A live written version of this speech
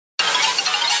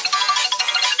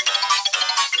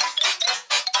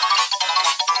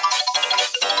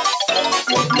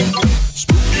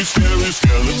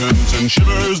scary skeletons and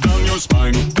shivers down your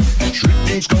spine.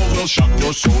 Shrieking skulls will shock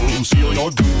your soul, seal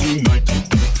your doom tonight.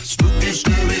 Spooky,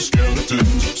 scary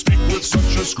skeletons speak with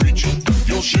such a screech.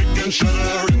 You'll shake and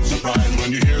shudder in surprise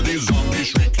when you hear these zombies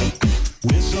shriek.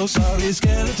 We're so sorry,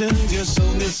 skeletons, you're so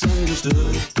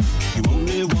misunderstood. You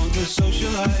only want to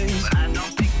socialize, but I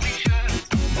don't think we should.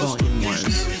 Volume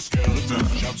was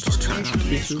just trying not to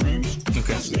be too loud.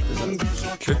 Okay.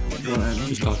 Sure. Go ahead.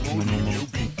 Just talk to my normal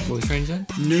voice range then?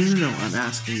 No, I'm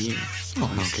asking you. Oh,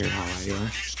 I don't care how loud you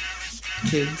are.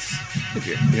 Kids. If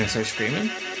you're gonna start screaming?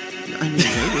 I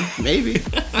mean, maybe.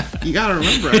 You gotta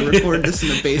remember, I recorded this in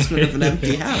the basement of an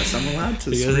empty house. I'm allowed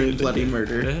to scream bloody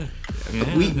murder. Yeah.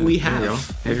 I mean, We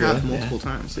have multiple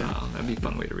times, yeah. Oh, that'd be a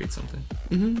fun way to read something.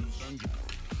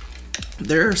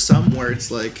 There are some where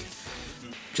it's like,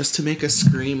 just to make a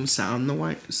scream sound the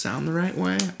right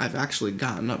way, I've actually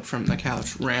gotten up from the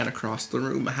couch, ran across the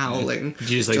room howling,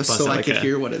 You just so I like could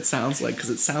hear what it sounds like, because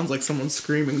it sounds like someone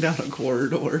screaming down a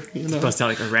corridor, you know? Bust out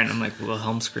like a random like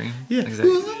Wilhelm scream. Yeah.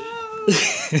 Exactly.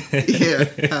 Yeah,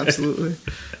 absolutely.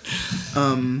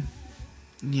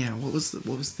 Yeah, what was the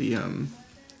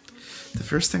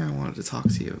first thing I wanted to talk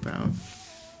to you about?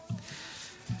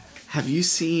 Have you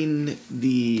seen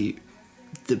the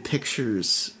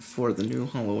pictures for the new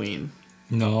Halloween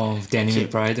No, Danny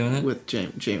McBride doing it? with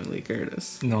Jamie Lee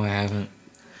Curtis? No, I haven't.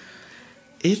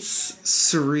 It's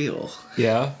surreal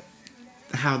Yeah?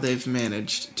 how they've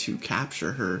managed to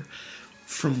capture her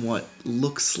from what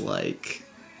looks like,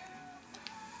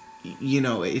 you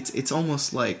know, it's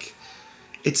almost like,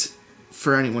 it's,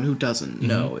 for anyone who doesn't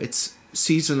know, it's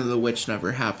Season of the Witch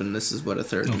never happened. This is what a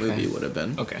third movie would have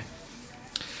been. Okay.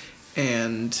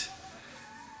 And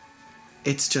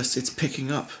it's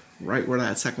picking up right where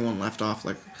that second one left off.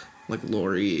 Like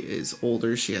Laurie is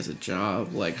older, she has a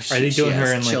job, like Are they doing she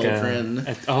her has in children,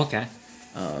 like a... Oh, okay.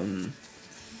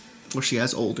 or she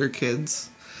has older kids.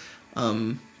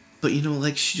 But you know,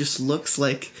 like, she just looks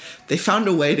like they found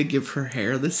a way to give her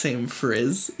hair the same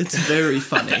frizz. It's very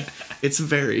funny. It's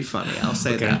very funny. I'll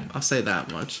say that. I'll say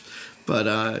that much.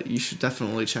 But you should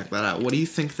definitely check that out. What do you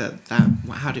think that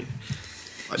how do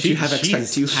you have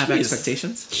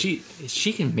expectations?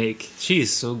 She can make. She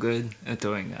is so good at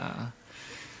doing.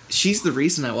 She's the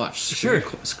reason I watched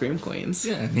Scream Queens.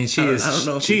 Yeah, I mean she is. I don't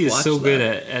know if she is so good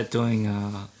at doing.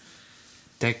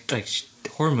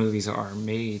 Horror movies are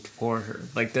made for her.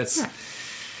 Like that's. Yeah.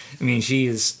 I mean,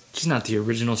 she's not the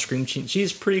original Scream Queen.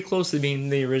 She's pretty close to being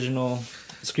the original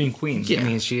Scream Queen. Yeah. I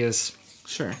mean, she is.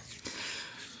 Sure.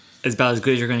 It's about as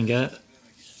good as you're gonna get.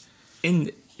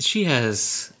 And she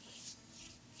has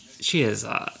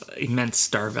immense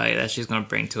star value that she's gonna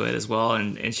bring to it as well,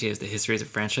 and she has the history as a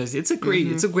franchise. It's a great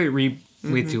way to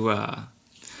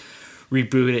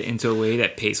reboot it into a way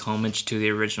that pays homage to the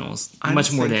originals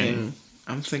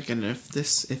I'm thinking if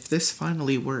this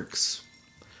finally works,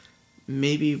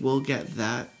 maybe we'll get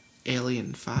that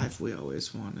Alien 5 we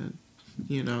always wanted,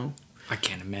 you know? I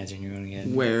can't imagine you're gonna get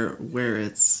where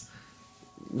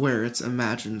it's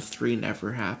imagined 3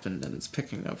 never happened and it's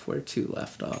picking up where 2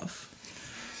 left off.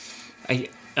 Neil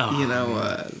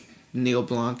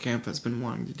Blomkamp has been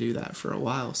wanting to do that for a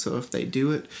while. So if they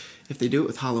do it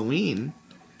with Halloween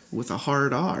with a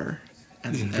hard R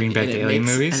and bring back the Alien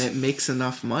movies, and it makes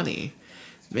enough money,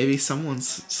 maybe someone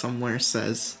somewhere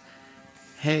says,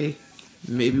 "Hey,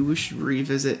 maybe we should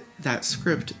revisit that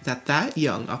script that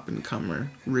young up-and-comer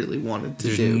really wanted to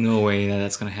do." There's no way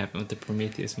that's going to happen with the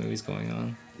Prometheus movies going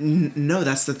on. No,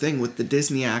 that's the thing. With the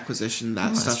Disney acquisition,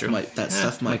 stuff might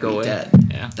be dead.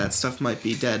 Yeah. That stuff might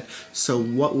be dead. So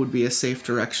what would be a safe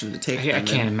direction to take them I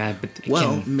can't in?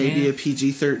 imagine. Maybe a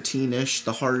PG-13-ish,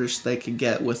 the hardest they could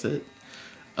get with it,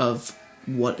 of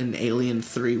what an Alien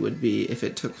 3 would be if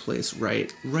it took place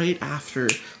right after,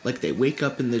 like, they wake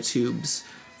up in the tubes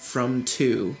from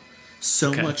 2,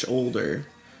 much older.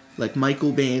 Like,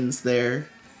 Michael Baine's there,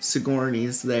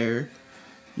 Sigourney's there,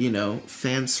 you know,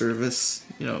 fan service,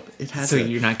 you know, it has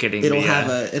you're not getting it'll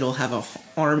have a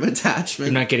arm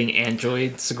attachment. You're not getting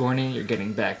android Sigourney, you're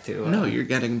getting back to no, you're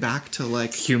getting back to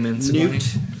like human Sigourney.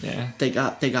 Newt. Yeah. They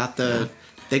got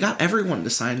everyone to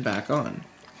sign back on.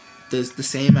 There's the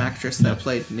same actress that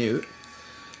played Newt.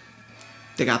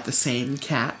 They got the same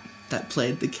cat that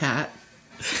played the cat.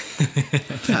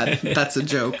 That's a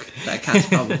joke. That cat's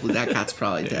probably dead. It's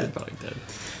probably dead.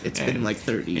 It's been like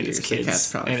 30 years. It's kids. The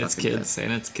cat's probably and it's kids. Dead.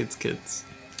 And it's kids.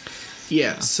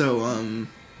 Yeah. So I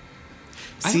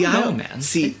don't know, man.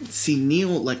 See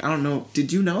Neil, like, I don't know.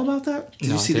 Did you know about that?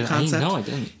 Did you see the concept? No, I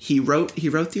didn't. He wrote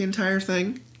the entire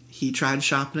thing. He tried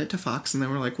shopping it to Fox, and they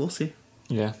were like, "We'll see."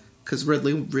 Yeah. Because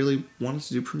Ridley really wanted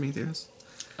to do Prometheus.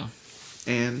 Oh.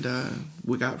 And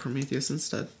we got Prometheus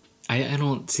instead. I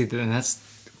don't see that, and that's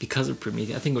because of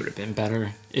Prometheus. I think it would have been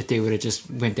better if they would have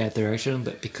just went that direction,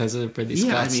 but because of Ridley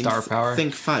Scott's star power.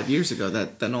 Think 5 years ago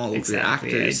that then all of your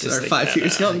actors are like 5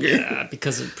 years younger. Yeah,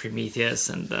 because of Prometheus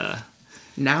and.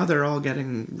 Now they're all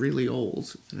getting really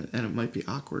old, and it might be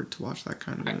awkward to watch that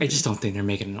kind of movie. I just don't think they're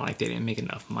making they didn't make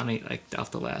enough money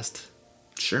off the last.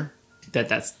 Sure.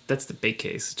 That's the big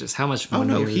case. Just how much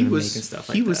money he was making stuff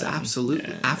like he was that.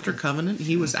 absolutely after Covenant.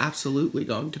 He was absolutely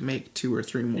going to make 2 or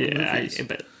 3 more movies.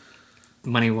 But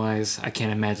money wise, I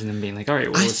can't imagine them being like, all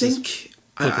right, well, let's just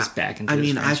put this back into.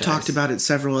 I've talked about it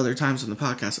several other times on the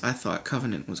podcast. I thought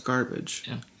Covenant was garbage.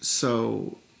 Yeah.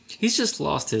 So he's just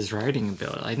lost his writing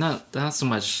ability. Like not so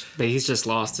much, but he's just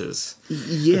lost his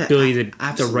ability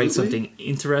to write something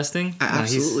interesting. I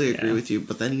absolutely agree with you.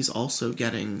 But then he's also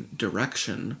getting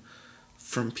direction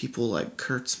from people like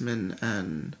Kurtzman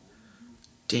and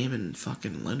Damon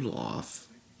fucking Lindelof.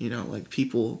 You know, like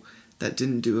people that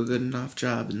didn't do a good enough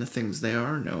job in the things they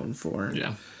are known for.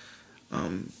 Yeah.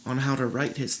 On how to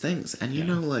write his things. And you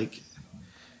know, like,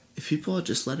 if people had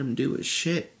just let him do his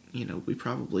shit, you know, we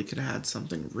probably could have had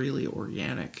something really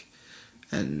organic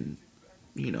and,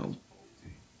 you know,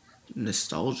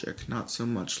 nostalgic, not so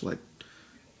much like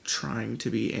trying to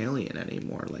be Alien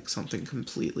anymore, like something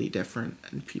completely different,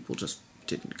 and people just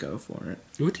didn't go for it.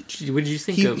 What did you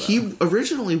think of? He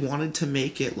originally wanted to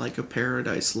make it like a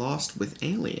Paradise Lost with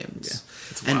aliens,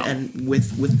 and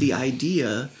with the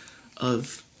idea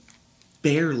of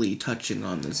barely touching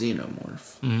on the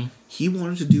xenomorph. Mm-hmm. He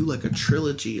wanted to do like a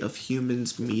trilogy of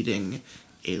humans meeting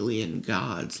alien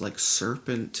gods, like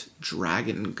serpent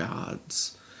dragon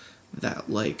gods that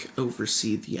like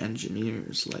oversee the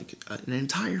engineers, like an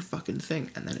entire fucking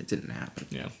thing, and then it didn't happen.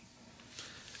 Yeah.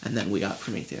 And then we got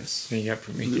Prometheus.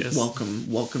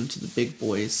 Welcome to the big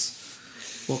boys.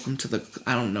 Welcome to the...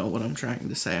 I don't know what I'm trying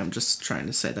to say. I'm just trying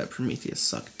to say that Prometheus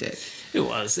sucked dick. It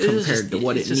was. Compared to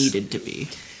what it needed to be.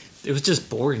 It was just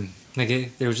boring.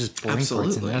 Like, there was just boring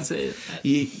parts in it. That's it.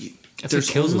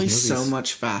 There's only so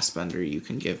much Fassbender you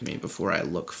can give me before I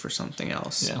look for something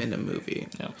else in a movie.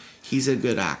 Yeah. He's a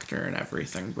good actor and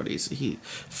everything, but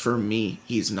for me,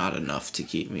 he's not enough to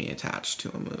keep me attached to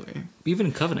a movie. Even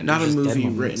in Covenant, not a movie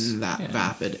written that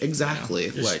vapid. Exactly.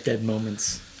 Yeah. Like dead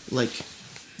moments. Like,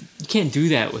 you can't do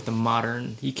that with the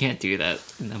modern. You can't do that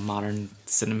in the modern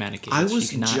cinematic age. I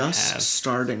was just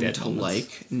starting to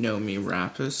like Noomi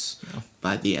Rapace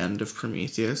by the end of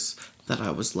Prometheus. That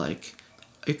I was like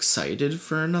excited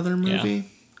for another movie. Yeah.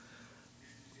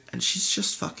 And she's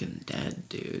just fucking dead,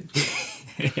 dude.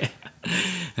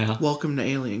 Yeah. Welcome to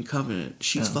Alien Covenant.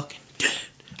 She's fucking dead.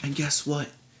 And guess what?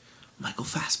 Michael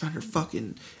Fassbender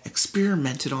fucking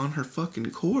experimented on her fucking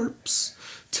corpse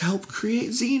to help create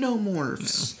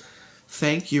xenomorphs. Yeah.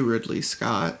 Thank you, Ridley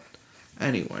Scott.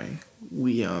 Anyway,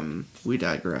 we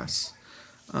digress.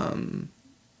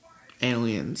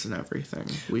 Aliens and everything.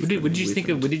 What did you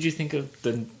think of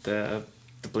the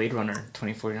Blade Runner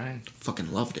 2049?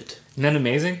 Fucking loved it. Isn't that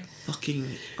amazing?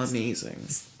 Fucking amazing.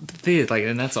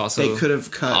 And that's also they could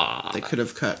have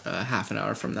cut a half an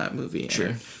hour from that movie.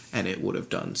 Sure. And it would have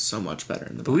done so much better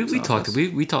in the box office.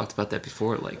 We talked about that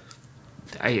before. Like,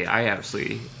 I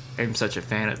absolutely am such a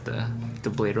fan of the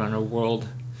Blade Runner world.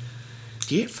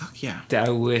 Yeah, fuck yeah. That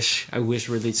I wish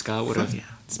Ridley Scott would have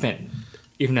spent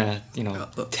even a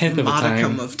tenth of a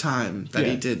modicum of time that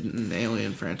he did in the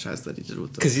Alien franchise that he did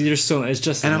with the... Because there's so it's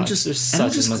just and I'm just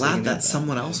glad that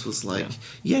someone else was like,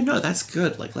 no, that's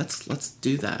good. Like let's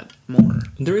do that more.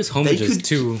 There is homages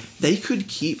too. They could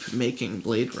keep making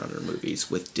Blade Runner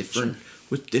movies with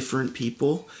different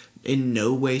people in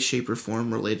no way, shape, or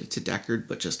form related to Deckard,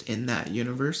 but just in that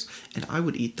universe, and I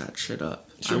would eat that shit up.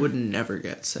 Sure. I would never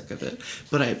get sick of it.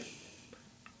 But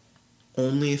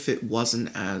only if it wasn't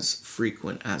as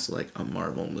frequent as like a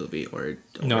Marvel movie or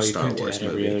a Star Wars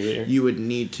movie. You would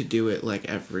need to do it like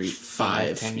every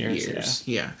 5 years.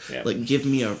 Yeah. Like give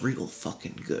me a real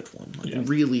fucking good one. Like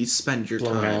really spend your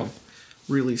time.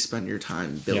 Really spend your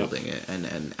time building it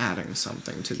and adding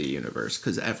something to the universe,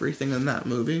 because everything in that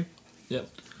movie. Yep.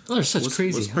 Oh, there's such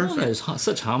crazy. Was perfect. There's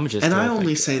such homages. And I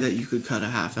only say that you could cut a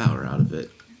half hour out of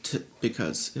it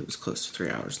because it was close to 3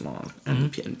 hours long,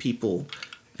 and people's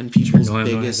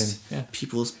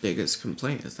biggest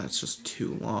complaint is that's just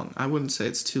too long. I wouldn't say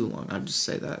it's too long. I'd just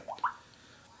say that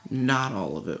not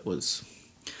all of it was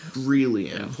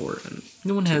really important.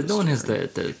 No one has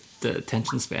the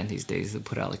attention span these days to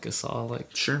put out like a Saw.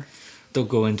 Like sure, they'll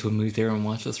go into a movie theater and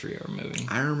watch a 3-hour movie.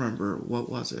 I remember, what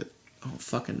was it? Oh,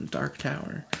 fucking Dark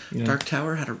Tower. Yeah. Dark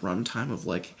Tower had a runtime of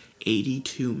like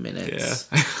 82 minutes.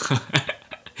 Yeah.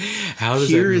 How does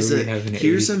Here's that movie have an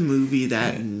here's age? a movie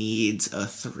that needs a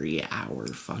 3-hour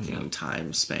fucking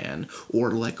time span,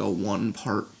 or like a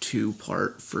 1-part,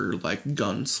 2-part for like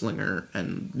Gunslinger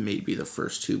and maybe the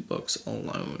first 2 books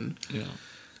alone. Yeah.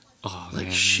 Oh, Like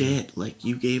man. shit, like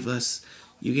you gave us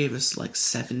like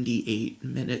 78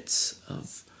 minutes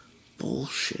of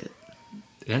bullshit.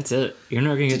 That's it. You're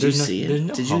not gonna get. Did you there's no- see it? there's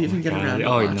no- Did you oh even my get God. around to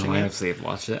Oh watching no, I it? absolutely have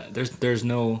watched that. There's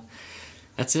no.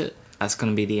 That's it. That's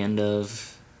gonna be the end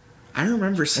of. I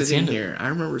remember the sitting end of- here. I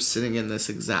remember sitting in this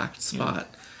exact spot.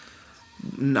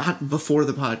 Not before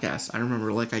the podcast. I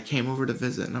remember like I came over to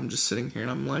visit and I'm just sitting here and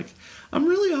I'm like, I'm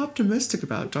really optimistic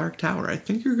about Dark Tower. I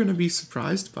think you're gonna be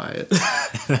surprised by it.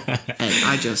 And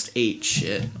I just ate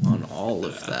shit on all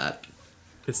of that.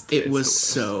 It was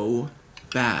so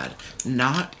bad.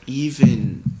 Not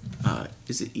even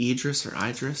is it Idris or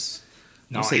Idris?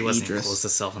 No, I'll say he wasn't Idris. close to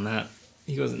self in that.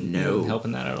 He wasn't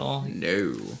helping that at all.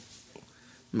 No.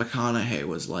 McConaughey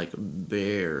was like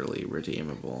barely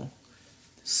redeemable.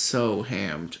 So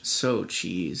hammed, so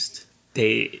cheesed.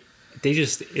 They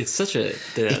just it's such a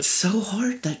It's so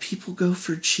hard that people go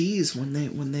for cheese when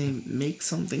they make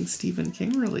something Stephen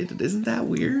King related. Isn't that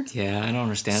weird? yeah, I don't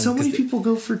understand. So 'cause many people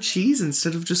go for cheese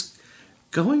instead of just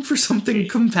going for something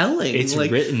compelling. It's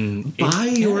like, written buy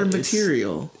yeah, your it's-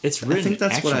 material. It's written. I think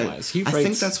that's what action-wise. He I think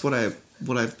writes- that's what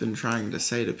I've been trying to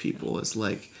say to people is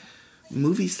like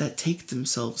movies that take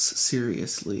themselves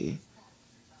seriously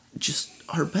just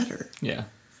are better. Yeah.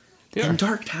 And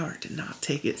Dark Tower did not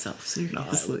take itself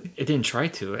seriously. It didn't try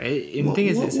to. And What- the thing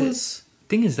is, what is was-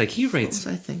 thing is, like he What writes.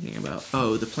 was I thinking about?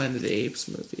 Oh, the Planet of the Apes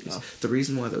movies. Oh. The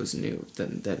reason why those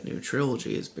that new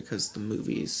trilogy is because the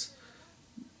movies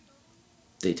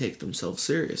they take themselves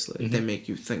seriously. Mm-hmm. They make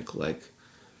you think like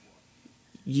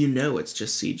you know it's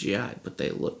just CGI, but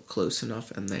they look close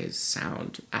enough and they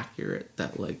sound accurate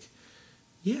that like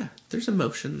yeah, there's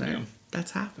emotion there. Yeah.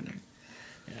 That's happening.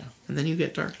 Yeah. And then you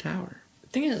get Dark Tower. The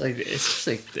thing is, like, it's just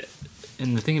like,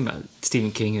 and the thing about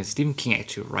Stephen King is Stephen King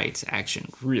actually writes action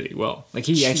really well. Like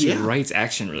he actually Yeah. writes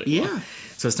action really well. Yeah.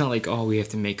 So it's not like, oh, we have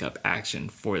to make up action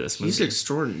for this movie. He's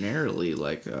extraordinarily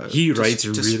like He writes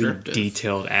really descriptive.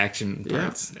 detailed action Yeah.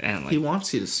 parts, and like He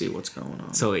wants you to see what's going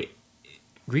on. so.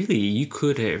 Really, you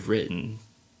could have written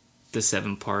the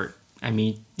 7-part. I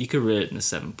mean, you could have written the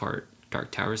 7-part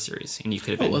Dark Tower series, and you could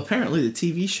have been. well, apparently the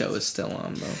TV show is still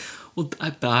on though. Well,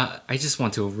 I just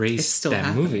want to It's erase still that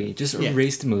happening. movie. Just Yeah.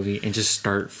 erase the movie and just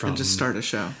start from. And just start a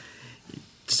show.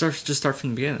 Start from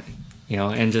the beginning. You know,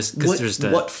 and just because there's the.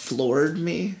 What floored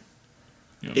me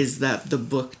Yeah. is that the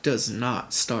book does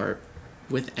not start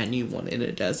with anyone in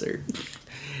a desert.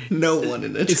 No one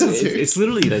in a It's, desert. it's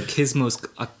literally like his most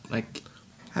like.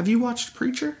 Have you watched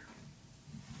Preacher?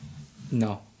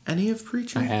 No, Any of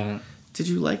Preacher? I haven't. Did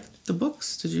you like the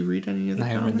books? Did you read any of the I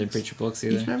haven't read the comics? Preacher books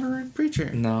either. You've never read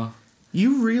Preacher? No.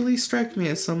 You really strike me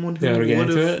as someone who Yeah, we're getting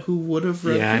into it? would have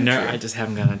read Yeah, I Preacher. know. I just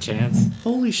haven't gotten a chance.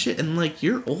 Holy shit, and like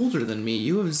you're older than me.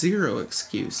 You have zero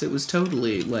excuse. It was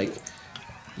totally like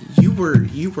you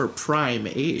were prime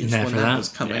age Yeah, when for that that, was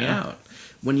coming yeah. out.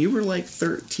 When you were like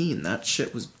 13, that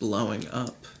shit was blowing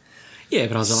up. Yeah,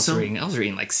 but I was also So- reading. I was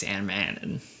reading like Sandman,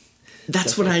 and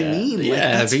That's Stuff what like I that. mean. Like,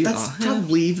 Yeah, that's but, that's yeah.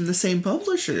 probably even the same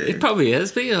publisher. it probably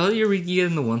is. But you know, you get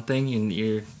into one thing, and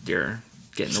you're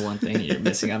getting the one thing, and you're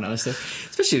missing out on other stuff.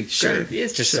 Especially, Sure,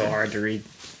 it's just sure. so hard to read.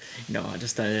 You know,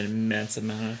 just an immense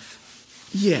amount of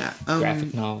Yeah,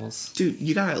 graphic novels. dude,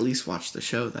 you gotta at least watch the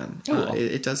show then. I will.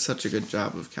 It does such a good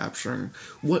job of capturing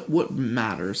what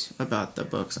matters about the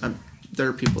books. There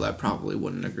are people that probably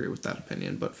wouldn't agree with that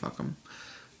opinion, but fuck them.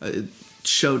 The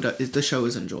show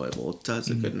is enjoyable. It does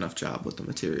a good enough job with the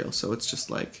material, so it's just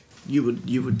like you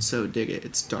would so dig it.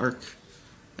 It's dark,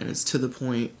 and it's to the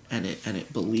point, and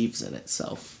it believes in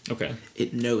itself. Okay.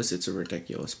 It knows it's a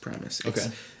ridiculous premise.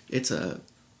 Okay. It's a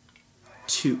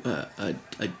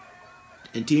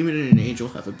demon and an angel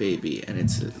have a baby, and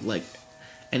it's like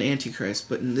an antichrist.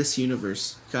 But in this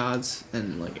universe, gods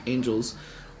and like angels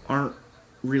aren't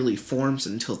really forms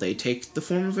until they take the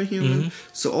form of a human.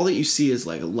 So all that you see is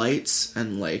like lights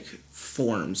and like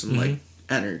forms and like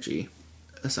energy,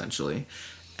 essentially.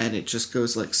 And it just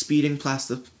goes like speeding past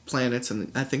the planets,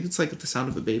 and I think it's like the sound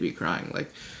of a baby crying.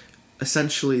 Like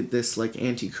essentially this like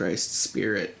antichrist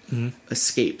spirit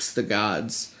escapes the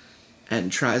gods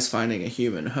and tries finding a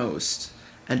human host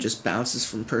and just bounces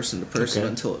from person to person Okay.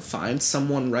 until it finds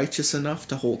someone righteous enough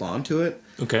to hold on to it.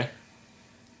 Okay.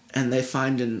 And they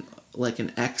find an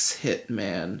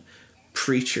ex-hitman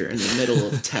preacher in the middle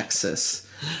of Texas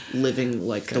living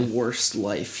like the worst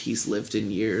life he's lived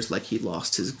in years. Like he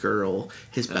lost his girl,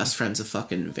 his best friend's a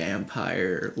fucking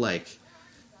vampire. Like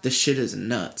the shit is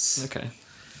nuts. Okay.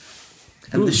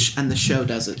 And the show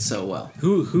does it so well.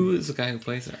 Who is the guy who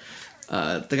plays it?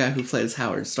 The guy who plays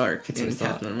Howard Stark in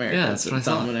Captain America. Yeah, that's what I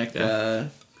Dominic. thought.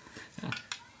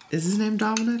 Is his name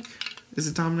Dominic? Is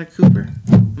it Dominic Cooper?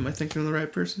 Am I thinking of the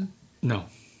right person? No,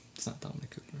 it's not Dominic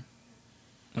Cooper.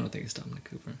 I don't think it's Dominic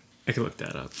Cooper. I can look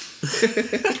that up.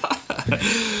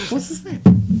 What's his name?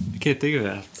 I can't think of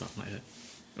it off the top of my head.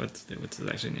 What's his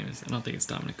actual name is? I don't think it's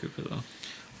Dominic Cooper though.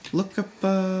 Look up.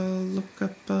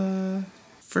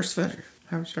 First Avenger.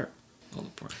 Howard Stark. All the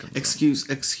part comes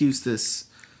Excuse this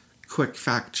quick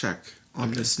fact check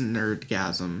on this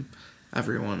nerdgasm,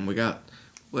 everyone. We got.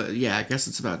 Well, yeah, I guess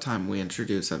it's about time we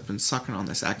introduce. I've been sucking on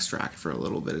this extract for a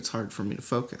little bit. It's hard for me to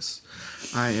focus.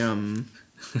 I am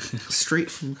straight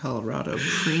from Colorado,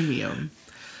 premium.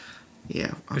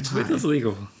 Yeah, Which is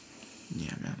legal.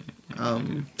 Yeah, man.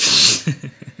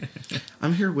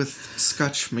 I'm here with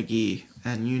Scutch McGee,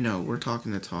 and we're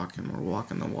talking the talk and we're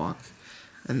walking the walk.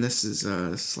 And this is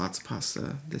Lots of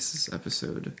Pasta. This is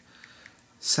episode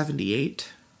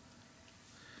 78.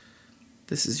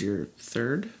 This is your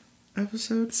third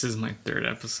episode? This is my third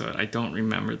episode. I don't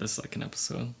remember the second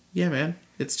episode. Yeah, man.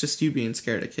 It's just you being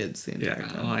scared of kids the entire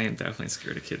time. Well, I am definitely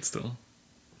scared of kids still.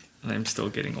 And I'm still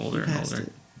getting older and older.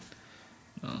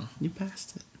 You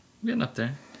passed it. We're getting up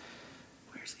there.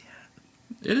 Where's he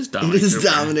at? It is Dominic Cooper. It is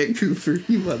Dominic Cooper,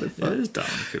 you motherfucker. It is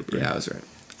Dominic Cooper. Yeah, I was right.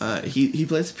 He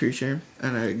plays the Preacher,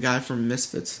 and a guy from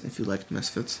Misfits, if you liked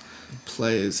Misfits,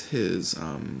 plays his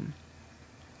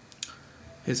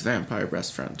vampire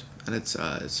best friend. And it's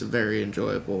a very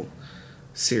enjoyable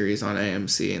series on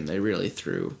AMC, and they really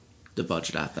threw the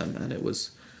budget at them, and it was...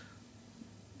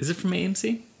 Is it from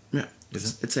AMC? Yeah.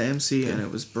 Is it? It's AMC, and it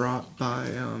was brought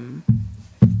by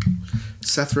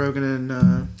Seth Rogen and...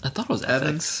 I thought it was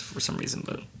FX for some reason,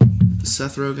 but...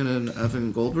 Seth Rogen and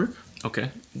Evan Goldberg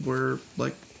Okay. were,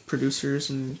 like, producers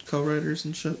and co-writers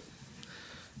and shit.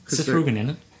 Is Seth Rogen in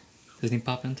it? Doesn't he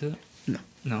pop into it? No.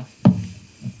 No?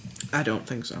 I don't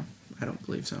think so. I don't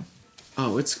believe so.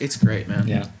 Oh, it's great, man.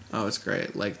 Yeah. Oh, it's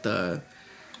great. Like the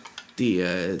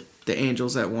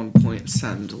angels at one point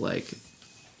send like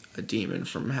a demon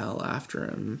from hell after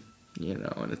him,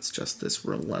 and it's just this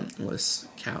relentless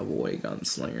cowboy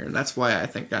gunslinger, and that's why I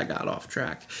think I got off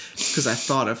track, because I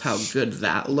thought of how good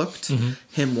that looked. Mm-hmm.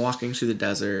 Him walking through the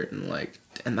desert and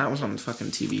that was on a fucking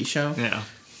TV show. Yeah.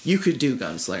 You could do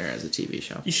Gunslinger as a TV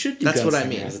show. You should do That's what I Gunslinger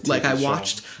mean. as a TV Like I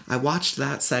show. watched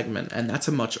that segment, and that's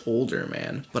a much older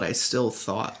man, but I still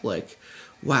thought like,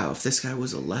 wow, if this guy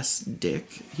was a less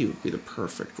dick, he would be the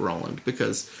perfect Roland,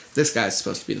 because this guy's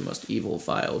supposed to be the most evil,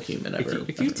 vile human ever.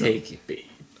 If you take the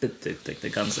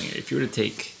Gunslinger, if you were to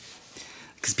take...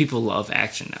 Because people love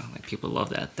action now. Like, people love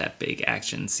that big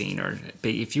action scene.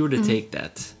 But if you were to take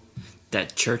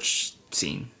that church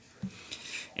scene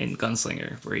in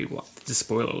Gunslinger, where he walked... The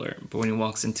spoiler alert, but when he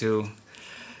walks into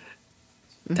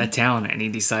that town and he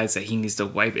decides that he needs to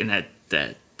wipe... And that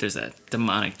there's that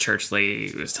demonic church lady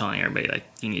who was telling everybody, like,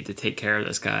 you need to take care of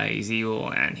this guy, he's evil,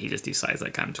 and he just decides,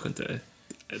 like, I'm just going to...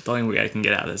 The only way I can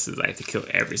get out of this is I have to kill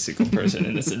every single person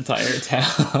in this entire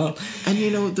town.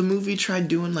 And the movie tried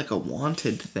doing like a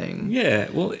Wanted thing. Yeah,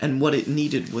 well... And what it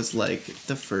needed was like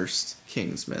the first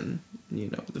Kingsman,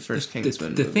 the first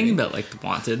Kingsman The movie. thing about, like, the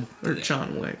Wanted... Or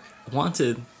John Wick.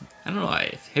 Wanted... I don't know,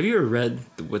 have you ever read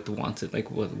what the Wanted, like,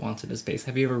 what Wanted is based?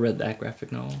 Have you ever read that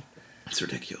graphic novel? It's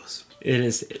ridiculous. It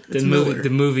is. It's Miller. The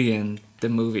movie and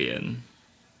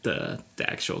the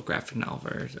actual graphic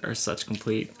novel are such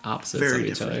complete opposites Very of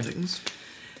each other. different things.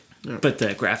 Yeah. But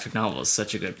the graphic novel is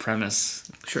such a good premise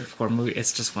Sure. for a movie.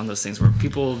 It's just one of those things where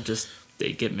people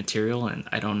they get material, and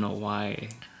I don't know why.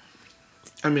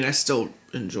 I mean, I still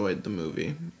enjoyed the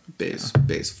movie base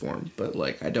form, but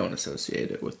like I don't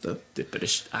associate it with the.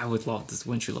 But I would love this.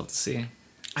 Wouldn't you love to see?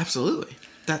 Absolutely.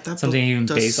 That Something even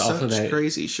does based off of such that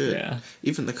crazy shit. Yeah.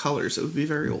 Even the colors, it would be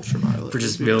very ultraviolet. For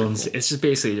just It would be very villains. cool. It's just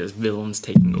basically just villains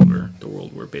taking over the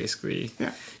world, where basically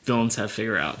villains have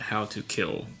figured out how to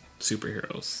kill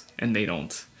superheroes, and they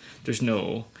don't. There's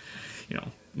no,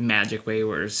 magic way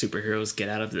where superheroes get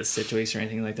out of this situation or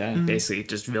anything like that. Mm-hmm. Basically,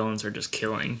 just villains are just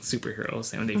killing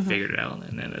superheroes, and they figured it out.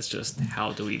 And then it's just,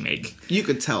 how do we make? You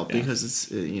could tell because it's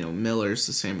Miller's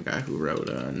the same guy who wrote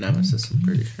Nemesis. I'm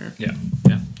pretty sure. Yeah.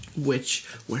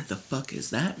 Where the fuck is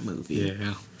that movie?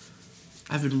 Yeah.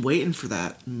 I've been waiting for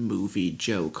that movie,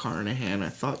 Joe Carnahan. I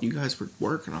thought you guys were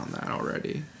working on that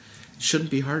already. It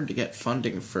shouldn't be hard to get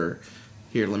funding for...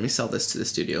 Here, let me sell this to the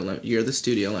studio. You're the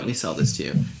studio, let me sell this to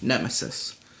you.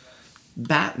 Nemesis.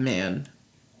 Batman,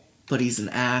 but he's an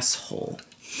asshole.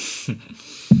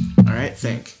 Alright,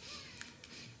 think.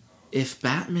 If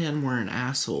Batman were an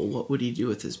asshole, what would he do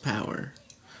with his power?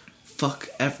 Fuck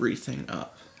everything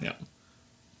up. Yeah.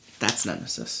 That's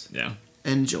Nemesis. Yeah.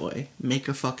 Enjoy. Make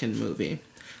a fucking movie.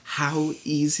 How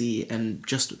easy and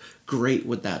just great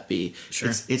would that be? Sure.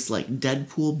 It's like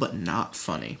Deadpool, but not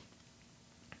funny.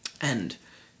 And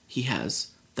he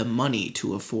has the money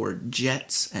to afford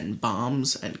jets and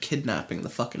bombs and kidnapping the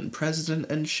fucking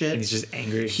president and shit. And he's just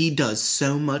angry. He does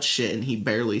so much shit and he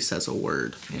barely says a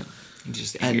word. Yeah. He's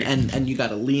just angry. And you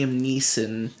got a Liam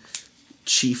Neeson,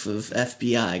 chief of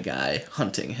FBI guy,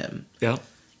 hunting him. Yep.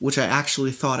 Which I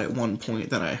actually thought at one point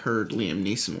that I heard Liam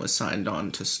Neeson was signed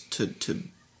on to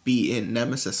be in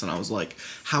Nemesis, and I was like,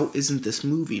 how isn't this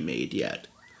movie made yet?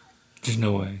 There's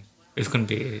no way. It's gonna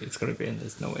be, and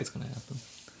there's no way it's gonna happen.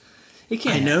 It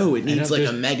can't. I know, it happen. needs like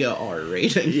a mega R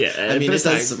rating. Yeah, I mean, but it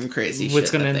does some crazy shit. What's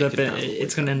gonna that end they up? could probably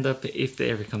It's gonna end up, if it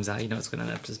ever comes out, it's gonna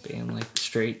end up just being like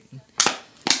straight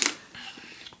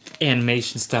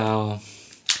animation style,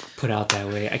 put out that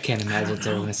way. I can't imagine it's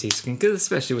ever gonna see screen, because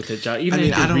especially with the even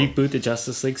if they reboot the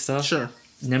Justice League stuff. Sure.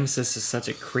 Nemesis is such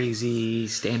a crazy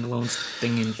standalone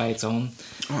thing in by its own.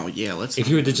 Oh yeah, let's. If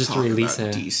you were to just talk release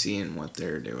about a DC and what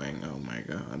they're doing, oh my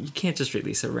god, you can't just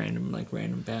release a random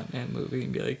Batman movie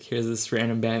and be like, here's this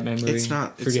random Batman movie. it's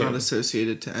not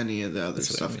associated to any of the other That's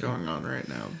what stuff I mean. going on right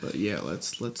now. But yeah,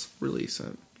 let's release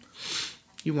it.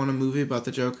 You want a movie about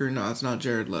the Joker? No, it's not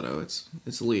Jared Leto.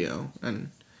 It's Leo, and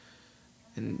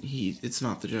it's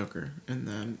not the Joker.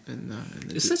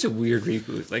 It's such a weird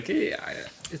reboot. Like,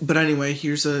 But anyway,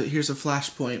 here's a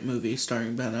Flashpoint movie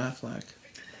starring Ben Affleck.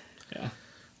 yeah.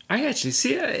 I actually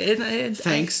see it.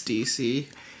 Thanks, DC.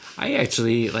 I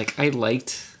actually I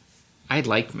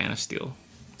liked Man of Steel.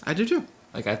 I do too.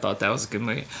 Like, I thought that was a good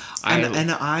movie.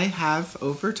 And I have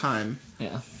over time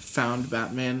Yeah. found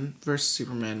Batman vs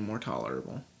Superman more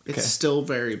tolerable. It's Okay. still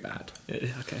very bad,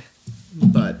 Okay.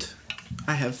 but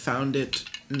I have found it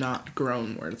not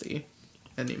grown worthy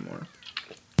anymore.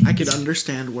 I could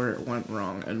understand where it went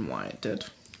wrong and why it did.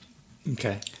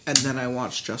 Okay. And then I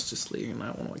watched Justice League and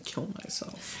I want to kill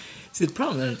myself. See, the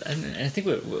problem is, and I think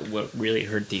what really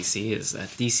hurt DC is that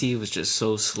DC was just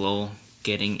so slow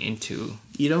getting into.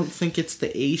 You don't think it's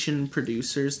the Asian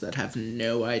producers that have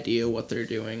no idea what they're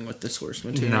doing with the source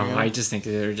material? No, I just think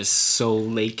that they're just so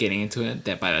late getting into it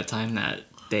that by the time that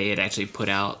they had actually put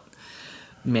out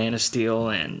Man of Steel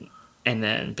and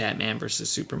then Batman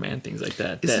versus Superman, things like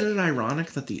that. Isn't it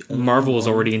ironic that the only Marvel was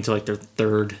one- already into their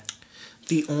third.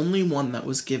 The only one that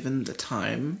was given the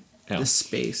time, Yeah. the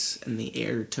space, and the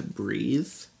air to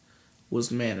breathe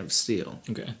was Man of Steel.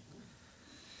 Okay.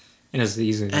 And it's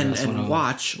easily And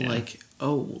watch, yeah.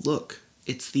 oh, look,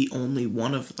 it's the only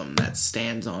one of them that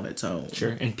stands on its own.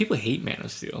 Sure, and people hate Man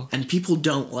of Steel. And people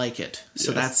don't like it,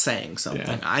 so Yes. that's saying something.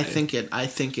 Yeah, I think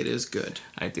it is good.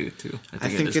 I do too. I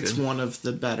think it's good. one of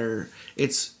the better.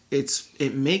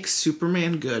 It makes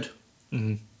Superman good.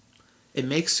 Mm-hmm. It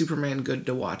makes Superman good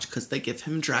to watch because they give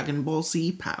him Dragon Ball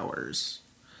Z powers.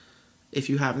 If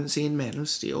you haven't seen Man of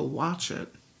Steel, watch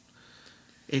it.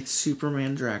 It's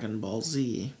Superman Dragon Ball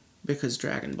Z because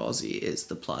Dragon Ball Z is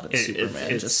the plot of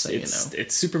Superman. Just so you know,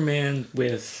 it's Superman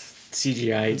with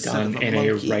CGI Instead done of in monkey,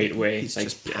 a right way. He's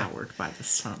just powered by the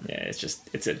sun. Yeah,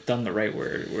 it's done the right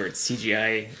way, where it's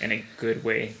CGI in a good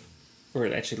way, where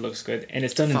it actually looks good, and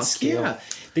it's done in Fuck scale. yeah.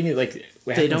 Thing is,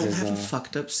 what They happens don't is, have a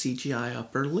fucked up CGI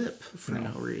upper lip for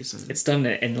no reason. it's done,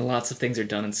 and lots of things are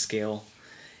done in scale,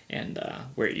 and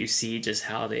where you see just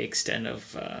how the extent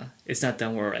of it's not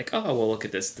done where oh well, look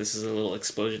at this is a little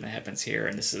explosion that happens here,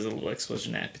 and this is a little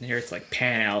explosion that happened here. It's like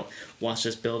pan out, watch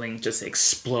this building just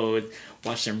explode,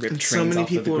 watch them rip And trains so many off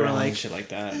of the people are ground like, and shit like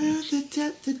that.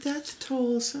 The death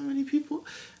toll. So many people.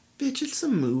 Bitch, it's a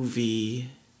movie.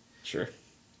 Sure.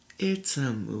 It's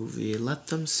a movie. Let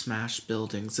them smash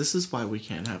buildings. This is why we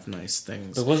can't have nice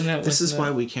things. But wasn't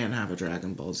why we can't have a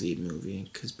Dragon Ball Z movie,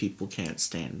 because people can't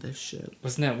stand this shit.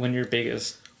 Wasn't that one of your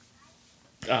biggest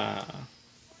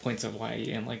points of why you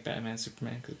didn't like Batman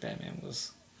Superman? Because Batman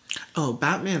was... Oh,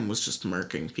 Batman was just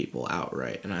murking people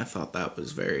outright, and I thought that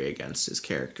was very against his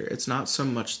character. It's not so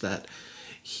much that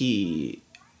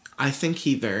I think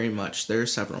he very much... There are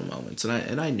several moments,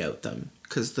 and I note them,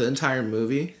 because the entire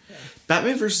movie... Yeah.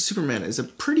 Batman vs. Superman is a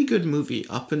pretty good movie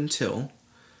up until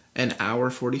an hour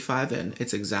 45 in.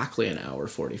 It's exactly an hour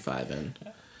 45 in.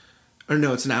 Yeah. Or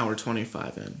no, it's an hour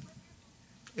 25 in.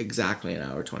 Exactly an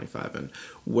hour 25 in.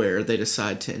 Where they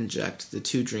decide to inject the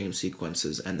two dream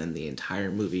sequences and then the entire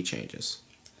movie changes.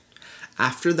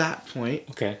 After that point,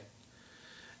 okay,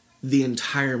 the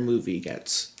entire movie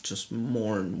gets just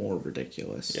more and more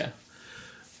ridiculous. Yeah.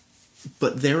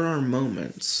 But there are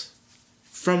moments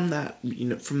from that,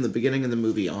 from the beginning of the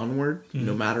movie onward,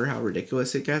 no matter how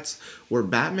ridiculous it gets, where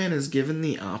Batman is given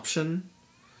the option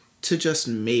to just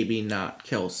maybe not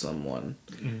kill someone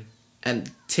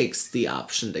and takes the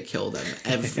option to kill them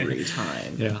every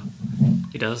time. Yeah.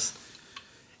 He does.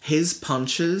 His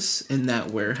punches in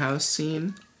that warehouse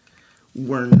scene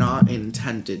were not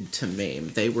intended to maim.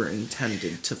 They were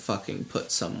intended to fucking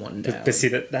put someone down. But see,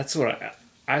 that's what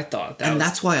I thought.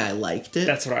 That's why I liked it.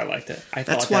 That's what I liked it.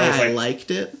 That's why I liked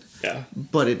it. Yeah.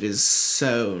 But it is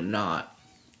so not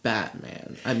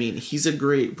Batman. I mean, he's a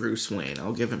great Bruce Wayne.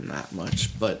 I'll give him that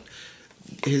much. But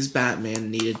his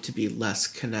Batman needed to be less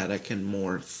kinetic and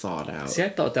more thought out. See, I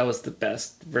thought that was the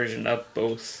best version of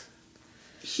both.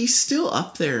 He's still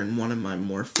up there in one of my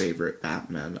more favorite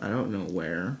Batmen. I don't know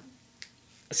where.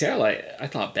 See, I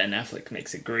thought Ben Affleck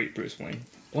makes a great Bruce Wayne.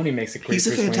 When he makes a great He's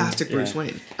a Bruce fantastic Wayne, Bruce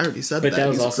Wayne. I already said but that. that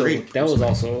was He's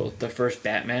also the first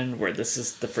Batman where this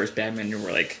is the first Batman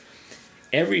where like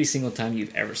every single time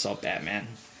you've ever saw Batman,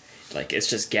 like it's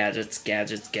just gadgets,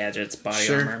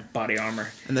 body armor.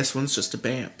 And this one's just a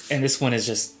bamf. And this one is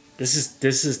just this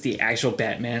is the actual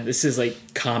Batman. This is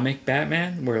like comic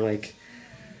Batman where like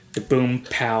the boom,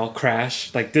 pow,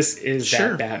 crash. Like, this is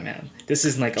that Batman. This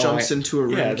isn't like... Jumps into a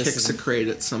room, kicks a crate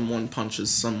at someone, punches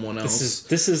someone else.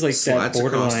 This is like that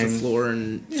borderline... Slides across the floor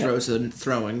and throws a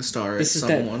throwing star at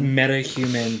someone. This is that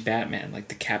meta-human Batman, like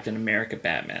the Captain America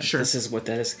Batman. Sure. This is what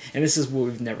that is. And this is what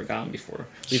we've never gotten before.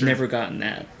 We've never gotten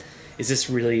that. Is this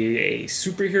really a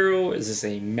superhero? Is this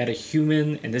a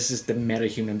meta-human? And this is the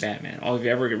meta-human Batman. All we've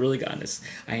ever really gotten is...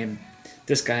 I am...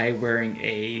 this guy wearing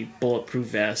a bulletproof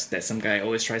vest that some guy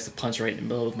always tries to punch right in the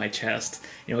middle of my chest.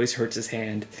 He always hurts his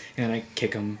hand, and then I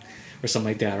kick him or something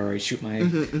like that, or I shoot my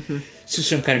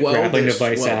some kind of grappling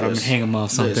device at him and hang him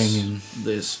off something.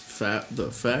 The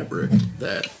fabric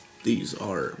that these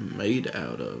are made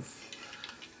out of,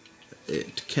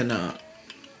 it cannot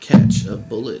catch a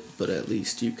bullet, but at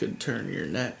least you could turn your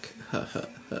neck. Ha ha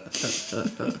ha ha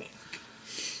ha.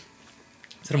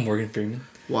 Is that a Morgan Freeman?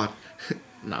 What?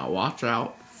 Now watch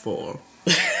out for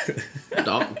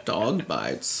dog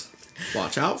bites.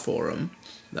 Watch out for them.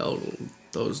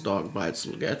 Those dog bites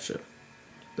will get you.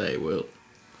 They will.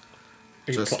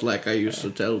 Just like I used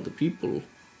to tell the people.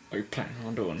 Are you planning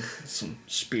on doing some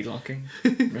spelunking,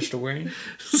 Mr. Wayne?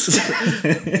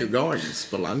 You're going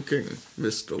spelunking,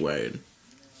 Mr. Wayne.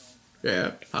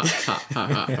 Yeah. Ha ha ha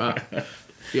ha ha.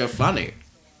 You're funny,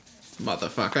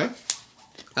 motherfucker.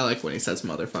 I like when he says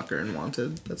motherfucker in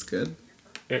Wanted. That's good.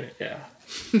 Yeah.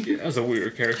 That was a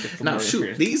weird character. Now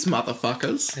shoot these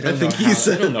motherfuckers. I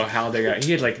don't know how they got...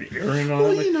 He had like an earring on.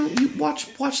 Well, you know, you watch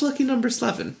Lucky Number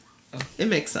 7. Oh. It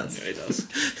makes sense. Yeah, it does.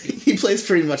 He plays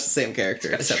pretty much the same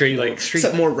character.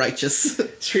 Except more righteous.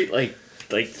 Straight like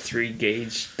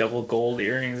 3-gauge double gold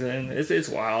earrings in. It's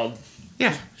wild.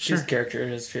 Yeah, sure. His character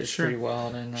is pretty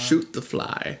wild. And shoot the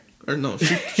fly. Or no,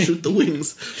 shoot the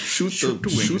wings.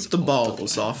 Shoot the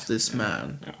balls off this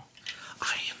man. Yeah.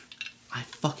 I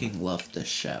fucking love this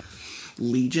show.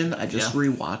 Legion, I just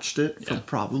rewatched it for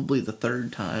probably the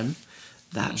 3rd time.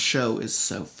 That show is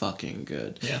so fucking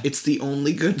good. Yeah. It's the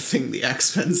only good thing the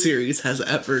X-Men series has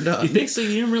ever done. You think so?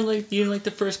 You didn't like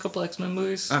the first couple X-Men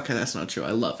movies? Okay, that's not true.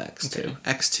 I love X2. Okay.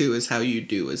 X2 is how you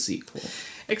do a sequel.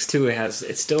 X2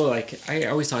 it's still like, I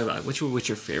always talk about, what's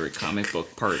your favorite comic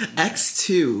book part?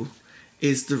 X2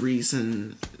 is the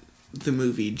reason the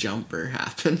movie Jumper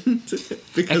happened.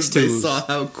 Because they saw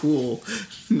how cool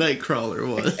Nightcrawler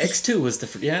was. X2 was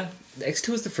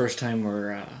the first time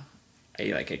where I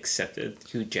like accepted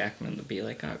Hugh Jackman to be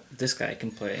like, this guy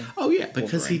can play. Oh yeah,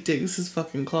 because Wolverine. He digs his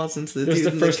fucking claws into the. It was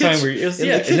the first time where I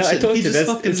told you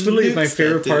it's literally my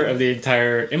favorite part of the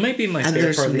entire. It might be my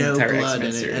favorite part of the entire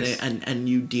X-Men series. And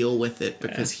you deal with it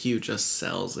because Hugh just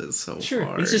sells it so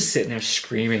hard. He's just sitting there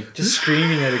screaming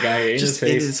at a guy in his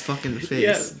face. In his fucking face.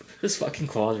 Yeah, his fucking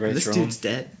claws right through him. This dude's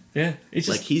dead. Yeah,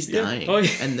 he's dying,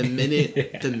 and the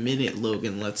minute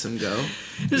Logan lets him go,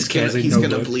 he's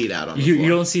gonna bleed out on the floor. You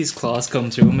don't see his claws come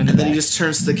to him, and then he just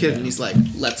turns to the kid and he's like,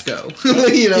 "Let's go,"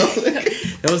 you know.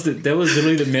 that was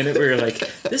literally the minute where you're like,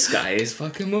 "This guy is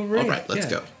fucking Wolverine." All right, let's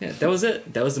go. Yeah, that was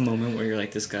it. That was the moment where you're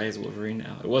like, "This guy is Wolverine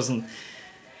now." It wasn't.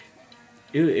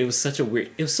 It was such a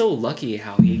weird. It was so lucky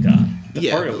how he got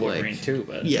the part of Wolverine too,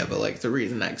 but like the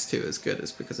reason X2 is good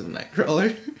is because of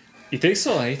Nightcrawler. You think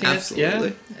so? I think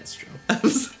absolutely. That's true.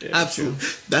 Absolutely.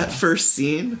 That first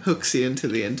scene hooks you into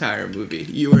the entire movie.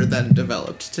 You are then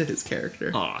developed to his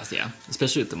character. Oh, yeah.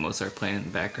 Especially with the Mozart playing in the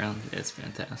background. It's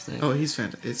fantastic. Oh, he's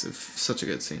fantastic. It's such a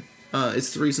good scene.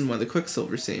 It's the reason why the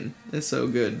Quicksilver scene is so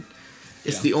good.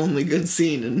 It's the only good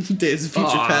scene in Days of Future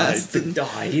Past. It's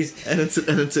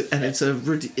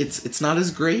not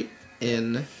as great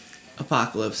in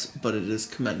Apocalypse, but it is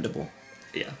commendable.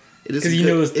 Yeah. It is 'Cause a you good,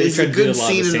 know it they is try a to do a good lot of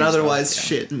the scene in same an stuff, otherwise yeah.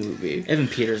 shit movie. Evan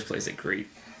Peters plays it great.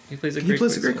 He plays a great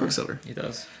Quicksilver. He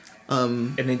does.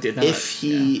 And they did not. If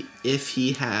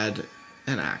he had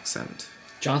an accent.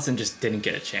 Johnson just didn't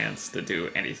get a chance to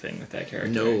do anything with that character.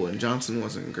 No, and Johnson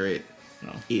wasn't great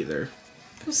No. either.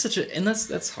 It was such a, and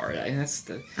that's hard. I mean, that's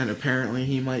the. And apparently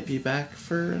he might be back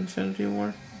for Infinity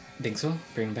War. Think so?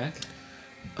 Bring him back?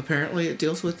 Apparently it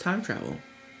deals with time travel.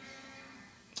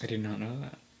 I did not know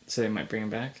that. So they might bring him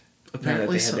back. Apparently,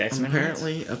 Now that they have the X-Men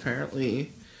rights?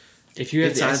 apparently, If you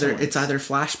have it's the either X-Men it's either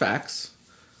flashbacks,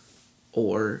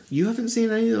 or you haven't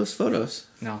seen any of those photos.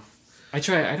 no. I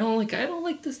try. I don't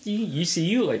like this.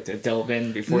 You like to delve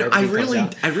in before. No, I everything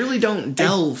comes out. really don't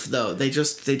delve though. They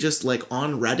just like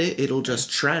on Reddit, it'll just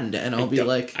trend, and I'll be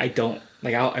like, I don't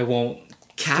like. I won't.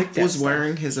 Cap click that was stuff.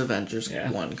 wearing his Avengers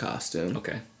Yeah. 1 costume.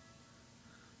 Okay.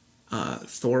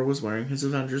 Thor was wearing his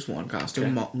Avengers 1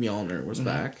 costume. Okay. Mjolnir was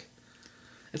back.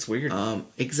 It's weird.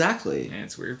 Exactly. Yeah,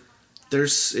 it's weird.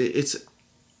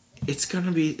 It's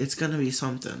gonna be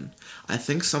something. I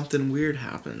think something weird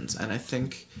happens, and I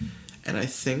think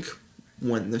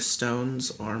when the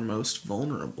stones are most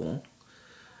vulnerable,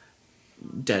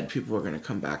 dead people are gonna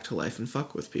come back to life and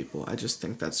fuck with people. I just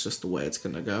think that's just the way it's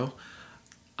gonna go.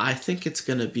 I think it's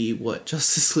gonna be what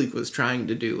Justice League was trying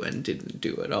to do and didn't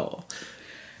do at all.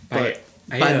 But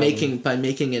by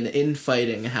making an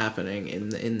infighting happening in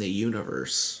the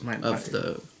universe of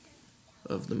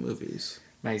the movies.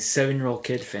 My 7-year-old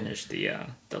kid finished the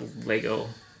Lego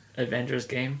Avengers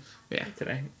game. Yeah.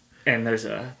 Today, and there's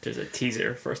a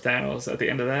teaser for Thanos at the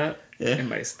end of that. Yeah.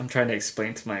 And I'm trying to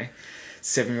explain to my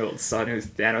 7-year-old son who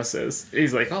Thanos is.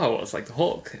 He's like, oh, well, it's like the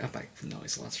Hulk. I'm like, no,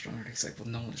 he's a lot stronger. He's like, well,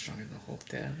 no one's stronger than the Hulk,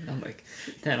 Dad. And I'm like,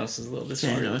 Thanos is a little bit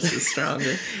stronger. Thanos is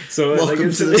stronger. So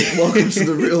welcome to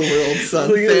the real world, son.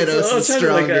 Thanos is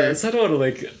stronger. I don't want to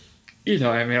like, you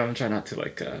know, I mean, I'm trying not to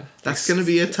like. That's gonna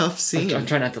be a tough scene. I'm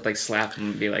trying not to like slap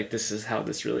him and be like, this is how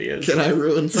this really is. Can I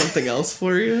ruin something else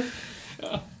for you?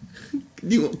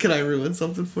 Can I ruin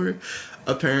something for you?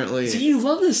 Apparently, See, you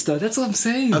love this stuff. That's what I'm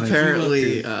saying.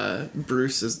 Apparently,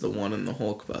 Bruce is the one in the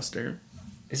Hulkbuster.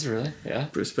 Is it really? Yeah.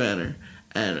 Bruce Banner.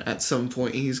 And at some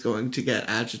point, he's going to get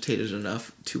agitated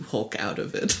enough to Hulk out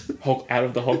of it. Hulk out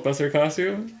of the Hulkbuster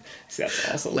costume? See, that's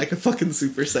awesome. Like a fucking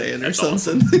Super Saiyan That's or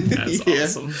something. awesome. That's Yeah.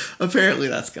 awesome. Apparently,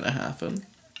 that's going to happen.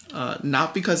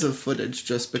 Not because of footage,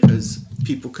 just because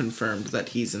people confirmed that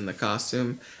he's in the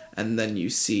costume, and then you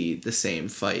see the same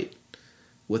fight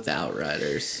with the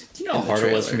Outriders. Do you know how hard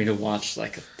it was for me to watch,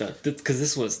 like, because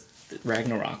this was,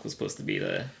 Ragnarok was supposed to be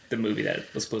the movie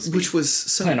that was supposed to be. Which was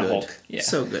so Planet good. Hulk. Yeah.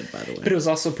 So good, by the way. But it was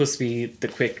also supposed to be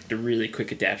the really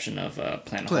quick adaptation of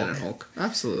Planet Hulk. Hulk.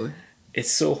 Absolutely.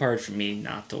 It's so hard for me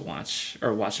not to watch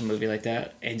a movie like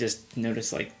that and just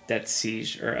notice, like, that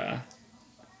Siege or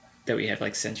that we have,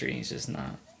 like, Sentry, he's just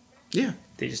not. Yeah.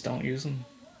 They just don't use him.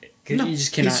 No, you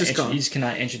just cannot. he's just gone. You just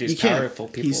cannot introduce You can't. powerful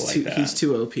people like that. He's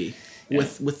too OP. Yeah.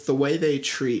 With the way they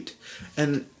treat,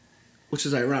 and which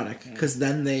is ironic because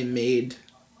then they made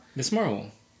Miss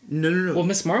Marvel. no. Well,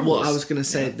 Miss Marvel. Well, I was gonna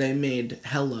say they made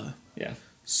Hela Yeah.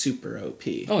 super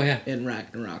OP. Oh yeah. In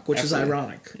Ragnarok, which Absolutely. is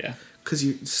ironic. Yeah.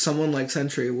 Because someone like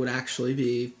Sentry would actually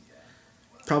be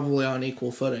probably on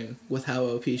equal footing with how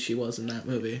OP she was in that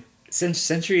movie.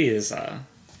 Sentry is.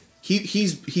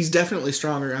 He's definitely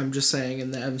stronger. I'm just saying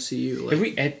in the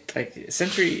MCU. Like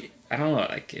Sentry. I don't know.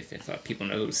 Like if people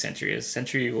know who Sentry is.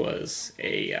 Sentry was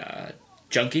a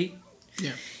junkie.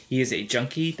 Yeah. He is a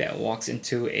junkie that walks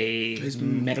into a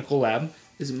medical lab.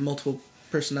 Is it multiple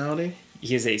personality?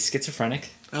 He is a schizophrenic.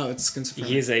 Oh, it's schizophrenic.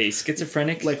 He is a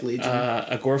schizophrenic, like Legion.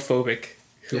 agoraphobic,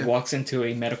 who Yeah. walks into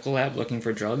a medical lab looking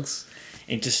for drugs,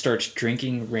 and just starts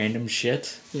drinking random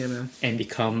shit. Yeah, man. And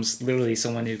becomes literally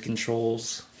someone who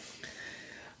controls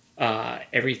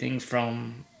everything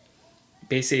from.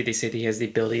 Basically, they say that he has the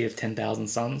ability of 10,000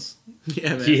 suns.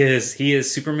 Yeah, man. He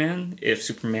is Superman. If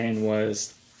Superman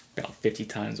was about 50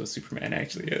 times what Superman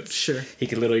actually is. Sure. He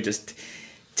could literally just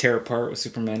tear apart what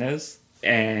Superman is.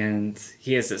 And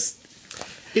he has this.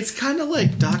 It's kind of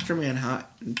like Dr.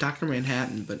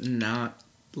 Manhattan, but not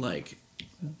like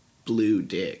Blue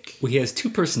Dick. Well, he has two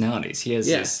personalities. He has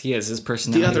his The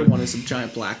personality. other one is a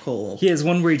giant black hole. He has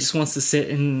one where he just wants to sit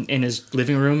in his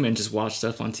living room and just watch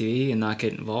stuff on TV and not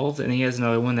get involved. And he has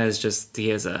another one that is just, he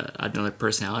has another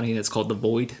personality that's called the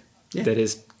Void. Yeah. That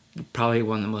is probably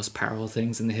one of the most powerful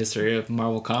things in the history of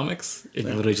Marvel Comics. It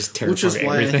literally just tears Which is apart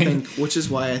why everything. which is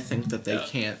why I think that they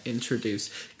can't introduce,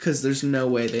 because there's no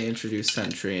way they introduce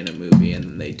Sentry in a movie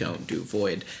and they don't do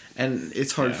Void, and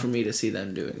it's hard Yeah. for me to see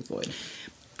them doing Void.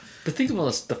 But think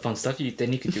about the fun stuff.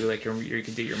 Then you could do like you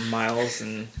could do your Miles,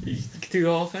 and you could do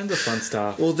all kinds of fun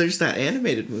stuff. Well, there's that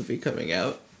animated movie coming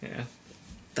out. Yeah.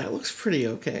 That looks pretty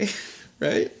okay,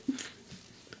 right?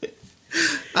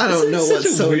 I don't know what such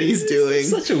a Sony's weird- doing.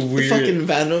 such a The weird- fucking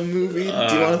Venom movie. Do you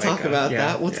Oh want my to talk God, about yeah,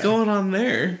 that? What's yeah. going on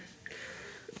there?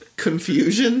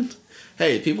 Confusion.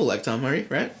 Hey, people like Tom Hardy,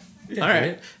 right? Yeah, All right.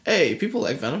 right. Hey, people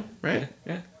like Venom, right?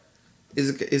 Yeah.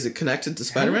 Is it connected to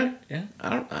Spider-Man? Yeah. I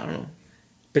don't know.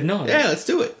 But no. Yeah, let's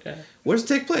do it. Yeah. Where does it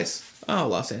take place? Oh,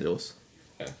 Los Angeles.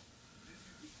 It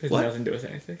has What? nothing to do with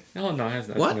anything. No, it has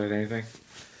nothing What? to do with anything.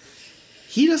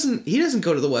 He doesn't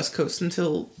go to the West Coast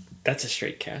until. That's a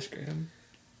straight cash grab.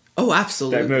 Oh,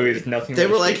 absolutely. That movie is nothing. They but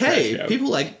a were like, straight hey, cash grab. people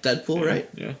like Deadpool, right?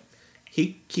 Yeah.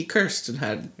 He cursed and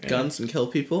had Yeah. guns and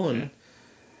killed people and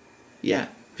yeah,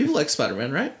 people like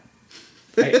Spider-Man, right?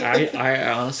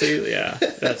 I honestly, yeah,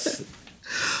 that's.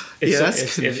 Yeah, that's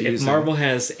if confusing. Marvel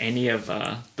has any of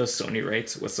the Sony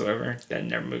rights whatsoever,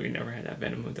 that movie never had that.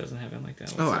 Venom movie doesn't happen like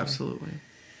that. Oh, whatsoever. absolutely.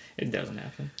 It doesn't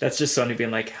happen. That's just Sony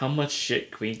being like, how much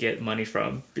shit can we get money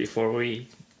from before we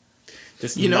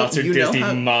this monster Disney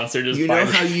monster just you know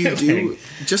buys how you everything? do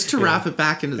just to wrap it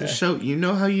back into the show. You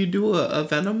know how you do a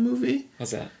Venom movie?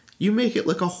 What's that? You make it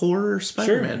like a horror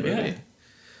Spider-Man Sure, movie. yeah.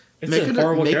 It's a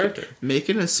horrible character.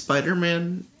 Making a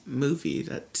Spider-Man movie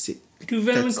Do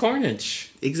Venom and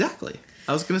Carnage. Exactly.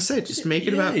 I was gonna say, just make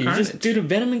it about you Carnage. just do the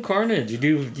Venom and Carnage. You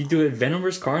do a Venom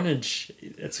versus Carnage.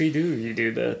 That's what you do. You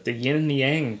do the yin and the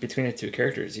yang between the two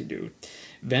characters. You do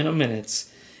Venom, and it's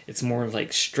more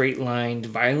like straight lined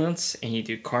violence, and you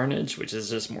do Carnage, which is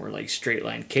just more like straight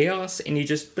line chaos, and you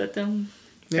just let them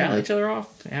battle each other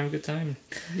off and have a good time.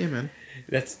 Yeah, man.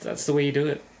 That's the way you do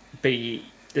it. But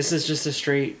this is just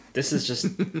this is just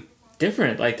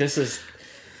different. Like this is.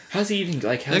 How's he even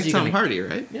like? How's Like he Tom gonna, Hardy,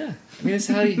 right? Yeah, I mean, that's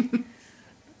how you.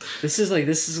 This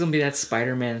is gonna be that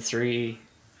Spider-Man 3.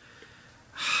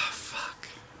 Fuck.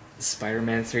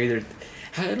 Spider-Man 3.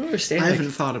 I don't understand. I like,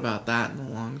 haven't thought about that in a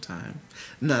long time.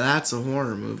 No, that's a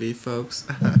horror movie, folks.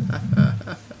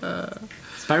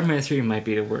 Spider-Man 3 might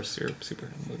be the worst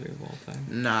superhero movie of all time.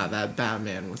 Nah, that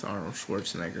Batman with Arnold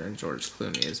Schwarzenegger and George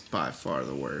Clooney is by far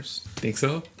the worst. Think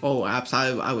so? Oh,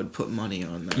 absolutely. I would put money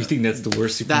on that. You think that's the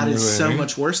worst superhero? That is so ever?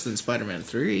 much worse than Spider-Man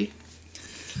 3.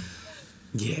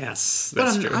 Yes, But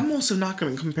that's I'm, true. I'm also not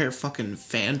going to compare fucking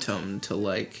Phantom to,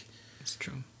 like... That's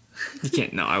true. You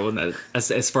can't. No, I wouldn't.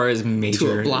 As far as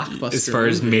major blockbuster as far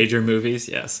as movie. major movies,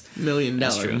 yes. $1 million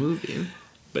true. movie.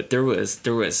 But there was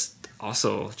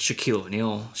also Shaquille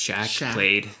O'Neal. Shaq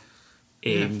played.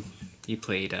 He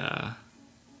played.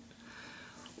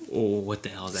 What the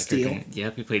hell is that Steel? character?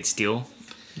 Yep, he played Steel.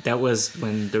 That was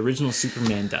when the original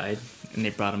Superman died, and they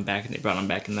brought him back. And they brought him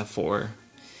back in the 4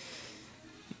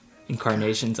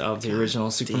 incarnations of the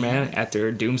original Superman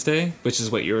after Doomsday, which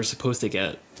is what you were supposed to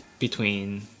get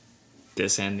between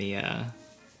this and the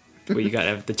what you got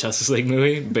at the Justice League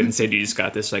movie, but instead you just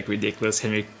got this like ridiculous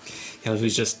Henry Cavill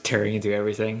who's just tearing into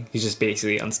everything. He's just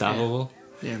basically unstoppable.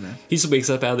 Yeah, man. He just wakes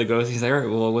up out of the ghost. He's like, all right,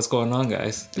 well, what's going on,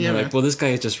 guys? And Yeah, they're like, man. well, this guy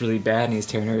is just really bad, and he's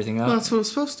tearing everything up. Well, that's what it's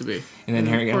supposed to be. And then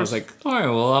Henry of Cavill's course. like, all right,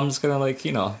 well, I'm just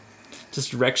gonna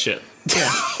just wreck shit.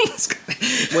 Yeah.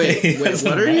 Wait, Doesn't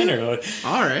what are you? matter. Like,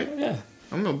 All right. yeah.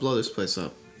 I'm going to blow this place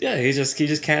up. Yeah, he just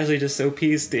casually just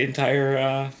OPs the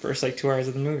entire first 2 hours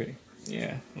of the movie.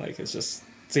 Yeah, like it's just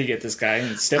so you get this guy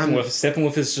and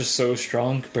Steppenwolf is just so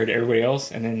strong compared to everybody else,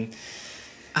 and then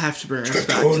I have to bring us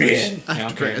back to the I have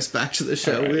to Okay. bring us back to the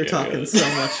show. All right, we were yeah, talking yeah. so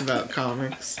much about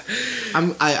comics.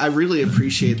 I really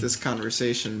appreciate this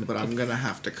conversation, but I'm gonna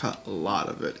have to cut a lot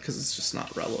of it because it's just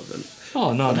not relevant.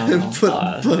 oh no,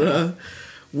 But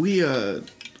we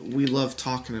love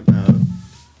talking about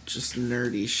just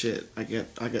nerdy shit. I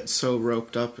get so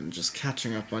roped up in just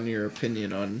catching up on your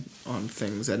opinion on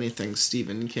things, anything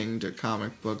Stephen King to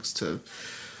comic books to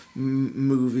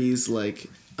movies. Like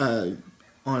we're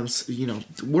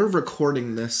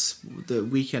recording this the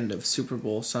weekend of Super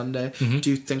Bowl Sunday. Mm-hmm.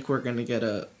 Do you think we're gonna get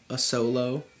a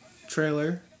Solo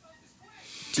trailer?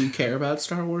 Do you care about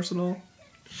Star Wars at all?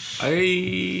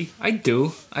 I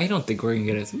do. I don't think we're gonna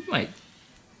get it. We might.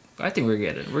 I think we're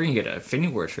gonna get an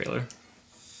Infinity War trailer. I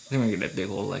think we're gonna get a big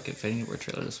old Infinity War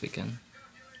trailer this weekend.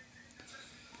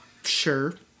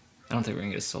 Sure. I don't think we're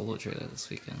gonna get a Solo trailer this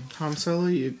weekend. Han Solo,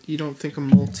 you don't think a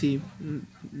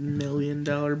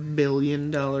multi-million-dollar,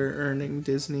 billion-dollar earning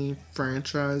Disney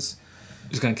franchise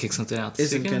Just gonna kick something out this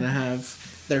isn't weekend? gonna have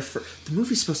the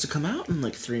movie's supposed to come out in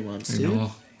 3 months, dude.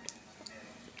 No.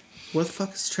 Where the fuck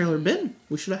has the trailer been?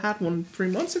 We should have had one 3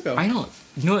 months ago. I don't.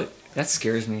 You know what? That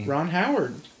scares me. Ron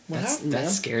Howard happened, that man?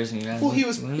 scares me, man. Well, he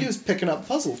was picking up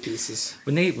puzzle pieces.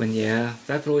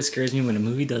 That always scares me when a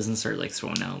movie doesn't start like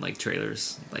throwing out like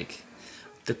trailers. Like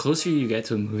the closer you get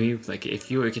to a movie, like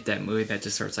if you get that movie that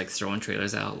just starts like throwing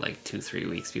trailers out like 2-3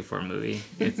 weeks before a movie,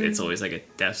 it's always like a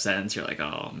death sentence. You're like,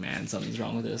 oh man, something's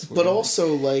wrong with this. But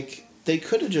also, like, they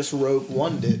could have just Rogue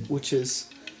One'd it, which is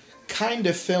kind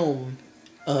of film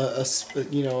a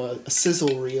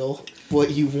sizzle reel,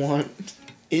 what you want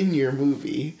in your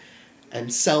movie,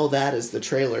 and sell that as the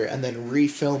trailer, and then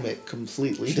refilm it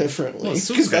completely differently. Well,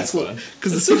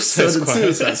 Because the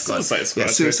Suicide Squad. Yeah,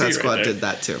 Suicide Squad right did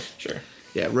that too. Sure.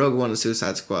 Yeah, Rogue One and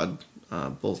Suicide Squad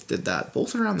both did that.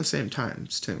 Both around the same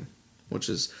times too, which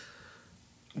is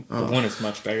The one is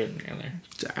much better than the other.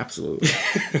 absolutely.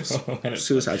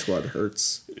 Suicide Squad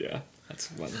hurts. Yeah, that's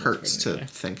one Hurts to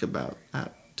think about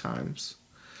at times.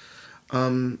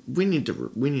 We need to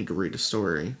read a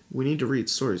story. We need to read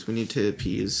stories. We need to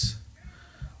appease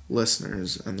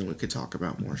listeners, and then we could talk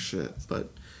about more shit.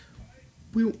 But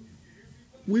we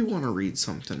want to read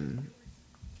something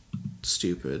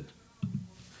stupid.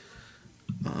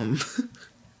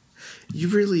 You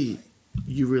really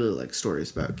like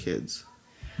stories about kids.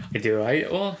 I do.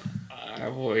 I've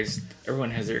always,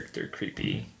 everyone has their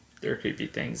creepy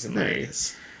things in my.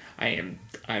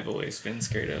 I've always been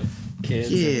scared of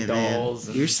kids and dolls.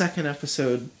 Man. Your second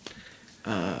episode,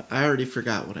 I already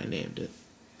forgot what I named it.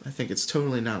 I think it's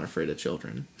Totally Not Afraid of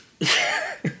Children. It's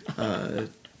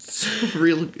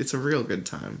a real good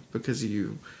time because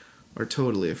you are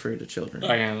totally afraid of children.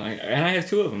 I am, and I have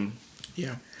 2 of them.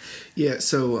 Yeah.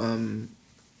 So,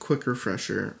 quick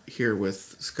refresher here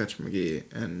with Sketch McGee,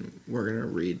 and we're gonna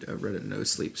read a Reddit No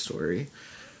Sleep story.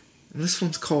 And this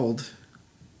one's called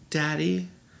 "Daddy,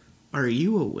 Are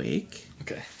You Awake?"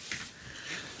 Okay.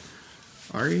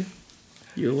 Are you?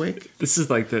 You awake? This is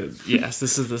like the This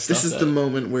is the stuff. This is the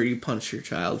moment where you punch your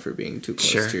child for being too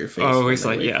close to your face. Oh, it's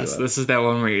like yes. This is that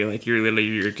one where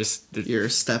you're just you're a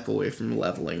step away from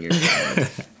leveling your child.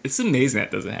 It's amazing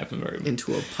that doesn't happen very much.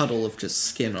 Into a puddle of just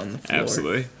skin on the floor.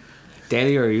 Absolutely.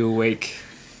 Daddy, are you awake?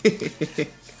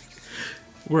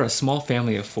 We're a small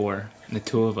family of 4, and the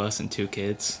 2 of us and 2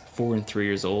 kids, 4 and 3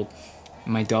 years old.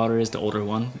 My daughter is the older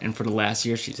one, and for the last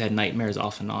year she's had nightmares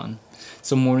off and on.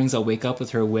 Some mornings I'll wake up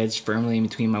with her wedged firmly in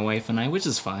between my wife and I, which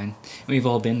is fine, and we've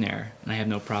all been there, and I have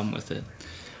no problem with it.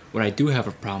 What I do have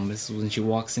a problem with is when she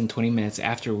walks in 20 minutes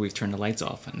after we've turned the lights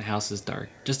off and the house is dark,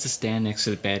 just to stand next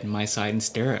to the bed on my side and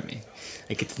stare at me.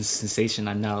 I get the sensation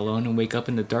I'm not alone and wake up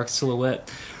in the dark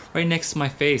silhouette right next to my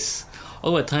face.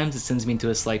 Although at times it sends me into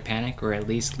a slight panic, or at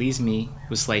least leaves me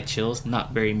with slight chills,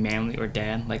 not very manly or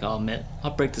dad, like I'll admit,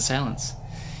 I'll break the silence.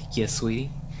 Yes, sweetie?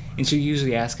 And she'll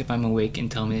usually ask if I'm awake and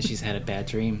tell me that she's had a bad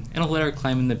dream, and I'll let her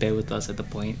climb in the bed with us at the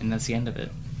point, and that's the end of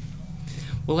it.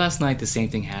 Well, last night the same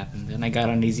thing happened, and I got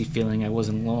an uneasy feeling I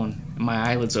wasn't alone, and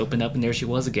my eyelids opened up and there she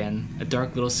was again, a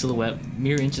dark little silhouette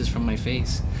mere inches from my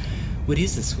face. What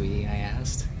is this, sweetie? I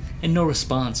asked. And no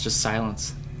response, just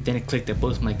silence. Then it clicked that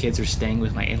both my kids are staying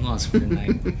with my in-laws for the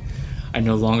night. I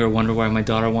no longer wonder why my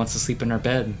daughter wants to sleep in our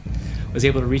bed. I was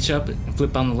able to reach up and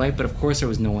flip on the light, but of course there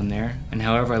was no one there. And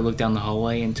however, I looked down the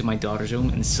hallway into my daughter's room,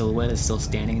 and the silhouette is still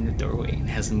standing in the doorway and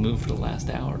hasn't moved for the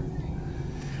last hour.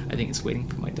 I think it's waiting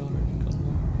for my daughter to come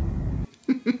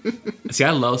home. See, I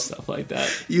love stuff like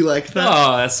that. You like that?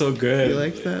 Oh, that's so good. You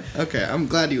like that? Okay, I'm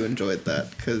glad you enjoyed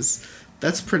that, because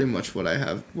that's pretty much what I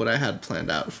had planned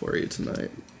out for you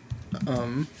tonight.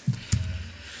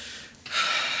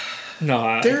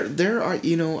 No, there are,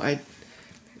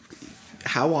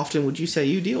 how often would you say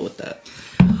you deal with that?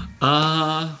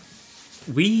 I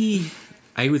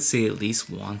would say at least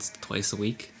once, twice a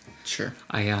week. Sure.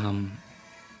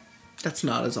 That's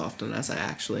not as often as I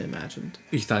actually imagined.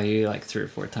 You thought you like 3 or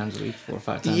 4 times a week, 4 or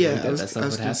 5 times a week? I was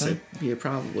gonna say, yeah,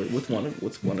 probably with one of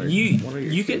your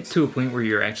you get kids. to a point where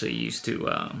you're actually used to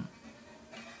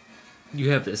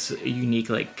you have this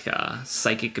unique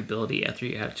psychic ability after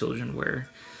you have children where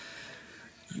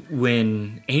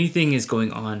when anything is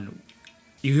going on,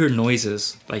 you hear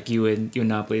noises like you would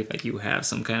not believe, like you have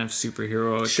some kind of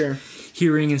superhero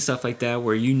hearing and stuff like that,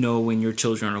 where when your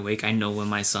children are awake. I know when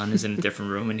my son is in a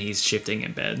different room and he's shifting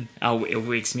in bed. It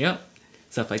wakes me up,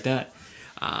 stuff like that.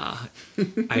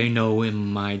 I know when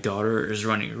my daughter is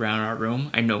running around our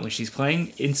room. I know when she's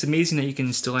playing. It's amazing that you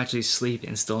can still actually sleep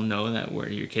and still know that where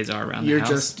your kids are around the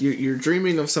house. You're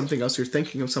dreaming of something else. You're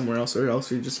thinking of somewhere else, or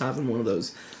else you're just having one of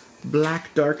those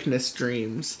black darkness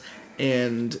dreams,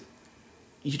 and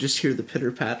you just hear the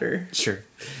pitter patter. Sure.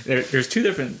 There's 2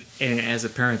 different, and as a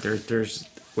parent, there's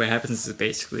what happens is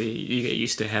basically you get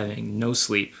used to having no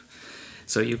sleep.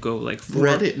 So you go like 4.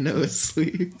 Reddit no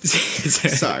sleep.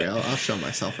 Sorry, I'll show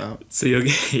myself out. So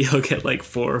you'll get like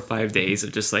 4 or 5 days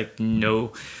of just like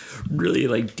no really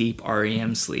like deep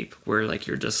REM sleep, where like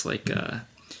you're just like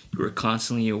you're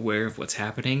constantly aware of what's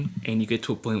happening, and you get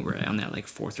to a point where on that like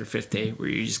 4th or 5th day where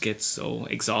you just get so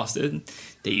exhausted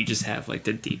that you just have like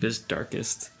the deepest,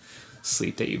 darkest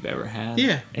sleep that you've ever had.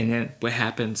 Yeah. And then what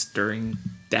happens during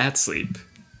that sleep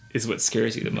is what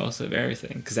scares you the most of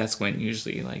everything, because that's when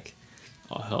usually like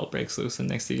all hell breaks loose, and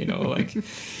next thing you know, like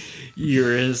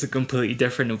you're in a completely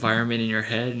different environment in your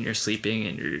head, and you're sleeping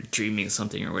and you're dreaming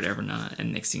something or whatever not,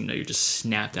 and next thing you know, you're just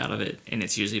snapped out of it, and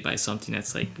it's usually by something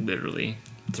that's like literally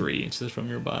 3 inches from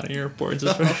your body or 4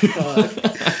 inches from your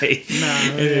body.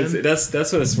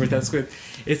 That's what it's worth. That's what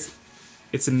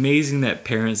it's amazing that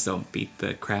parents don't beat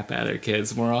the crap out of their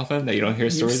kids more often. That you don't hear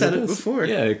stories. You've said like it this. Before.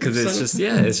 Yeah, because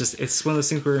it's one of those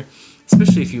things where,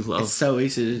 especially if you love. It's so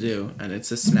easy to do, and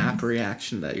it's a snap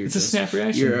reaction that you're. It's a snap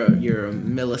reaction. You're a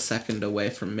millisecond away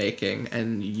from making,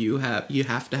 and you have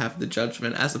to have the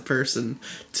judgment as a person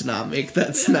to not make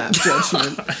that snap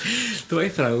judgment. The way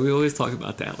that we always talk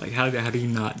about that, like how do you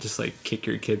not just like kick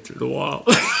your kid through the wall?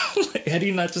 Like, how do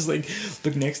you not just like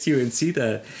look next to you and see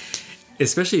that?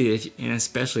 Especially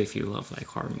if you love like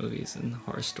horror movies and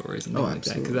horror stories and things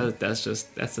like that, because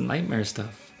that's the nightmare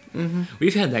stuff. Mm-hmm.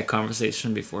 We've had that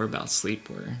conversation before about sleep,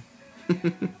 where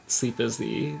sleep is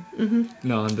the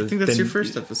no. I think that's your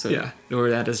first episode. Yeah, or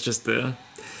that is just the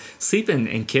sleep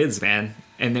and kids, man.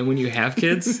 And then when you have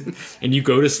kids and you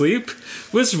go to sleep,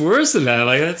 what's worse than that?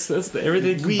 Like that's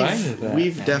everything combined with that.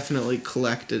 We've definitely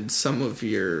collected some of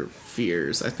your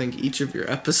fears. I think each of your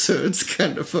episodes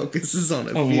kind of focuses on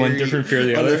one different fear or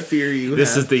the other. On a fear you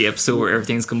This have. is the episode where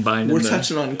everything's combined. We're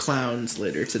touching on clowns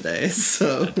later today,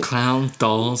 so clown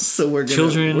dolls. So we're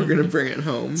gonna bring it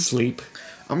home. Sleep.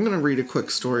 I'm gonna read a quick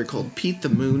story called Pete the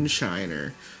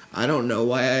Moonshiner. I don't know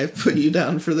why I put you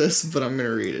down for this, but I'm going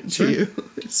to read it to you.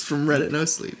 It's from Reddit No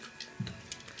Sleep.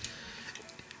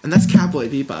 And that's Cowboy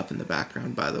Bebop in the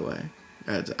background, by the way.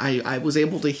 I was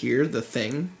able to hear the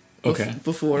thing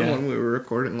before when we were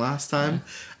recording last time,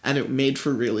 and it made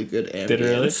for really good ambience. Did it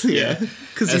really? Yeah.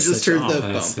 Because you just heard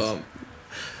the bump.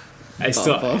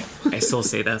 I still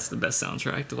say that's the best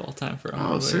soundtrack of all time for a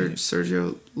movie.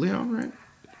 Sergio Leone, right?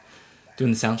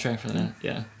 Doing the soundtrack for that,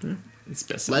 yeah. It's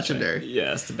best soundtrack. Legendary.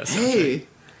 Yeah, it's the best soundtrack. Hey,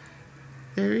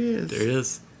 there he is. There it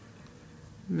is.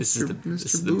 This is the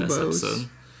best episode.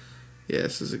 Yeah,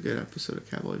 this is a good episode of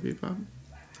Cowboy Bebop.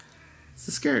 It's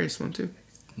the scariest one too.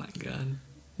 My God.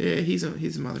 Yeah, he's a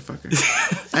motherfucker.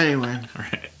 Anyway, all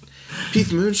right. Pete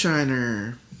the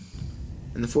Moonshiner.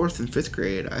 In the 4th and 5th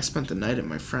grade, I spent the night at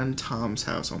my friend Tom's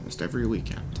house almost every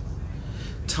weekend.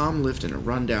 Tom lived in a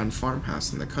rundown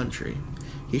farmhouse in the country.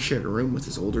 He shared a room with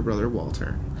his older brother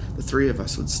Walter. The 3 of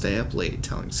us would stay up late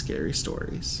telling scary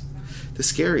stories. The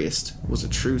scariest was a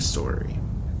true story.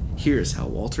 Here's how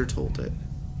Walter told it.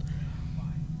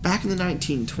 Back in the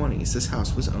 1920s, this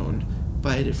house was owned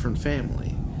by a different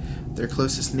family. Their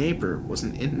closest neighbor was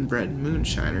an inbred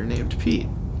moonshiner named Pete.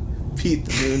 Pete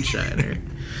the Moonshiner.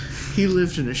 He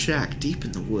lived in a shack deep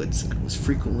in the woods and was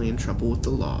frequently in trouble with the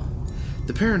law.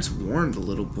 The parents warned the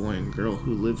little boy and girl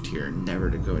who lived here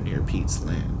never to go near Pete's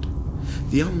land.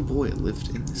 The young boy lived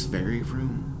in this very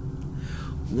room.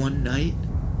 One night,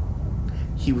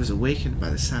 he was awakened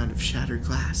by the sound of shattered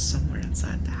glass somewhere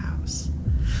inside the house.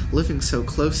 Living so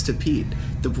close to Pete,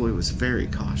 the boy was very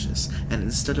cautious, and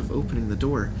instead of opening the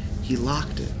door, he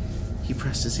locked it. He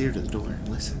pressed his ear to the door and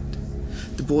listened.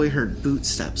 The boy heard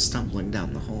footsteps stumbling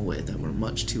down the hallway that were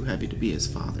much too heavy to be his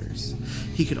father's.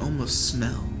 He could almost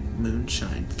smell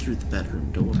moonshine through the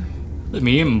bedroom door. Let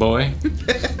me in, boy.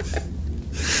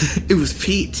 It was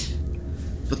Pete.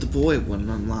 But the boy wouldn't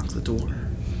unlock the door.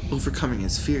 Overcoming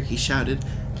his fear, he shouted,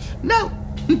 "No!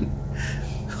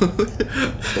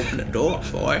 Open the door,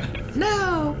 boy.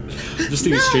 No! Just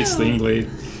think straight Sling Blade.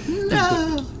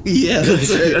 No!" Yeah,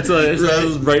 that's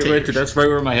right. That's right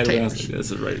where my head went.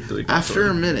 This is right. Really After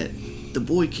a minute, the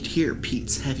boy could hear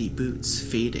Pete's heavy boots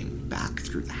fading back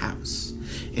through the house.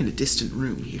 In a distant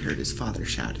room, he heard his father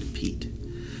shout at Pete.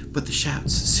 But the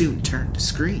shouts soon turned to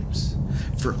screams.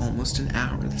 For almost an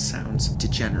hour, the sounds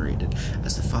degenerated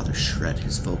as the father shred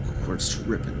his vocal cords to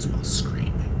ribbons while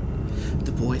screaming.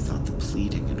 The boy thought the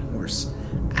pleading and hoarse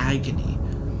agony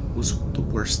was the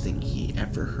worst thing he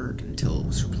ever heard until it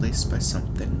was replaced by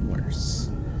something worse.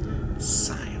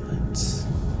 Silence.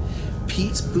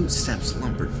 Pete's bootsteps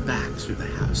lumbered back through the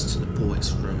house to the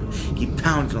boy's room. He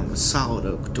pounded on the solid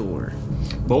oak door.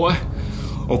 "Boy,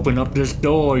 open up this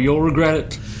door, you'll regret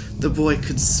it." The boy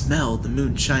could smell the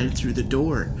moonshine through the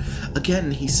door.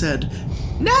 Again he said,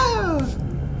 "No!"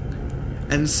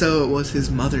 And so it was his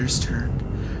mother's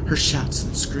turn. Her shouts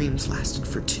and screams lasted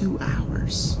for 2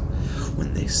 hours.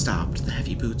 When they stopped, the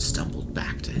heavy boots stumbled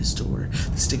back to his door.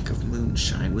 The stink of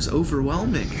moonshine was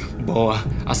overwhelming. Boy,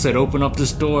 I said open up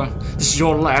this door. This is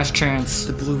your last chance.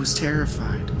 The boy was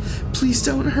terrified. Please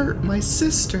don't hurt my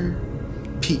sister.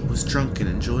 Pete was drunk and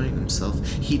enjoying himself.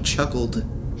 He chuckled.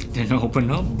 Then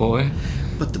open up, boy.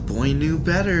 But the boy knew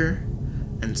better.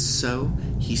 And so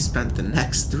he spent the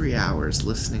next 3 hours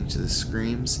listening to the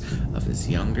screams of his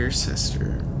younger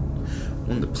sister.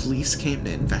 When the police came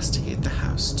to investigate the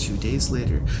house 2 days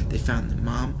later, they found the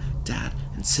mom, dad,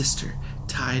 and sister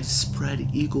tied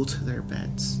spread eagle to their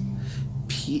beds.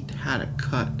 Pete had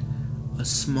a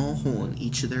small hole in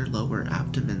each of their lower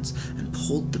abdomens and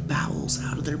pulled the bowels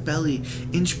out of their belly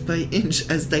inch by inch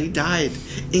as they died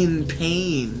in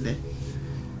pain.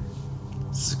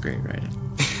 This is great writing.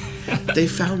 They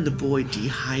found the boy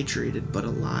dehydrated but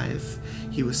alive.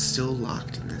 He was still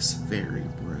locked in this very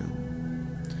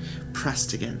room,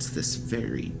 pressed against this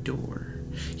very door.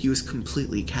 He was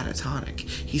completely catatonic.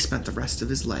 He spent the rest of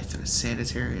his life in a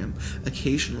sanitarium,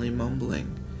 occasionally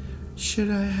mumbling, "Should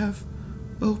I have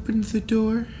opened the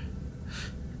door?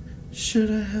 Should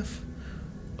I have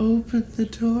opened the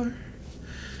door?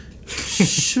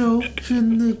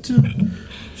 Open the door.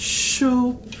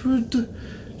 Show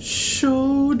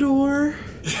door.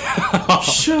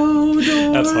 Show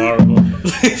door. That's horrible.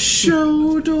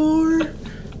 Show door."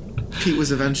 Pete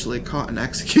was eventually caught and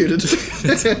executed.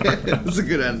 It was a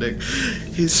good ending.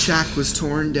 His shack was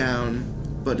torn down,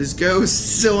 but his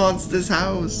ghost still haunts this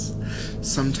house.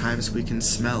 Sometimes we can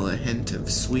smell a hint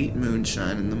of sweet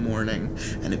moonshine in the morning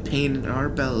and a pain in our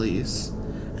bellies.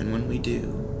 And when we do,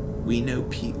 we know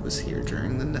Pete was here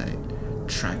during the night,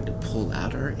 trying to pull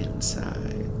out our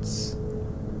insides.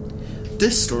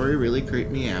 This story really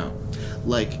creeped me out.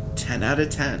 Like 10 out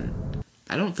of 10.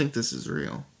 I don't think this is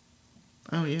real.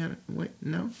 Oh yeah, wait,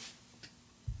 no?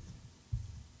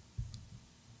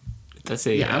 That's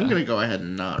a Yeah, I'm gonna go ahead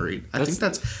and not read. I think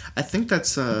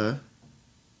that's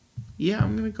yeah,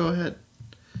 I'm gonna go ahead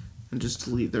and just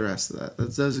delete the rest of that.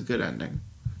 That was a good ending.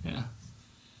 Yeah.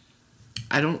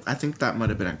 I think that might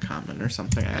have been a comment or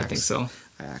something. I think so.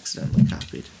 I accidentally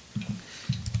copied.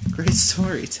 Great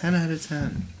story, 10 out of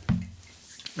 10.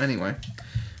 Anyway,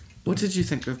 what did you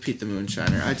think of Pete the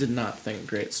Moonshiner? I did not think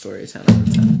great story, 10 out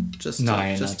of 10.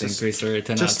 I think great story,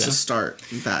 10 out of 10. Just to start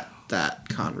that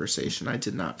conversation, I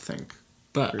did not think.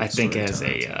 But I think as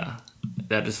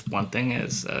that is one thing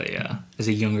as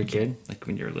a younger kid, like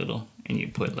when you're little and you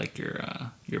put like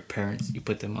your parents, you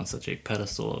put them on such a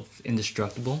pedestal of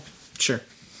indestructible. Sure.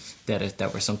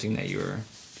 That was something that you were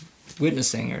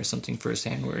witnessing or something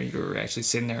firsthand where you were actually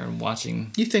sitting there and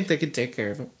watching. You think they could take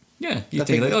care of it? Yeah, you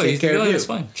think like, it's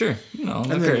fine, sure, and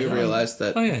then you realize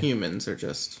that humans are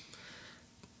just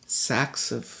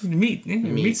sacks of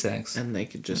meat sacks, and they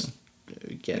could just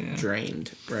get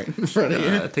drained right in front of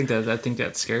you. I think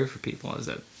that's scary for people, is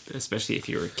that especially if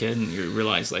you're a kid and you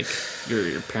realize like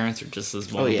your parents are just as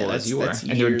vulnerable as you are,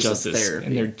 and they're just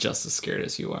as scared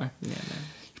as you are. Yeah, man.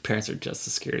 Your parents are just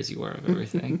as scared as you are of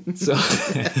everything. So,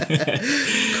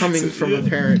 coming from a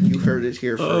parent, you heard it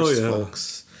here first,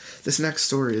 folks. This next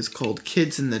story is called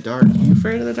Kids in the Dark. Are you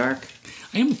afraid of the dark?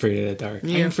 I am afraid of the dark.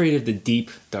 Yeah. I'm afraid of the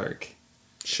deep dark.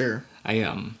 Sure.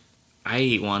 I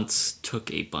once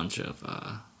took a bunch of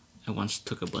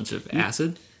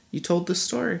acid. You told this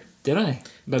story. Did I?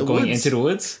 About going into the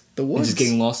woods? The woods. And just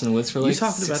getting lost in the woods for like 6-7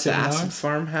 hours? You talked about the acid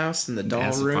farmhouse and the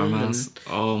doll room.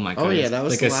 Oh my god. Oh yeah, that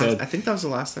was the last. I think that was the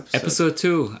last episode. Episode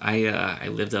 2. I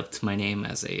lived up to my name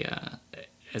as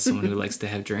someone who likes to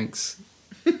have drinks.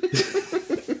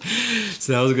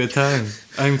 So that was a good time.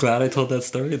 I'm glad I told that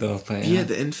story though. But, yeah,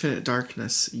 the infinite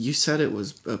darkness. You said it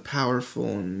was a powerful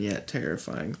and yet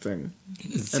terrifying thing.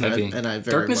 It's heavy.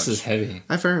 Darkness is heavy.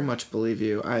 I very much believe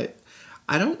you. I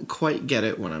don't quite get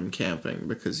it when I'm camping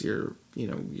because you're.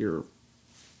 When you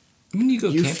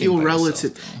go camping feel by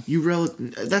relative. Yourself,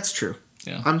 that's true.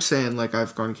 Yeah. I'm saying like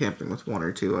I've gone camping with 1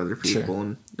 or 2 other people,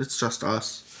 and it's just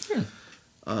us. Sure.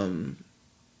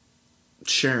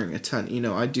 Sharing a ton.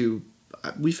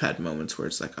 We've had moments where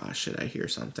it's like, oh shit, I hear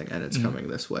something and it's coming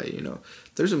this way.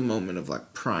 There's a moment of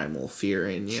like primal fear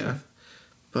in you. Sure.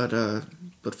 But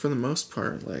for the most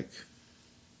part, like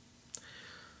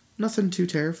nothing too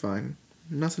terrifying.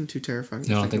 Nothing too terrifying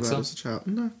to think about as a child.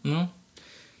 No.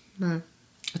 I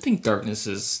think darkness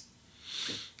is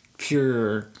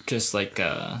pure, just like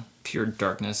pure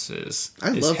darkness is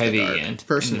heavy the dark. And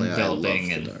personally,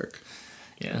 enveloping I love the dark.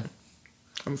 Yeah.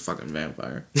 I'm a fucking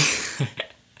vampire.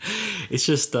 It's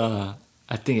just I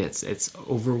think it's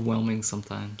overwhelming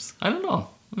sometimes. I don't know.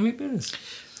 Maybe it is.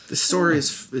 The story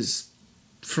is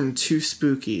from Too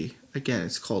Spooky, again,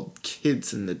 it's called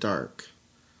Kids in the Dark.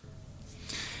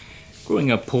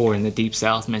 Growing up poor in the deep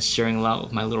south meant sharing a lot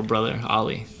with my little brother,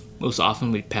 Ollie. Most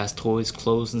often we'd pass toys,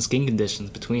 clothes, and skin conditions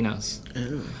between us.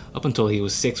 Ew. Up until he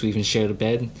was 6, we even shared a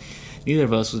bed. Neither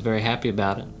of us was very happy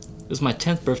about it. It was my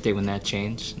 10th birthday when that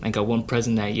changed. I got one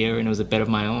present that year, and it was a bed of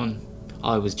my own.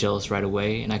 Ollie was jealous right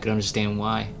away, and I could understand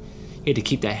why. He had to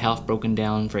keep that half broken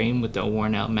down frame with the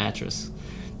worn out mattress.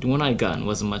 The one I'd gotten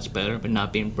wasn't much better, but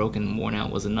not being broken and worn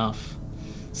out was enough.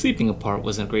 Sleeping apart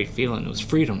wasn't a great feeling, it was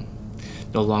freedom.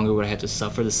 No longer would I have to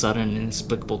suffer the sudden and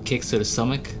inexplicable kicks to the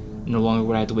stomach. No longer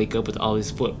would I have to wake up with Ollie's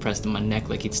foot pressed in my neck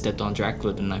like he'd stepped on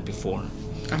Dracula the night before.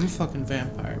 I'm a fucking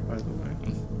vampire, by the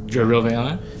way. You're a real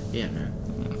vampire? Yeah, man.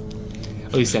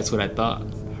 At least that's what I thought.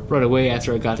 Right away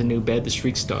after I got the new bed, the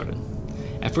shriek started.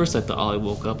 At first I thought Ollie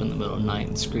woke up in the middle of the night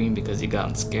and screamed because he'd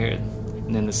gotten scared.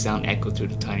 And then the sound echoed through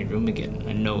the tiny room again, and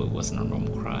I know it wasn't a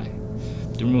normal cry.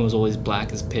 The room was always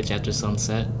black as pitch after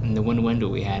sunset, and the one window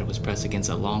we had was pressed against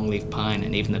a long-leaf pine,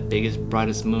 and even the biggest,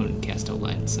 brightest moon cast no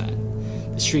light inside.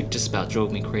 The shriek just about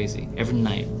drove me crazy. Every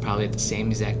night, probably at the same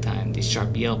exact time, these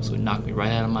sharp yelps would knock me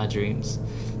right out of my dreams.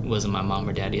 It wasn't my mom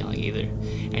or dad yelling either.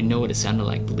 I know what it sounded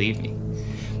like, believe me.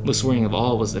 Most worrying of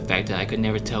all was the fact that I could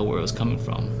never tell where it was coming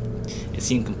from. It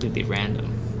seemed completely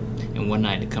random. And one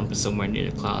night it'd come from somewhere near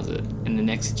the closet, and the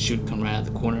next it would come right out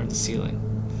of the corner of the ceiling.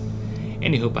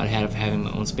 Any hope I'd had of having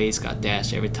my own space got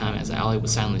dashed every time as Ollie would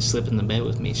silently slip in the bed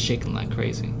with me, shaking like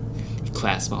crazy. He'd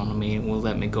clasp onto me and wouldn't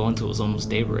let me go until it was almost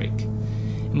daybreak.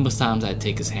 And most times I'd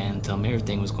take his hand and tell him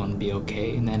everything was going to be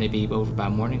okay and that it'd be over by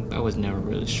morning, but I was never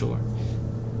really sure.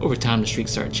 Over time the shriek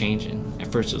started changing.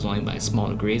 At first it was only by small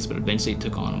degrees, but eventually it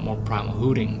took on a more primal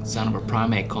hooting, sound of a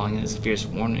primate calling it as a fierce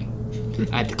warning.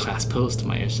 I had to clasp pillows to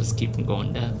my ears just to keep from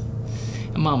going deaf.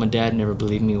 And Mom and Dad never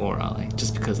believed me or Ollie,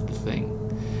 just because of the thing.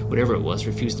 Whatever it was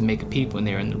refused to make a peep when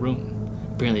they were in the room.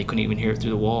 Apparently I couldn't even hear it through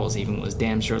the walls, even when it was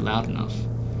damn sure loud enough.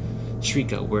 The shriek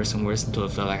got worse and worse until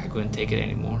it felt like I couldn't take it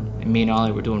anymore. And me and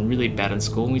Ollie were doing really bad in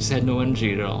school, and we just had no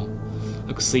energy at all.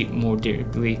 I could sleep more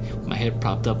deeply with my head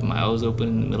propped up and my eyes open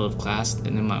in the middle of class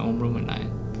than in my own room at night.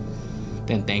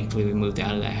 Then thankfully we moved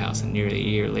out of that house, and nearly a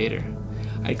year later,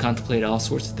 I contemplated all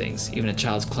sorts of things, even a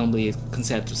child's clumsy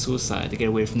concept of suicide to get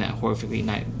away from that horrifically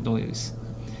night noise.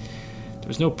 There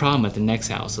was no problem at the next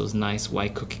house, it was a nice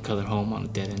white cookie-colored home on a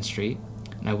dead-end street,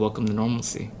 and I welcomed the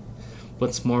normalcy.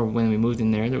 Once more, when we moved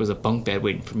in there was a bunk bed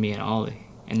waiting for me and Ollie,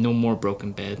 and no more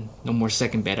broken bed, no more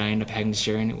second bed I ended up having to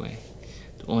share anyway.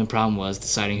 The only problem was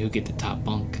deciding who'd get the top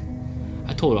bunk.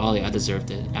 I told Ollie I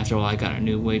deserved it. After all, I got a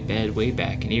new bed way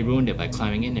back, and he ruined it by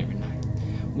climbing in every night.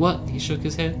 What? He shook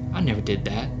his head. I never did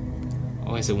that.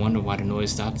 Always had wondered why the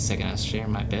noise stopped the second I was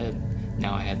sharing my bed.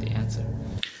 Now I had the answer.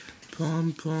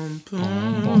 Bum, bum, bum.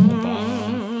 Bum, bum,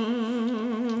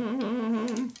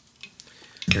 bum.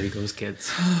 There he goes, kids.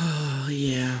 Oh,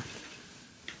 yeah.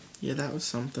 Yeah, that was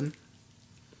something.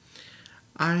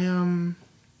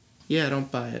 Yeah, I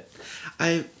don't buy it.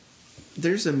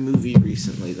 There's a movie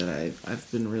recently that I've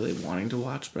been really wanting to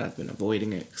watch, but I've been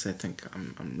avoiding it because I think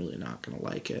I'm really not gonna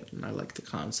like it, and I like the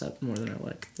concept more than I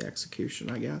like the execution,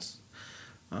 I guess.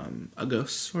 A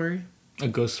Ghost Story. A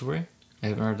Ghost Story? I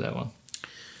haven't heard of that one.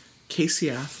 Casey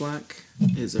Affleck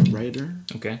is a writer.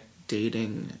 Okay.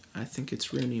 Dating, I think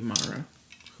it's Rooney Mara,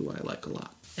 who I like a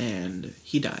lot, and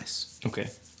he dies. Okay.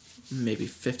 Maybe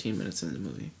 15 minutes in the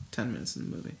movie, 10 minutes in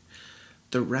the movie.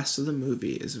 The rest of the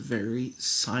movie is very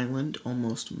silent,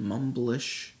 almost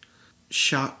mumblish,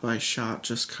 shot by shot,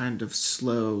 just kind of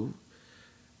slow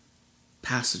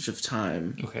passage of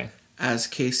time. Okay. As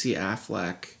Casey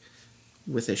Affleck,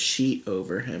 with a sheet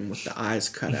over him, with the eyes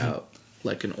cut out,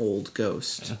 like an old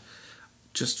ghost,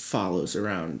 just follows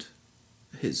around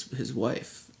his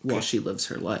wife while she lives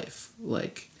her life.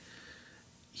 Like,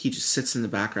 he just sits in the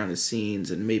background of scenes,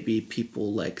 and maybe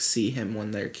people like see him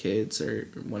when they're kids or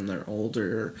when they're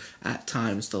older, or at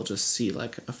times they'll just see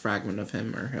like a fragment of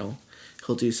him, or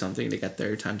he'll do something to get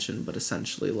their attention, but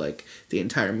essentially like the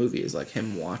entire movie is like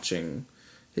him watching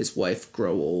his wife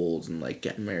grow old and like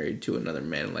get married to another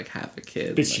man and like have a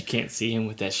kid. But like, she can't see him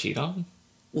with that sheet on?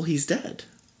 Well, he's dead.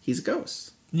 He's a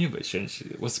ghost. Yeah, but shouldn't she?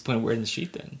 What's the point of wearing the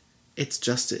sheet then? It's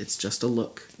just a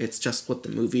look. It's just what the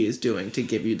movie is doing to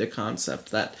give you the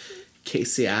concept that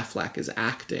Casey Affleck is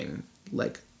acting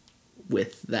like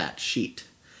with that sheet.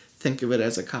 Think of it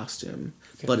as a costume,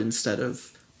 but instead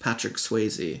of Patrick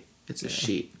Swayze, it's a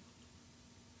sheet.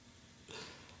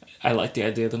 I like the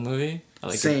idea of the movie.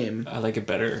 Same. I like it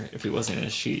better if he wasn't in a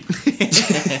sheet.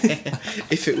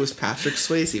 If it was Patrick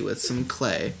Swayze with some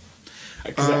clay.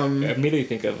 I immediately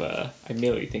think of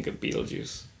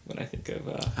Beetlejuice when I think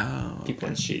of people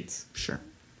in sheets. Sure.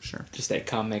 Sure. Just that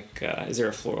comic. Is there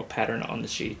a floral pattern on the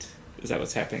sheet? Is that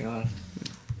what's happening on?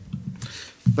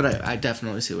 But I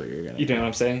definitely see what you're gonna. You know what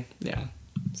I'm saying? Yeah.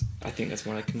 I think that's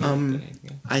more like comedic than anything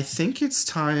else. I think it's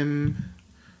time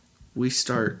we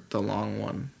start the long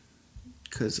one,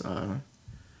 because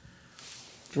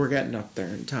we're getting up there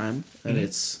in time, and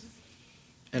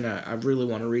I really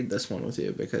want to read this one with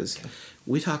you, because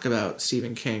we talk about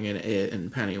Stephen King and It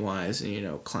and Pennywise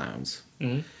and clowns.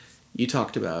 Mm-hmm. You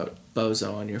talked about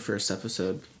Bozo on your first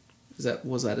episode.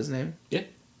 Was that his name? Yeah.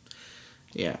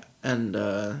 Yeah, and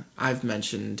I've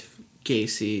mentioned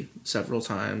Gacy several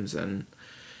times, and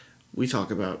we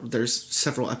talk about, there's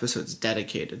several episodes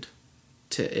dedicated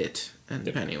to It and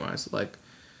Pennywise. Like,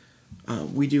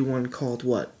 we do one called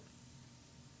what?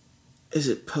 Is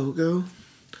it Pogo?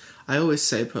 I always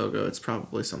say Pogo. It's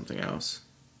probably something else.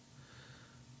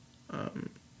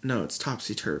 No, it's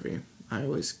Topsy Turvy.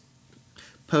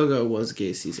 Pogo was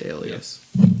Gacy's alias.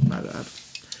 My bad.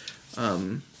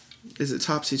 Is it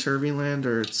Topsy Turvy Land,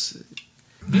 or it's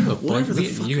whatever the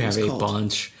fuck you have a called.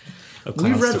 bunch of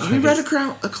We clown read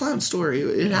stories. a clown story.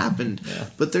 It happened. Yeah.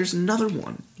 But there's another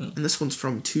one, and this one's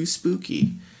from Too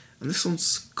Spooky, and this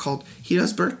one's called He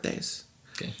Does Birthdays.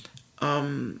 Okay.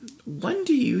 When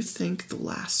do you think the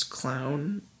last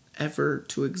clown ever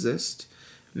to exist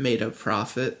made a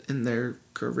profit in their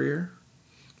career?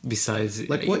 Besides,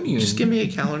 Like, what? Just give me a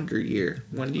calendar year.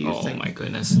 When do you think? Oh my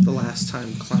goodness. The last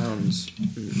time clowns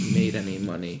made any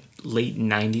money? Late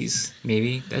 90s,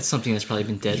 maybe. That's something that's probably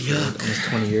been dead for Yuck. almost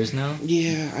 20 years now.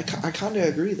 Yeah, I kind of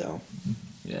agree, though.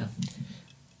 Yeah.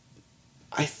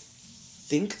 I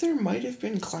think there might have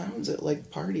been clowns at,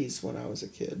 like, parties when I was a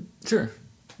kid. Sure.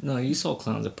 No, you saw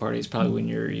clowns at parties probably when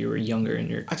you were younger in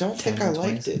your I don't think 10s I and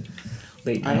liked 20s. it.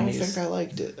 Late 90s. I don't think I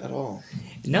liked it at all.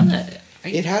 Now that...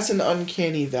 It has an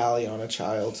uncanny valley on a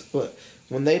child, but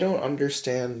when they don't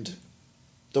understand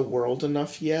the world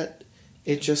enough yet,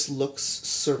 it just looks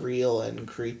surreal and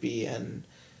creepy,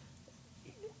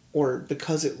 or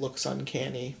because it looks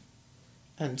uncanny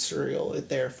and surreal, it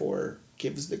therefore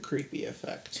gives the creepy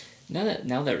effect. Now that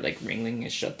like Ringling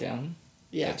is shut down,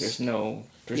 Yes. like, there's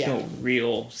no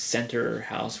real center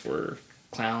house for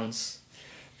clowns,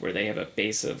 where they have a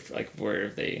base of like where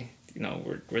they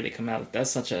where they come out.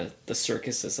 That's the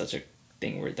circus is such a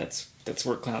thing where that's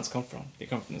where clowns come from. They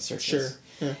come from the circus. Sure.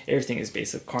 Yeah. Everything is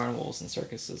based on carnivals and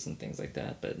circuses and things like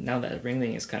that. But now that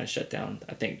Ringling is kind of shut down,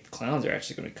 I think clowns are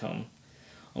actually going to become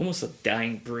almost a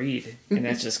dying breed, and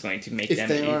that's just going to make If them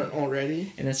they aren't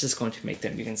already. and that's just going to make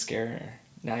them even scarier.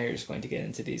 Now you're just going to get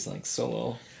into these like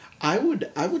solo. I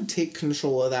would take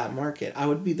control of that market. I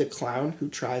would be the clown who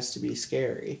tries to be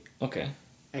scary Okay.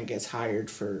 and gets hired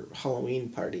for Halloween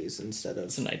parties instead of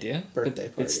That's an idea.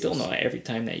 birthday But it's still parties. not every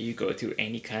time that you go to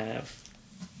any kind of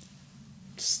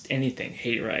just anything,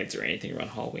 hate rides or anything around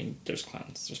Halloween, there's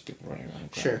clowns. There's people running around.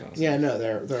 with Sure. clowns. Yeah, no,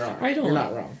 there are. I don't You're know.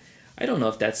 not wrong. I don't know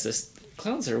if that's just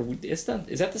clowns are. Is that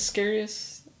the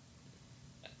scariest?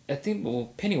 I think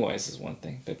Pennywise is one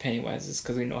thing, but Pennywise is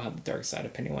because we know how the dark side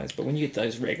of Pennywise. But when you get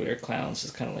those regular clowns,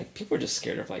 it's kind of like people are just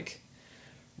scared of like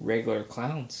regular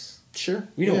clowns. Sure.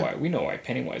 We know yeah. why. We know why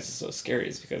Pennywise is so scary.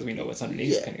 Is because we know what's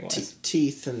underneath Yeah, Pennywise.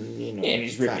 teeth and Yeah, and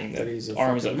he's the fact ripping that he's a the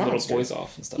arms of fucking little monster. boys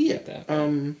off and stuff Yeah. like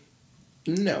that.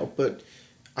 No, but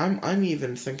I'm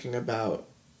even thinking about.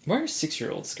 Why are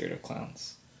 6-year-olds scared of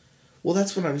clowns? Well,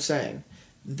 that's what I'm saying.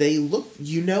 They look.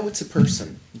 It's a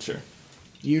person. Sure.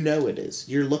 You know it is.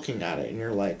 You're looking at it and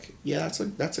you're like, yeah, that's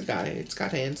a guy. It's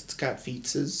got hands. It's got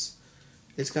feetses.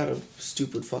 It's got a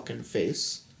stupid fucking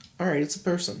face. All right, it's a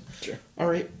person. Sure. All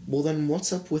right. Well, then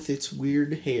what's up with its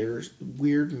weird hair,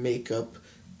 weird makeup,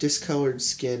 discolored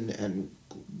skin, and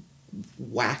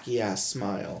wacky ass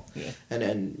smile? Yeah. And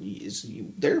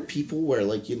then there are people where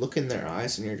like you look in their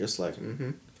eyes and you're just like,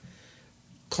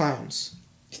 clowns.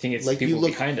 You think it's Like, you people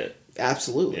look- behind it?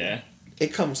 Absolutely. Yeah.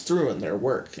 It comes through in their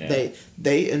work. Yeah.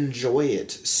 They enjoy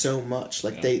it so much.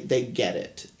 Like Yeah. they get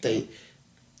it.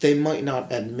 They might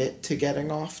not admit to getting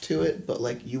off to it, but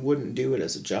like you wouldn't do it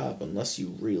as a job unless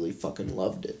you really fucking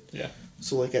loved it. Yeah.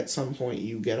 So like at some point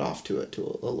you get off to it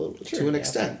to a little Sure, to an yeah.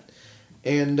 extent.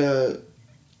 And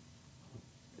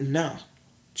no.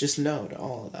 Just no to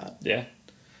all of that. Yeah.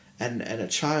 And a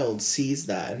child sees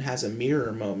that and has a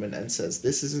mirror moment and says,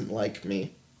 "This isn't like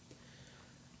me.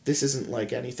 This isn't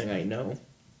like anything I know.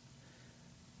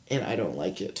 And I don't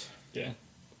like it. Yeah.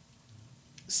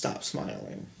 Stop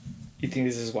smiling." You think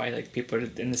this is why like people are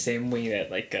in the same way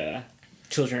that like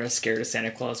children are scared of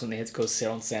Santa Claus when they had to go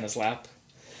sail on Santa's lap?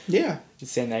 Yeah.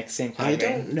 It's in that same kind I of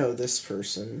vein. don't know this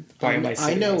person. Why am I I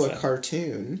saying know this a then?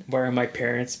 cartoon. Why are my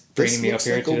parents This bringing me up looks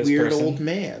here like to a this weird person? old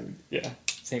man. Yeah,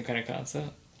 same kind of concept.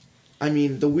 I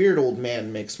mean, the weird old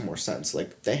man makes more sense.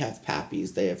 Like, they have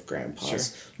pappies, they have grandpas. Sure.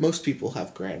 Most people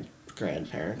have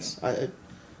grandparents.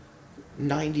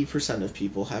 90% of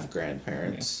people have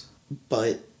grandparents.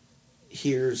 But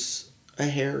here's a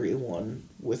hairy one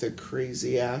with a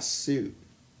crazy-ass suit.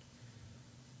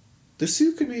 The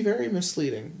suit could be very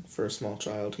misleading for a small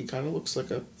child. He kind of looks like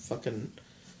a fucking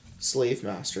slave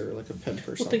master, like a pimp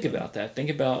or something. Well, think about that. Think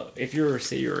about if you're,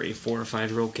 say, you're a 4 or 5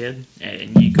 year old kid,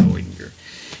 and you go and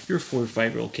you're a 4 or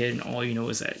 5 year old kid, and all you know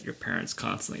is that your parents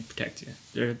constantly protect you.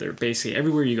 They're basically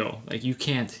everywhere you go. Like, you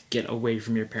can't get away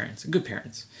from your parents. Good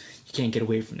parents, you can't get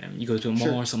away from them. You go to a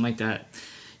mall or something like that.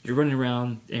 You're running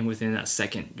around, and within that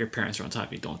second, your parents are on top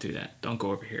of you. Don't do that. Don't go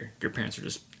over here. Your parents are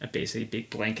just basically a big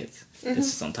blanket that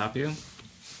sits on top of you.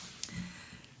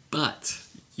 But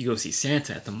you go see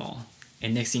Santa at the mall,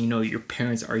 and next thing you know, your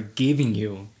parents are giving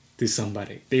you to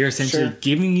somebody. They are essentially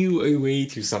giving you away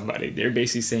to somebody. They're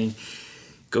basically saying,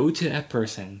 go to that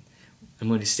person. I'm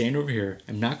going to stand over here.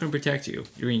 I'm not going to protect you.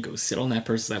 You're going to go sit on that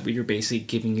person's lap. You're basically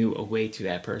giving you away to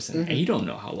that person. And you don't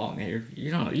know how long. You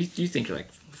don't know. You think you're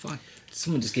like, fuck,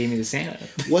 someone just gave me to Santa.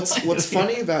 What's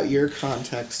funny about your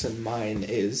context and mine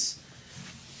is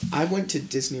I went to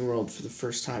Disney World for the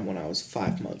first time when I was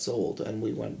 5 months old, and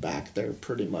we went back there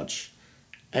pretty much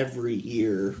every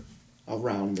year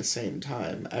around the same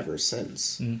time ever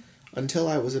since, until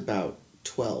I was about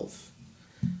 12.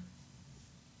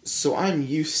 So I'm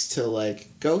used to,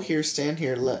 like, go here, stand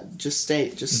here,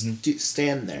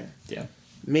 stand there. Yeah.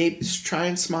 Maybe try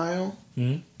and smile.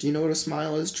 Do you know what a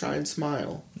smile is? Try and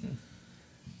smile.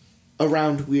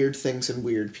 Around weird things and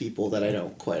weird people that I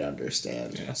don't quite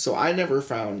understand. Yeah. So I never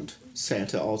found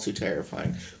Santa all too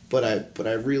terrifying, but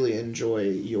I really enjoy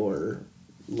your,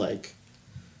 like,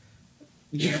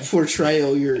 your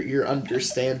portrayal, your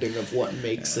understanding of what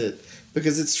makes it,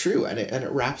 because it's true, and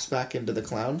it wraps back into the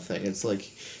clown thing. It's like,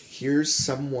 here's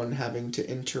someone having to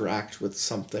interact with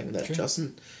something that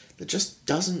just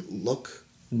doesn't look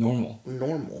normal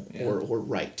or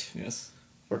right. Yes.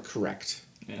 Or correct.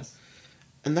 Yes.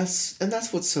 And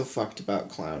that's what's so fucked about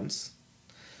clowns.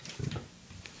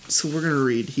 So we're gonna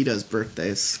read He Does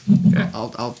Birthdays. Okay.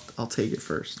 I'll take it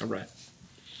first. All right.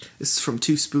 This is from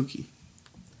Too Spooky.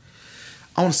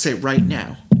 I want to say right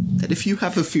now that if you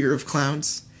have a fear of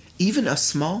clowns, even a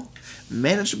small,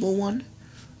 manageable one,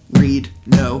 read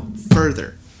no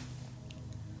further.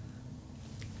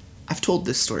 I've told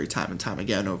this story time and time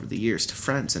again over the years to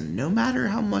friends, and no matter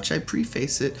how much I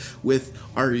preface it with,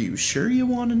 are you sure you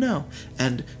want to know?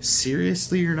 And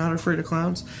seriously, you're not afraid of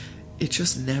clowns? It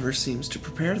just never seems to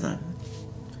prepare them.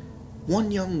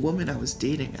 One young woman I was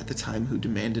dating at the time who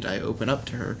demanded I open up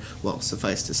to her, well,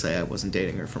 suffice to say I wasn't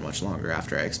dating her for much longer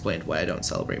after I explained why I don't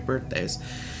celebrate birthdays.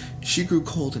 She grew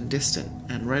cold and distant,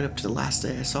 and right up to the last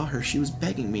day I saw her, she was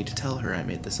begging me to tell her I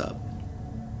made this up.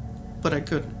 But I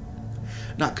couldn't.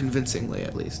 Not convincingly,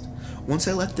 at least. Once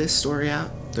I let this story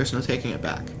out, there's no taking it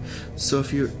back. So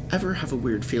if you ever have a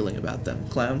weird feeling about them,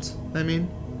 clowns, I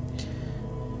mean,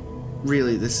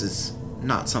 really, this is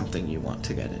not something you want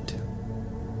to get into.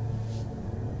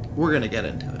 We're gonna get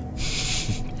into it.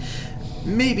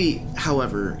 Maybe,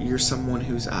 however, you're someone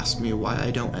who's asked me why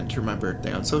I don't enter my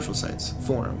birthday on social sites,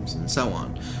 forums, and so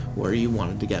on, where you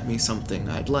wanted to get me something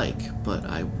I'd like, but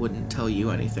I wouldn't tell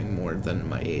you anything more than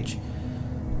my age.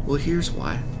 Well, here's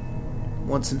why.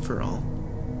 Once and for all.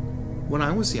 When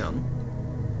I was young,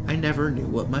 I never knew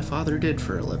what my father did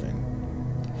for a living.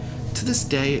 To this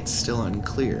day, it's still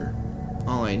unclear.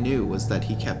 All I knew was that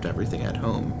he kept everything at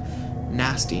home,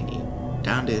 nasty neat,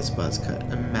 down to his buzz cut,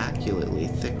 immaculately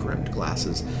thick-rimmed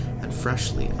glasses, and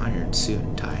freshly ironed suit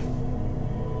and tie.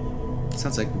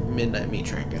 Sounds like Midnight Meat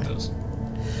Train guy.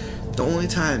 The only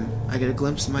time I get a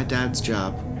glimpse of my dad's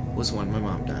job was when my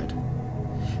mom died.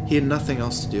 He had nothing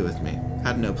else to do with me,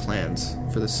 had no plans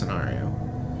for this scenario,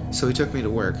 so he took me to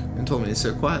work and told me to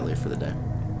sit quietly for the day.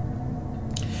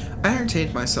 I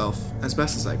entertained myself as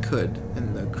best as I could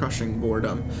in the crushing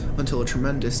boredom until a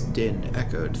tremendous din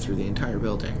echoed through the entire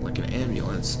building like an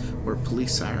ambulance or a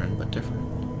police siren, but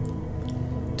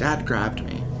different. Dad grabbed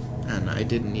me, and I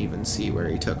didn't even see where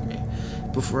he took me.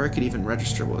 Before I could even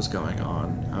register what was going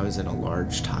on, I was in a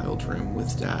large tiled room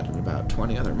with Dad and about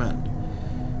 20 other men.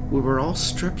 We were all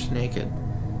stripped naked,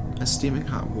 as steaming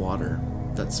hot water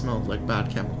that smelled like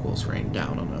bad chemicals rained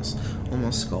down on us,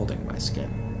 almost scalding my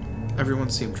skin. Everyone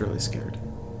seemed really scared.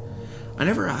 I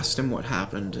never asked him what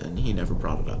happened, and he never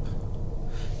brought it up.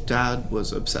 Dad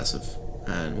was obsessive,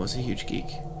 and was a huge geek.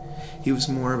 He was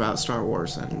more about Star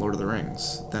Wars and Lord of the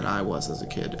Rings than I was as a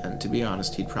kid, and to be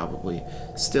honest, he'd probably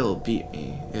still beat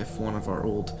me if one of our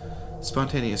old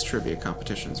spontaneous trivia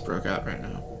competitions broke out right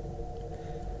now.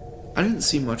 I didn't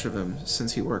see much of him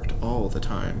since he worked all the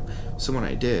time, so when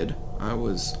I did, I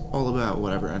was all about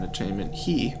whatever entertainment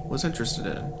he was interested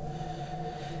in.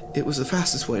 It was the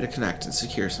fastest way to connect and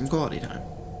secure some quality time.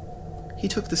 He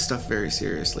took this stuff very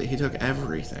seriously. He took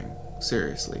everything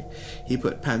seriously. He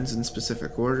put pens in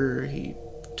specific order, he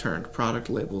turned product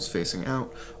labels facing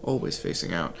out, always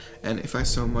facing out, and if I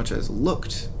so much as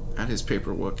looked at his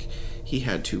paperwork, he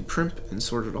had to primp and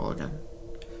sort it all again.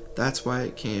 That's why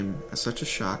it came as such a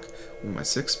shock when my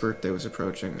 6th birthday was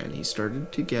approaching and he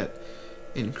started to get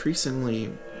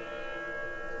increasingly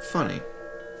funny.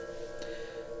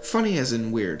 Funny as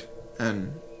in weird,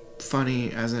 and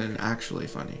funny as in actually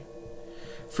funny.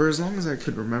 For as long as I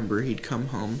could remember, he'd come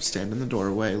home, stand in the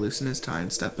doorway, loosen his tie,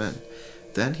 and step in.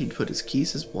 Then he'd put his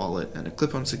keys, his wallet, and a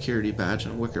clip-on security badge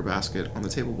in a wicker basket on the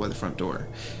table by the front door.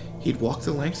 He'd walk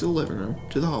the length of the living room,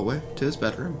 to the hallway, to his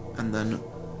bedroom, and then,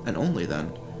 and only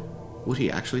then, would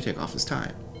he actually take off his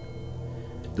tie.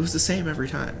 It was the same every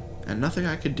time, and nothing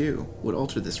I could do would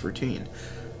alter this routine.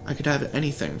 I could have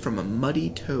anything from a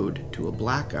muddy toad to a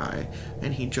black eye,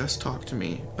 and he'd just talk to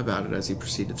me about it as he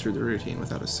proceeded through the routine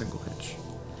without a single hitch.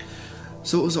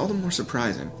 So it was all the more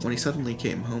surprising when he suddenly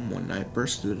came home one night,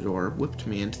 burst through the door, whipped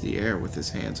me into the air with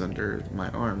his hands under my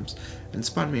arms, and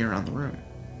spun me around the room.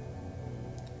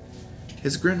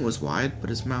 His grin was wide,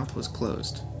 but his mouth was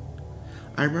closed.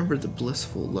 I remember the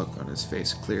blissful look on his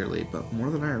face clearly, but more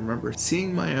than I remember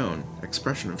seeing my own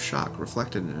expression of shock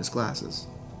reflected in his glasses.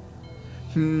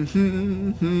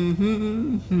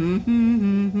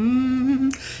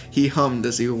 He hummed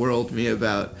as he whirled me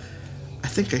about. I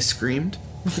think I screamed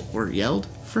or yelled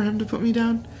for him to put me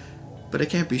down, but I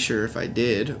can't be sure if I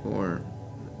did or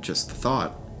just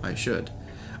thought I should.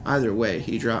 Either way,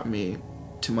 he dropped me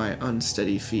to my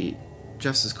unsteady feet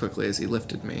just as quickly as he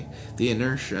lifted me. The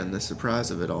inertia and the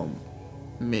surprise of it all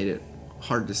made it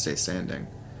hard to stay standing.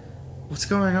 "What's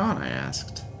going on?" I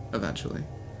asked, eventually.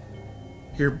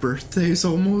 "Your birthday's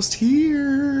almost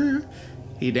here."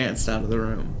 He danced out of the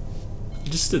room. I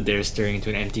just stood there staring into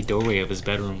an empty doorway of his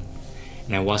bedroom,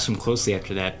 and I watched him closely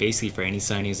after that, basically for any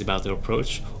sign he was about to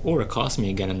approach or accost me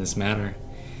again in this matter.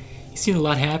 He seemed a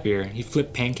lot happier. He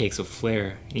flipped pancakes with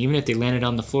flair, and even if they landed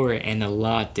on the floor, and a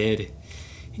lot did,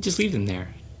 he'd just leave them there.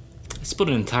 I spilled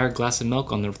an entire glass of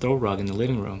milk on the throw rug in the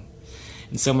living room,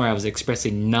 and somewhere I was expressly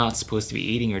not supposed to be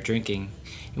eating or drinking,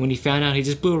 and when he found out, he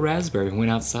just blew a raspberry and went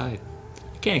outside.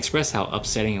 I can't express how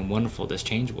upsetting and wonderful this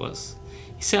change was.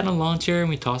 He sat in a lawn chair and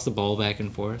we tossed the ball back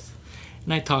and forth,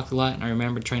 and I talked a lot, and I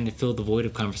remember trying to fill the void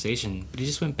of conversation, but he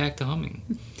just went back to humming.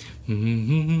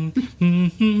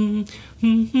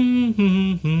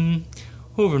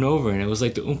 Over and over, and it was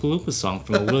like the Oompa Loompa song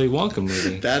from a Willy Wonka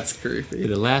movie. That's creepy. But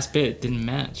the last bit didn't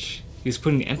match. He was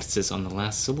putting emphasis on the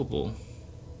last syllable.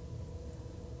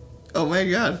 Oh my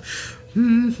god.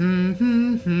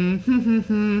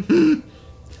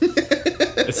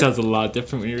 It sounds a lot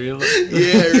different when you realize.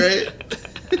 Yeah, right?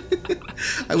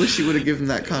 I wish you would have given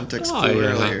that context clue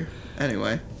earlier.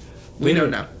 Anyway, we know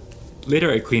now.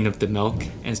 Later I cleaned up the milk,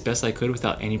 and as best I could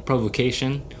without any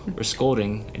provocation or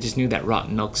scolding. I just knew that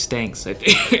rotten milk stank, so I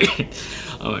figured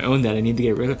on my own that I need to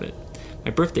get rid of it. My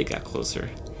birthday got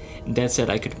closer, and Dad said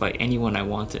I could invite anyone I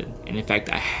wanted, and in fact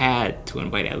I had to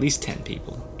invite at least 10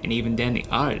 people, and even then the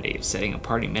oddity of setting a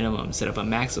party minimum instead of a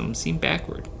maximum seemed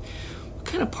backward. "What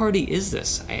kind of party is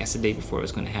this?" I asked the day before it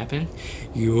was going to happen.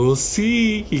 "You'll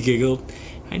see," he giggled.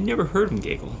 I never heard him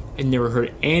giggle. I never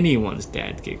heard anyone's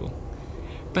dad giggle.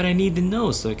 "But I need to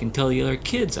know so I can tell the other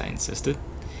kids," I insisted.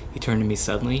 He turned to me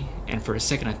suddenly, and for a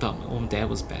second I thought my own dad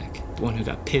was back, the one who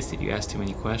got pissed if you asked too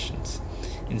many questions.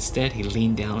 Instead, he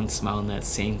leaned down and smiled in that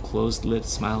same closed-lipped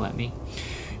smile at me.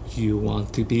 "You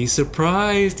want to be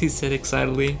surprised," he said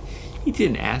excitedly. He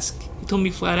didn't ask. He told me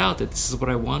flat out that this is what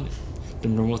I wanted. The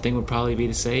normal thing would probably be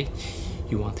to say,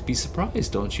 "You want to be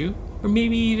surprised, don't you?" Or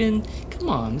maybe even, "Come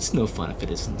on, it's no fun if it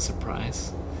isn't a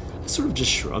surprise." I sort of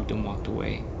just shrugged and walked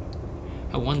away.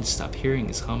 I wanted to stop hearing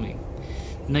his humming.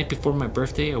 The night before my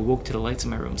birthday, I woke to the lights in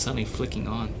my room suddenly flicking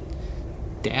on.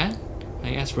 "Dad?"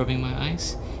 I asked, rubbing my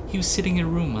eyes. He was sitting in a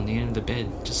room on the end of the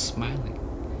bed, just smiling.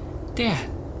 "Dad,"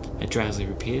 I drowsily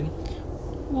repeated.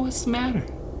 "What's the matter?"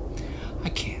 "I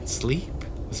can't sleep,"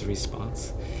 was the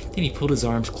response. Then he pulled his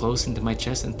arms close into my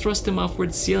chest and thrust them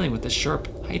upward the ceiling with a sharp,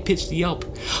 high-pitched yelp.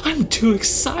 "I'm too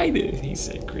excited," he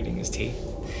said, gritting his teeth.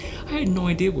 I had no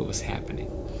idea what was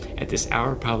happening. At this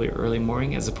hour, probably early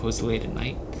morning as opposed to late at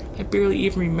night, I barely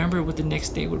even remembered what the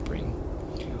next day would bring.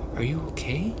 "Are you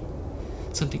okay?"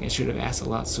 Something I should have asked a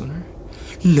lot sooner.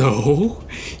 "No,"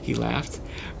 he laughed.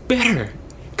 "Better.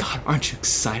 God, aren't you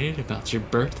excited about your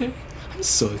birthday?" "I'm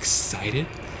so excited.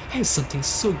 I have something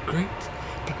so great,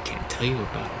 but I can't tell you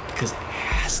about it because it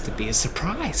has to be a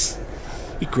surprise.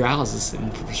 He growls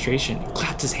in frustration and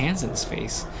claps his hands in his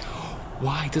face.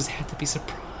 Why does it have to be a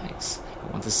surprise?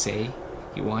 I want to say,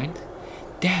 he whined.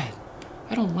 Dad,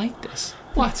 I don't like this.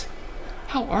 What?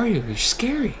 How are you? You're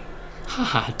scary.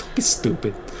 Haha, don't be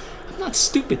stupid. I'm not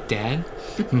stupid, Dad.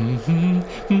 I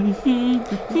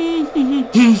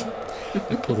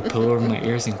pulled the pillow over my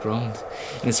ears and groaned.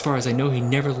 And as far as I know, he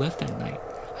never left that night.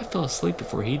 I fell asleep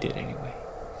before he did anyway.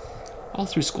 All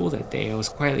through school that day, I was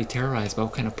quietly terrorized by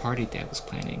what kind of party Dad was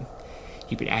planning.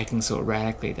 He'd been acting so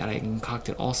erratically that I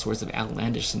concocted all sorts of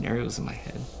outlandish scenarios in my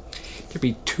head. There'd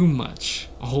be too much,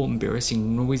 a whole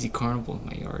embarrassing, noisy carnival in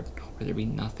my yard, or there'd be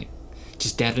nothing.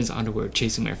 Just Dad in his underwear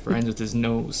chasing my friends with his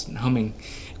nose and humming.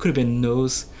 It could have been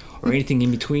nose or anything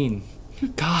in between.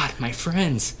 God, my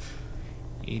friends!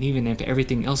 And even if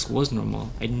everything else was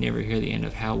normal, I'd never hear the end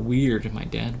of how weird my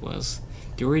dad was.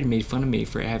 They already made fun of me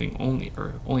for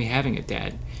only having a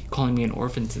dad, calling me an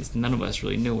orphan since none of us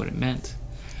really knew what it meant.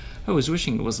 I was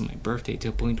wishing it wasn't my birthday to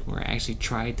a point where I actually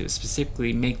tried to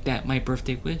specifically make that my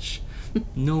birthday wish.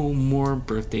 No more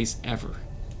birthdays ever,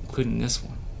 including this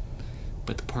one.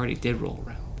 But the party did roll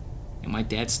around, and my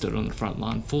dad stood on the front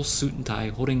lawn, full suit and tie,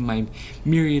 holding my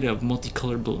myriad of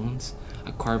multicolored balloons.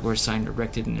 A cardboard sign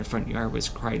erected in the front yard was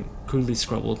crudely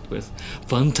scribbled with,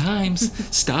 "Fun times!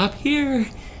 Stop here!"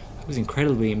 I was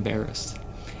incredibly embarrassed.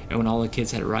 And when all the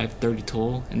kids had arrived 30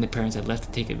 total, and the parents had left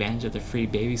to take advantage of the free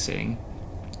babysitting,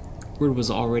 word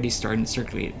was already starting to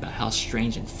circulate about how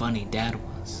strange and funny Dad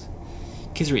was.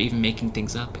 Kids were even making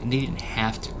things up, and they didn't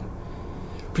have to.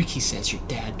 Ricky says your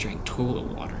dad drank toilet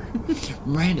water.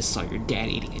 Miranda saw your dad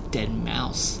eating a dead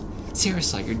mouse. Sarah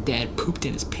saw your dad pooped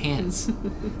in his pants.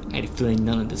 I had a feeling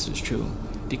none of this was true,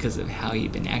 because of how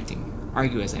he'd been acting.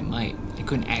 Argue as I might, I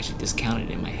couldn't actually discount it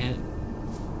in my head.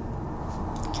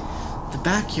 The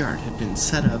backyard had been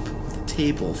set up with a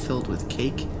table filled with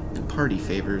cake and party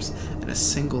favors and a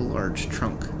single large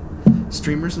trunk.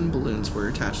 Streamers and balloons were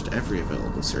attached to every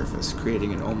available surface,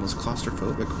 creating an almost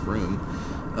claustrophobic room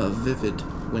of vivid,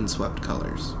 windswept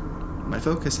colors. My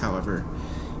focus, however,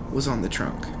 was on the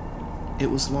trunk. It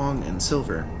was long and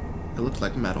silver. It looked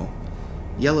like metal.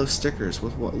 Yellow stickers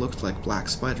with what looked like black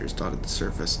spiders dotted the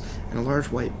surface, and a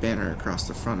large white banner across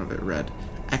the front of it read,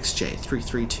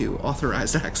 XJ332,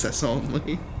 authorized access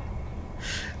only.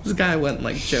 This guy went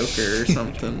like Joker or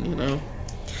something, you know?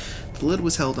 The lid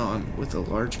was held on with a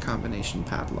large combination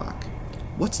padlock.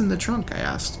 "What's in the trunk?" I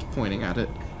asked, pointing at it.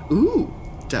 "Ooh!"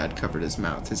 Dad covered his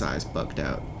mouth, his eyes bugged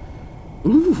out.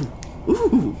 "Ooh!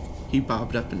 Ooh!" He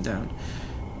bobbed up and down.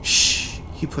 "Shh!"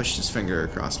 He pushed his finger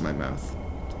across my mouth.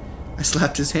 I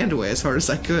slapped his hand away as hard as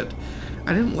I could.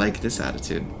 I didn't like this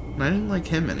attitude, and I didn't like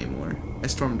him anymore. I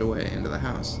stormed away into the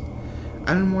house.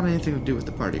 I didn't want anything to do with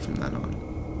the party from then on.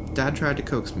 Dad tried to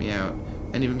coax me out,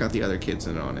 and even got the other kids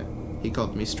in on it. He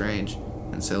called me strange,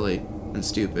 and silly, and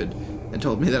stupid, and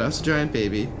told me that I was a giant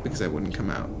baby because I wouldn't come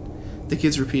out. The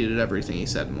kids repeated everything he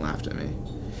said and laughed at me.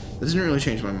 That didn't really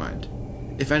change my mind.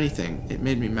 If anything, it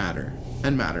made me madder,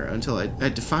 and madder, until I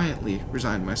defiantly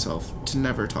resigned myself to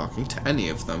never talking to any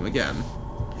of them again.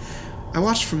 I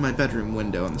watched from my bedroom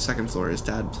window on the second floor as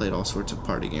Dad played all sorts of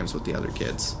party games with the other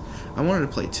kids. I wanted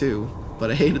to play too,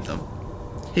 but I hated them.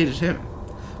 Hated him.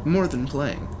 More than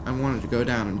playing, I wanted to go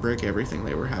down and break everything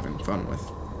they were having fun with.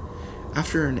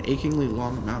 After an achingly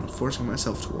long amount of forcing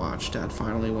myself to watch, Dad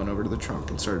finally went over to the trunk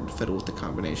and started to fiddle with the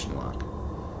combination lock.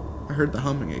 I heard the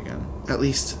humming again. At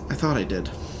least, I thought I did.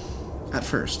 At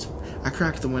first, I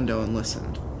cracked the window and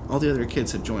listened. All the other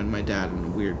kids had joined my dad in a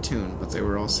weird tune, but they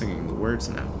were all singing the words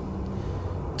now.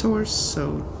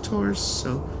 Torso,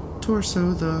 torso,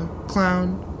 torso the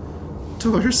clown.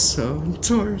 Torso,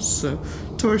 torso,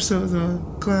 torso the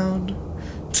clown.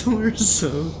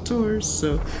 Torso,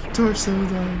 torso, torso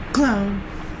the clown.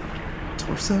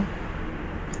 Torso?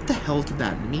 What the hell did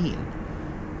that mean?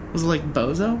 Was it like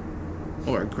Bozo?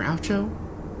 Or a Groucho?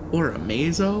 Or a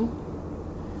Mazo?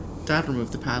 Dad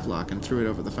removed the padlock and threw it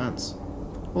over the fence.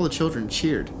 All the children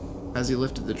cheered as he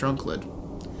lifted the trunk lid.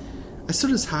 I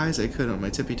stood as high as I could on my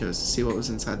tippy toes to see what was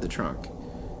inside the trunk.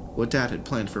 What Dad had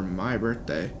planned for my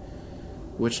birthday,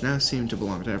 which now seemed to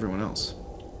belong to everyone else.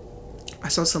 I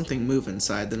saw something move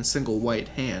inside, then a single white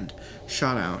hand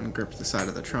shot out and gripped the side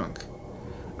of the trunk.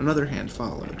 Another hand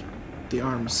followed. The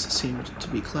arms seemed to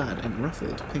be clad in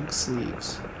ruffled pink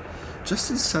sleeves.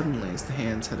 Just as suddenly as the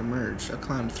hands had emerged, a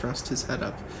clown thrust his head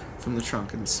up from the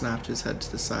trunk and snapped his head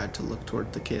to the side to look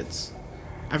toward the kids.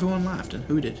 Everyone laughed and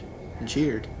hooted and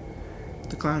cheered.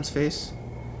 The clown's face,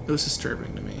 it was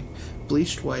disturbing to me.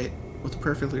 Bleached white, with a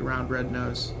perfectly round red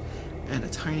nose, and a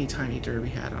tiny, tiny derby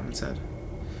hat on its head.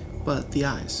 But the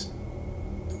eyes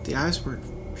were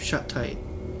shut tight,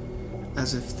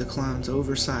 as if the clown's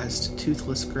oversized,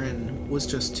 toothless grin was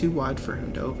just too wide for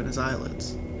him to open his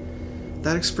eyelids.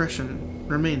 That expression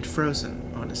remained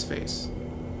frozen on his face.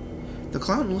 The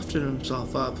clown lifted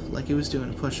himself up like he was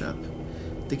doing a push-up.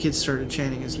 The kids started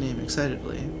chanting his name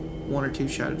excitedly. One or two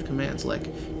shouted commands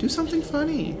like, "Do something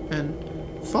funny," and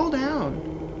 "Fall down."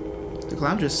 The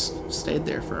clown just stayed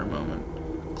there for a moment,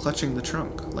 clutching the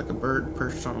trunk like a bird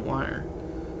perched on a wire.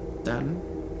 Then,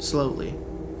 slowly,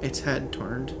 its head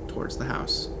turned towards the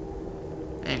house,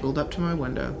 angled up to my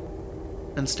window,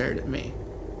 and stared at me.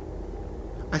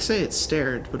 I say it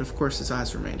stared, but of course his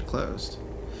eyes remained closed.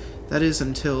 That is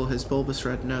until his bulbous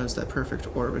red nose, that perfect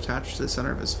orb attached to the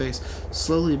center of his face,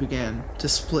 slowly began to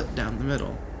split down the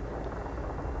middle.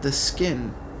 The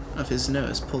skin of his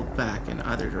nose pulled back in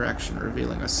either direction,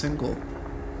 revealing a single,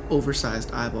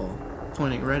 oversized eyeball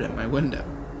pointing right at my window.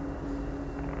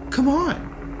 "Come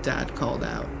on," Dad called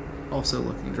out, also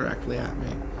looking directly at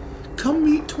me. "Come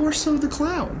meet Torso the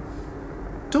Clown.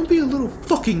 Don't be a little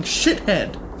fucking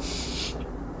shithead."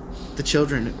 The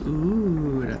children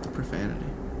oohed at the profanity.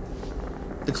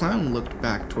 The clown looked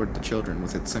back toward the children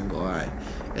with its single eye.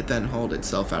 It then hauled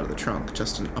itself out of the trunk,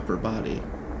 just an upper body,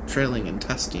 trailing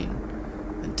intestine,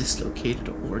 and dislocated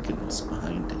organs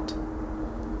behind it.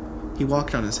 He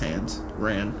walked on his hands,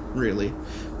 ran, really,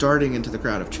 darting into the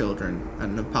crowd of children at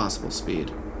an impossible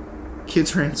speed.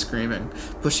 Kids ran screaming,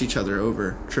 pushed each other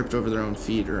over, tripped over their own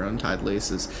feet or untied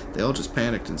laces. They all just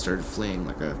panicked and started fleeing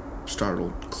like a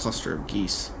startled cluster of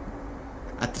geese.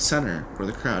 At the center, where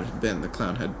the crowd had been, the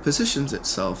clown had positioned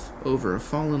itself over a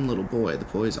fallen little boy, the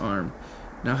boy's arm,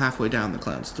 now halfway down the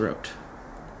clown's throat.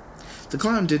 The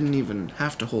clown didn't even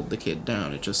have to hold the kid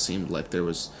down. It just seemed like there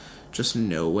was just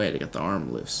no way to get the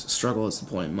arm loose. Struggle as the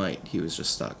boy might, he was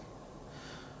just stuck.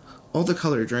 All the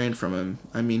color drained from him.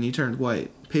 I mean, he turned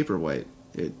white, paper white.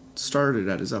 It started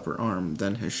at his upper arm,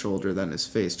 then his shoulder, then his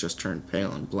face just turned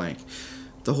pale and blank.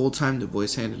 The whole time the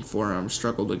boy's hand and forearm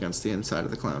struggled against the inside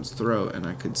of the clown's throat, and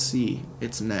I could see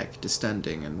its neck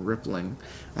distending and rippling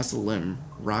as the limb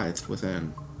writhed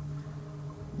within.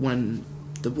 When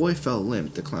the boy fell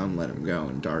limp, the clown let him go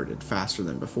and darted faster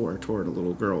than before toward a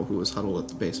little girl who was huddled at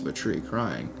the base of a tree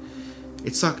crying.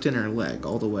 It sucked in her leg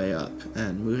all the way up,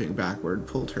 and moving backward,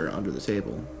 pulled her under the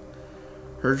table.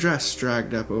 Her dress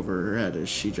dragged up over her head as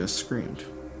she just screamed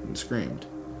and screamed.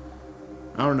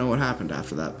 I don't know what happened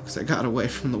after that, because I got away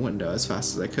from the window as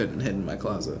fast as I could and hid in my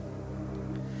closet.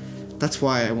 That's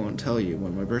why I won't tell you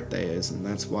when my birthday is, and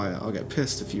that's why I'll get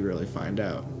pissed if you really find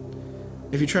out.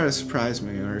 If you try to surprise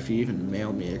me, or if you even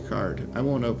mail me a card, I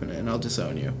won't open it and I'll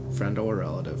disown you, friend or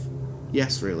relative.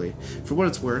 Yes, really. For what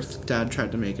it's worth, Dad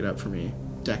tried to make it up for me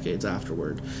decades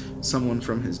afterward. Someone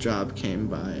from his job came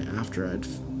by after I'd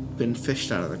been fished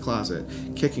out of the closet,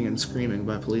 kicking and screaming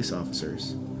by police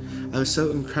officers. I was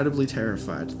so incredibly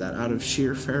terrified that out of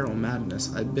sheer feral madness,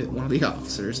 I bit one of the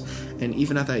officers, and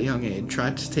even at that young age,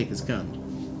 tried to take his gun.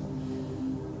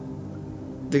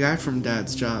 The guy from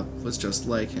Dad's job was just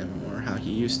like him, or how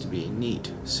he used to be,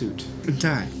 neat, suit,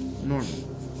 tie, normal.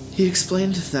 He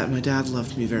explained that my dad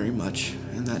loved me very much,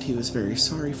 and that he was very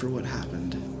sorry for what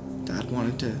happened. Dad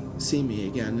wanted to see me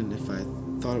again, and if I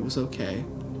thought it was okay,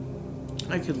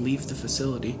 I could leave the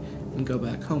facility and go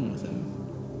back home with him.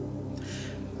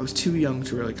 I was too young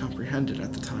to really comprehend it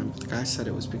at the time, but the guy said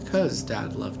it was because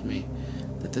Dad loved me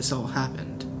that this all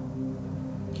happened.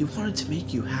 He wanted to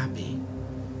make you happy.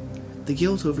 The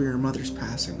guilt over your mother's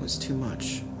passing was too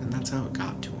much, and that's how it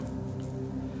got to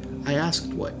him. I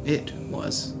asked what it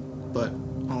was, but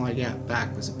all I got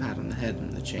back was a pat on the head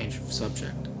and the change of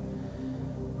subject.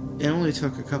 It only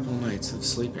took a couple nights of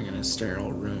sleeping in a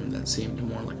sterile room that seemed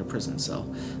more like a prison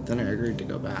cell, then I agreed to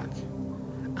go back.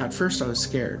 At first I was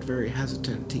scared, very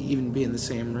hesitant to even be in the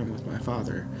same room with my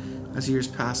father. As years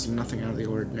passed and nothing out of the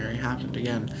ordinary happened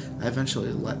again, I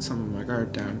eventually let some of my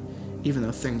guard down, even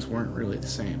though things weren't really the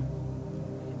same.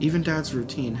 Even Dad's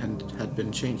routine had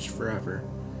been changed forever.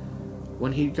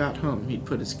 When he got home, he'd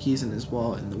put his keys in his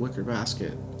wallet in the wicker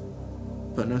basket,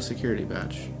 but no security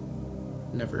badge.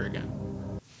 Never again.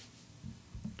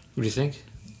 What do you think?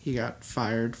 He got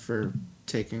fired for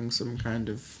taking some kind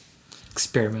of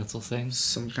Experimental things.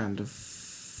 Some kind of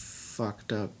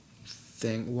fucked up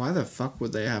thing. Why the fuck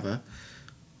would they have a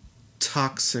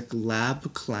toxic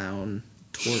lab clown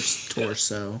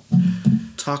torso?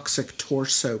 Toxic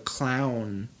torso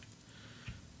clown.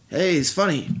 Hey, he's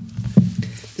funny.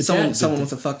 Someone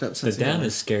with a fucked up sense The of dad humor.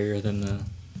 is scarier than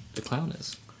the clown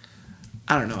is.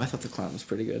 I don't know. I thought the clown was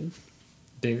pretty good.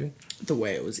 David? The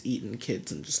way it was eating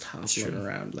kids and just hopping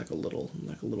around like a little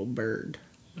bird.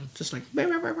 just like, "Bah,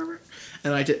 bah, bah, bah, bah."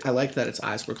 And I liked that its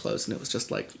eyes were closed, and it was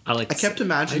just like, I kept I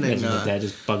imagining imagine my dad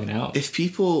just bugging out. if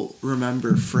people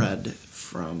remember Fred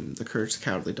from the Courage the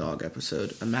Cowardly Dog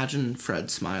episode, imagine Fred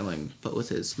smiling but with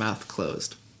his mouth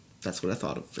closed. That's what I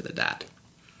thought of for the dad.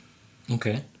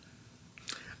 Okay.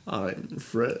 I'm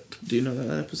Fred. Do you know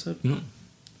that episode? Mm.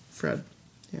 Fred.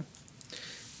 Yeah.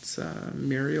 It's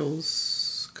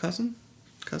Muriel's cousin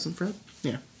Fred.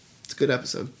 Yeah. It's a good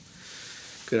episode.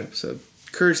 Good episode.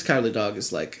 Courage the Cowardly Dog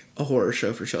is like a horror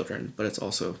show for children, but it's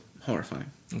also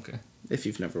horrifying. Okay. If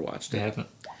you've never watched I it, haven't.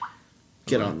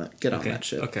 get on that. Get on that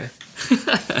shit. Okay.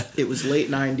 It was late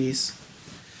 90s.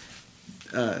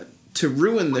 To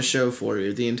ruin the show for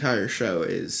you, the entire show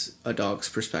is a dog's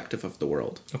perspective of the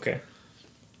world. Okay.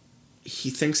 He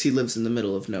thinks he lives in the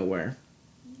middle of nowhere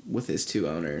with his two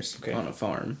owners Okay. on a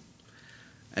farm.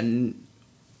 And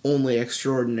only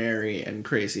extraordinary and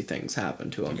crazy things happen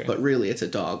to him. Okay. But really, it's a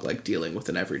dog, like, dealing with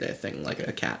an everyday thing, like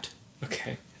a cat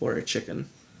Okay. or a chicken,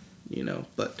 you know.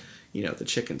 But, you know, the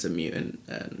chicken's a mutant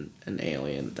and an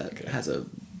alien that Okay. has a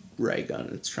ray gun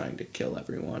and it's trying to kill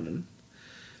everyone. And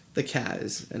the cat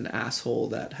is an asshole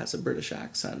that has a British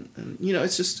accent. And, you know,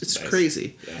 it's Nice.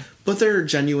 crazy. Yeah. But they're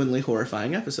genuinely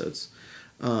horrifying episodes.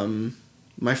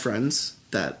 My friends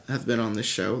that have been on this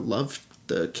show loved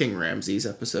the King Ramses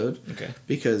episode. Okay.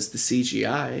 Because the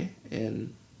CGI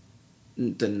in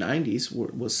the 90s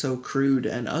was so crude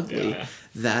and ugly Yeah.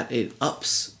 that it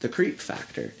ups the creep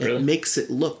factor. Really? It makes it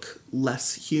look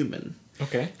less human.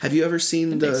 Okay. Have you ever seen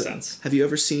That makes sense. Have you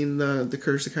ever seen the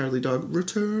Courage the Cowardly Dog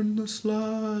Return the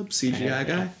Slab CGI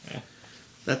guy? Yeah.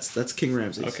 That's King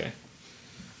Ramses. Okay.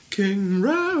 King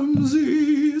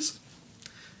Ramses.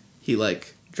 He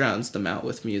like drowns them out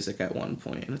with music at one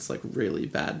point, and it's like really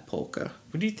bad polka.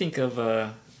 What do you think of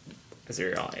as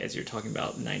you're talking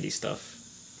about 90s stuff?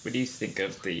 What do you think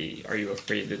of the Are You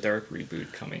Afraid of the Dark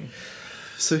reboot coming?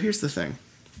 So here's the thing.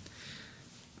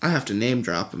 I have to name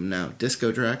drop him now.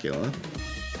 Disco Dracula.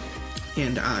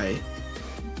 And I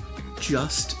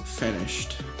just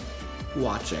finished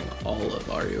watching all of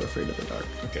Are You Afraid of the Dark.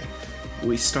 Okay.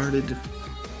 We started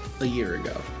a year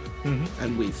ago,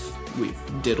 and we've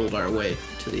diddled our way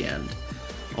to the end.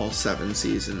 All 7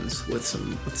 seasons with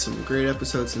some great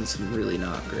episodes and some really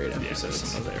not great Yeah, episodes.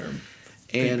 some of them.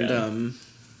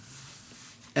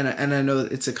 And I know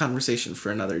it's a conversation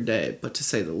for another day, but to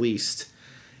say the least,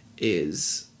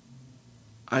 is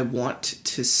I want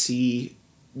to see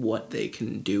what they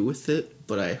can do with it,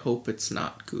 but I hope it's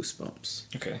not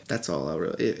Goosebumps. Okay. That's all I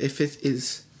really... If it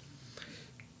is...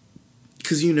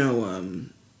 Because, you know,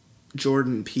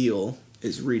 Jordan Peele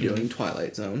is redoing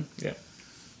Twilight Zone. Yeah.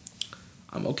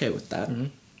 I'm okay with that.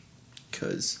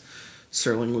 Because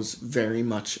Serling was very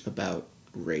much about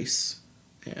race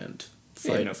and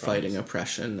fighting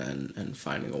oppression and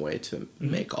finding a way to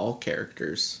make all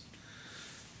characters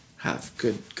have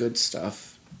good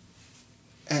stuff.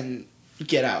 And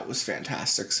Get Out was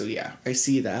fantastic, so yeah, I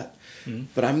see that.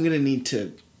 But I'm gonna need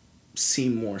to see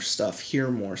more stuff, hear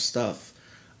more stuff.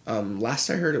 Last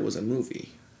I heard, it was a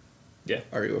movie. Yeah.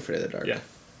 Are You Afraid of the Dark? Yeah.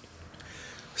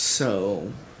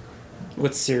 So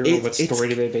What story do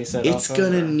they base that off of? it's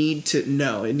gonna need to...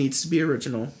 No, it needs to be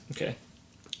original. Okay.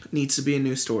 It needs to be a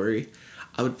new story.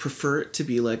 I would prefer it to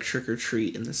be like Trick or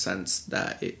Treat in the sense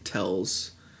that it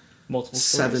tells Multiple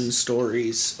 7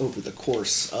 stories. stories over the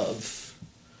course of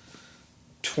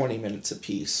 20 minutes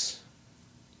apiece.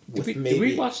 Did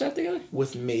we watch that together?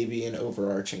 With maybe an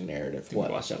overarching narrative. We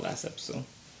watched that last episode.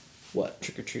 What?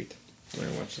 Trick or Treat. We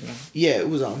were watching that. Yeah, it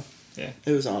was on. Yeah.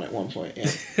 It was on at one point, yeah.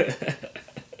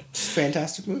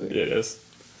 Fantastic movie. Yeah, it is.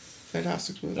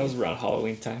 Fantastic movie. That was around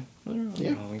Halloween time.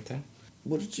 Yeah. Halloween time.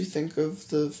 What did you think of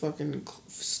the fucking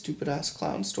stupid-ass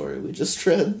clown story we just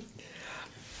read?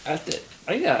 I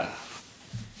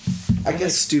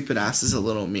guess stupid-ass is a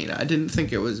little mean. I didn't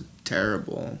think it was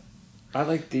terrible, I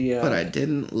like the. but I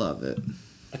didn't love it.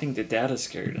 I think the dad is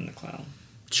scarier than the clown.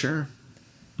 Sure.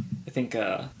 I think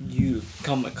you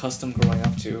become accustomed growing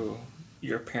up to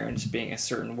your parents being a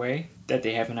certain way, that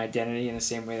they have an identity in the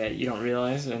same way that you don't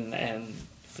realize, and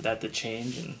for that to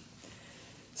change and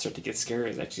start to get scary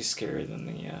is actually scarier than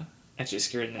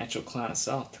scarier than the actual clown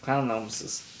itself. The clown almost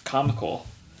is comical.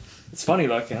 It's funny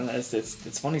looking.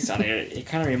 It's funny sounding. It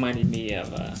kind of reminded me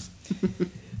of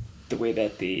the way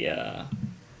that the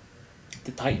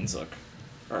Titans look,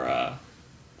 or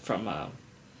from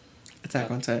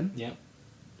Attack on Titan? yeah.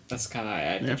 That's kind of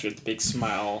I pictured the big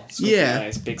smile. Yeah,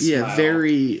 Nice big yeah, smile.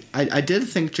 very... I did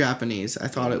think Japanese. I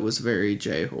thought it was very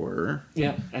J-horror.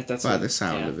 Yeah, that's by what, the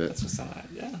sound of it. That's what sound.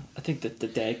 Yeah, I think that the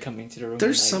dad coming to the room.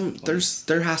 There's at night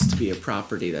there has to be a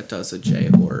property that does a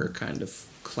J-horror kind of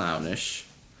clownish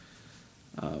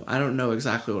I don't know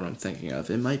exactly what I'm thinking of.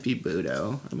 It might be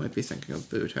Budo. I might be thinking of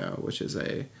Buto, which is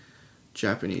a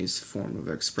Japanese form of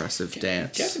expressive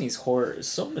dance. Japanese horror is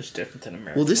so much different than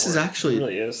American. Well, this horror. is actually It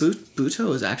really is.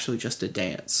 Buto is actually just a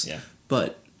dance. Yeah.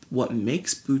 But what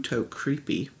makes Buto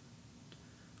creepy,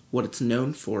 what it's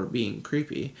known for being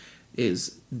creepy,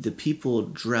 is the people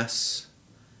dress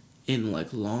in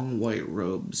like long white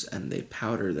robes and they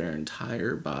powder their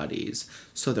entire bodies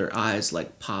so their eyes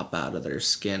like pop out of their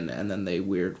skin, and then they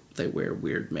wear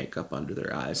weird makeup under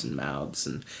their eyes and mouths,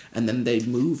 and then they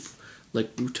move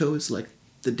like Buto is like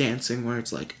the dancing where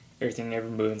it's like Everything, every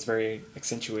movement's very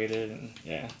accentuated, and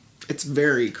yeah. it's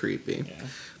very creepy. Yeah.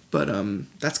 But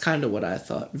that's kind of what I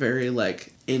thought. Very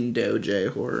like Indo J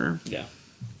horror. Yeah.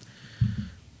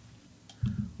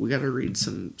 We got to read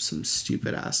some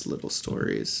stupid ass little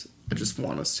stories. I just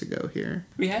want us to go here.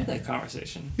 We had that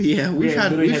conversation. Yeah, we've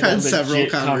had several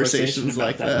legit conversations about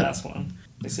like that. Last one.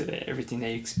 They said that everything that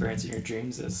you experience in your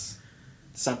dreams is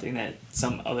something that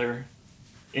some other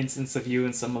instance of you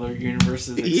in some other universe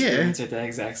is experiencing at the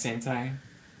exact same time.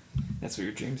 That's what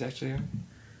your dreams actually are.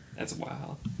 That's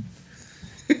wild.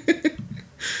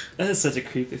 That is such a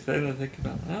creepy thing to think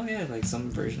about. Oh yeah, like some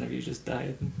version of you just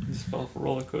died and you just fell off a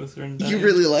roller coaster and died. You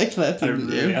really liked that, didn't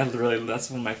you? I really,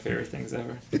 that's one of my favorite things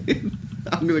ever.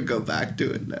 I'm gonna go back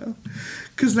to it now,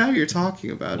 because now you're talking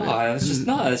about it.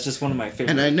 It's just one of my favorite.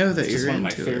 And I know that it's you're just one of my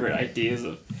into favorite it. ideas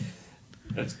of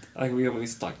like we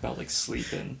always talk about like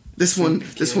sleeping. This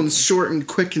one's short and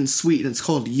quick and sweet, and it's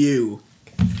called You.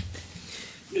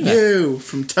 Yeah. You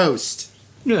from Toast.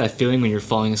 You know that feeling when you're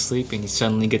falling asleep and you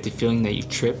suddenly get the feeling that you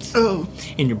tripped? Oh.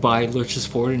 And your body lurches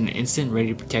forward in an instant, ready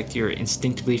to protect you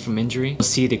instinctively from injury? You'll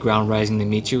see the ground rising to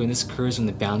meet you, and this occurs when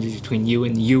the boundaries between you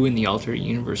and the alternate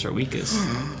universe are weakest.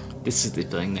 This is the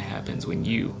feeling that happens when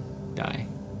you die.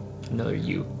 Another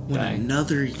you die.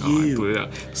 Another Oh, I you. blew it out.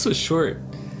 So short.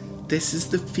 This is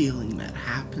the feeling that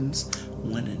happens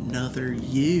when another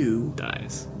you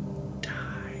Dies.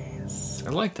 dies. I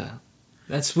like that.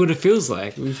 That's what it feels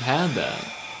like. We've had that.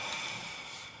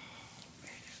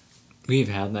 We've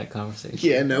had that conversation.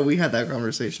 Yeah, no, we had that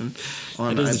conversation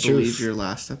on, That is I the believe, truth. your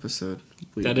last episode.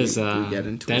 We We get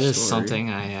into that a is story. something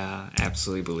I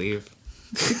absolutely believe.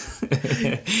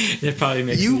 It probably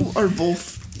makes You me, are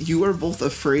both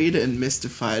afraid and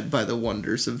mystified by the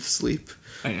wonders of sleep.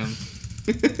 I am.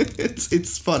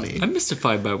 It's funny. I'm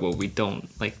mystified by what we don't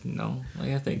know.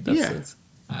 I think that's Yeah.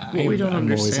 it. What we don't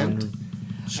understand.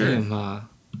 Sure. I am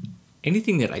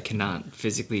anything that I cannot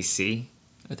physically see.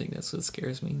 I think that's what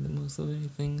scares me the most of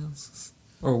anything else.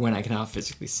 Or when I cannot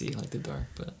physically see, like the dark.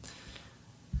 But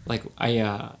like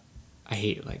I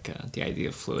hate the idea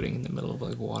of floating in the middle of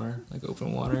like water, like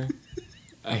open water.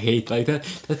 I hate like that.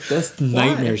 That's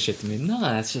nightmare shit to me. No,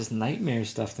 that's just nightmare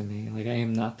stuff to me. Like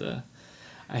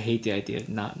I hate the idea of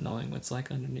not knowing what's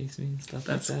like underneath me and stuff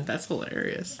like that. That's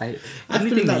hilarious. I've I've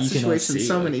been in that situation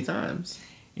so like, many times.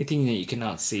 anything that you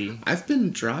cannot see. I've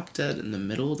been dropped dead in the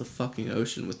middle of the fucking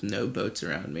ocean with no boats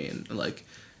around me and like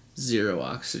zero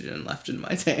oxygen left in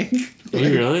my tank. Are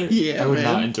you really? Yeah, I would man.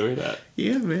 not enjoy that.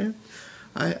 Yeah, man.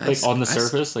 Like on the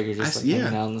surface, like you're just hanging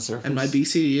out on the surface. And my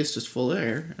BCD is just full of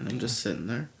air, and I'm just sitting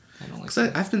there. I don't like Because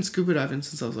that. I've been scuba diving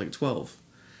since I was like 12.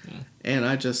 Yeah. And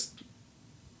I just,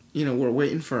 we're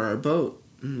waiting for our boat,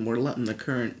 and we're letting the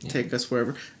current take us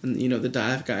wherever. And, the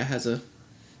dive guy has a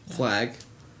flag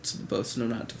so the boats know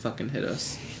not to fucking hit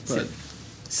us. But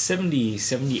 70,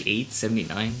 78,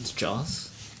 79 is Jaws.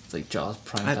 It's like Jaws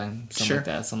prime time,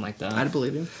 something like that. I'd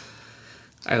believe you.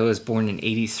 I was born in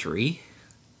 83,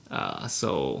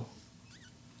 so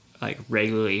like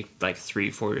regularly like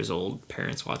 3-4 years old,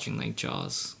 parents watching like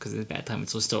Jaws, because at that time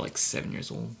it was still like 7 years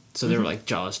old, so they were like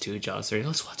Jaws 2, Jaws 3,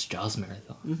 let's watch Jaws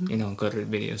marathon. Go to the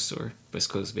video store, West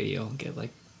Coast Video, and get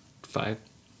like 5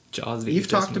 Jaws videos. You've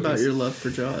talked about your love for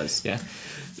Jaws. Yeah.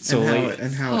 So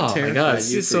and how it oh my terrified god!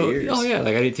 you So for years. oh yeah,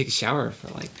 like I didn't take a shower for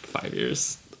like 5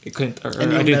 years. I couldn't, or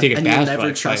And I didn't take a and bath you for never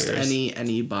like 5 trust years.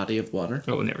 any body of water.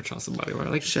 I would never trust a body water.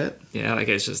 Like Shit. yeah, like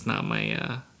it's just not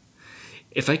my.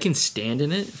 If I can stand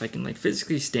in it, if I can like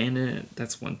physically stand in it,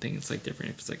 that's one thing. It's like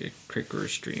different if it's like a creek or a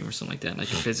stream or something like that. And I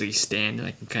can physically stand and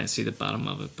I can kind of see the bottom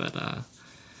of it. But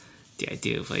the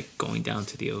idea of like going down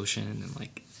to the ocean and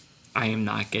like I am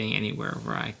not getting anywhere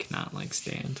where I cannot like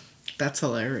stand. That's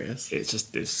hilarious. It's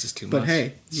just too much. But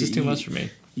hey, it's just too much for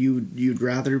me. You'd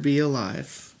rather be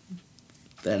alive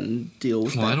than deal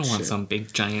with Well, that I don't want shit. some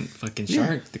big giant fucking Yeah.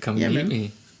 shark to come Yeah, and man. eat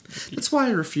me. That's why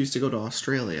I refuse to go to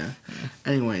Australia.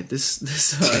 Anyway, this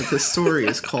story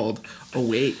is called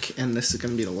Awake, and this is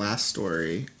going to be the last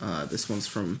story. This one's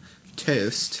from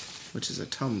Toast, which is a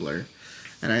Tumblr,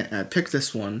 and I picked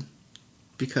this one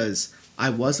because I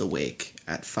was awake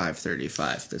at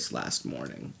 5:35 this last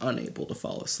morning, unable to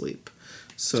fall asleep.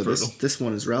 So this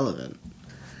one is relevant.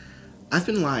 I've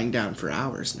been lying down for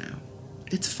hours now.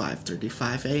 It's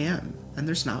 5:35 a.m., and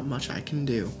there's not much I can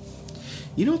do.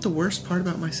 You know what the worst part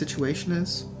about my situation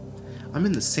is? I'm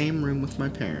in the same room with my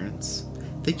parents.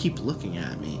 They keep looking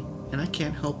at me, and I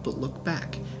can't help but look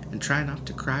back and try not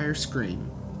to cry or scream.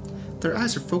 Their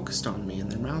eyes are focused on me,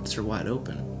 and their mouths are wide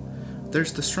open.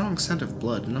 There's the strong scent of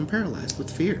blood, and I'm paralyzed with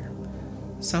fear.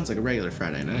 Sounds like a regular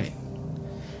Friday night.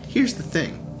 Here's the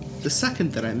thing. The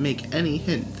second that I make any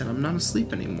hint that I'm not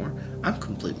asleep anymore, I'm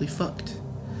completely fucked.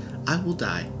 I will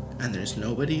die, and there's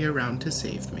nobody around to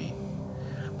save me.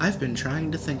 I've been trying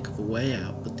to think of a way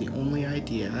out, but the only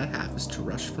idea I have is to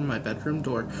rush from my bedroom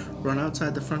door, run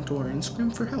outside the front door, and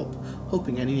scream for help,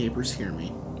 hoping any neighbors hear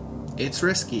me. It's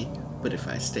risky, but if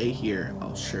I stay here,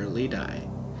 I'll surely die.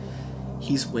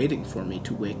 He's waiting for me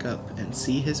to wake up and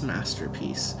see his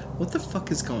masterpiece. What the fuck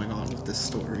is going on with this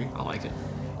story? I like it.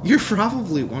 You're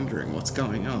probably wondering what's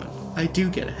going on. I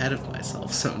do get ahead of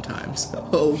myself sometimes.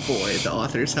 Oh boy, the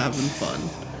author's having fun.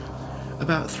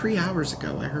 About 3 hours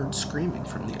ago, I heard screaming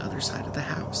from the other side of the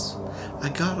house. I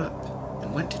got up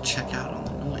and went to check out on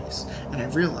the noise, and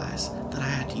I realized that I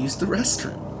had to use the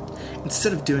restroom.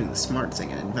 Instead of doing the smart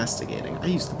thing and investigating, I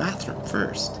used the bathroom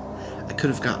first. I could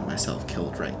have gotten myself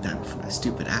killed right then for my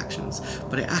stupid actions,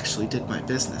 but I actually did my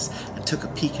business and took a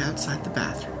peek outside the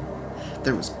bathroom.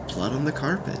 There was blood on the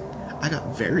carpet. I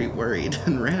got very worried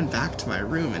and ran back to my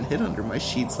room and hid under my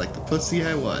sheets like the pussy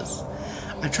I was.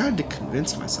 I tried to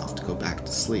convince myself to go back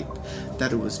to sleep,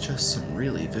 that it was just some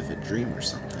really vivid dream or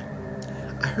something.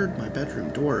 I heard my bedroom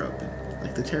door open.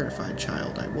 Like the terrified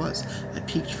child I was, I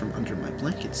peeked from under my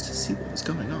blankets to see what was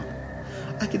going on.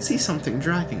 I could see something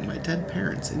dragging my dead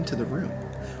parents into the room.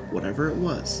 Whatever it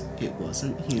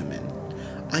wasn't human.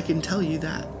 I can tell you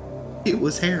that. It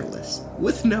was hairless,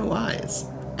 with no eyes,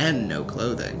 and no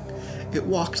clothing. It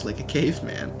walked like a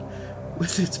caveman,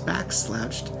 with its back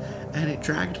slouched, and it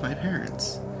dragged my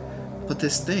parents. But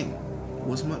this thing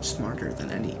was much smarter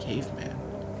than any caveman.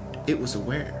 It was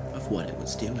aware of what it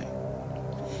was doing.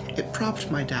 It propped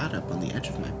my dad up on the edge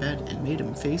of my bed and made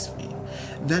him face me.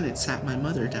 Then it sat my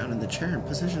mother down in the chair and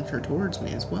positioned her towards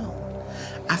me as well.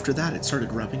 After that, it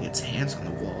started rubbing its hands on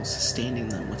the walls, staining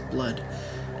them with blood,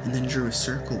 and then drew a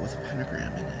circle with a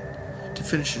pentagram in it. To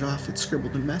finish it off, it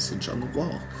scribbled a message on the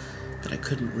wall that I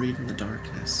couldn't read in the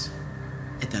darkness.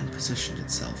 It then positioned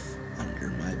itself under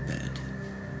my bed,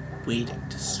 waiting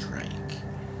to strike.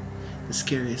 The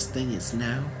scariest thing is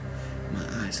now, my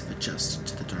eyes have adjusted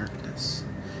to the darkness.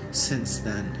 Since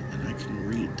then, and I can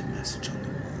read the message on the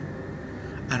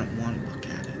wall. I don't want to look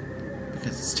at it,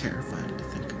 because it's terrifying to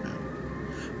think about.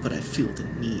 But I feel the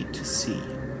need to see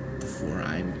before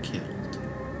I'm killed.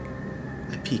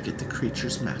 I peek at the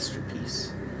creature's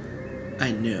masterpiece.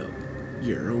 I know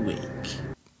you're awake.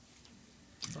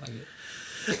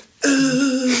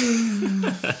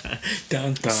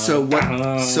 Dun,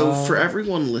 dun, So for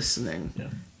everyone listening, yeah.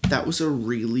 That was a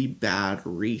really bad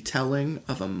retelling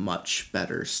of a much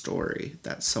better story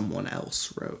that someone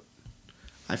else wrote.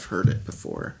 I've heard it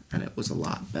before, and it was a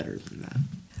lot better than that.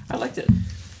 I liked it.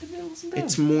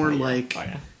 It's more like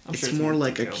it's more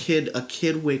like a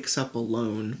kid wakes up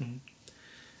alone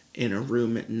in a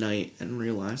room at night and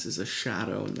realizes a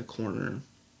shadow in the corner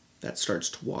that starts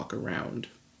to walk around.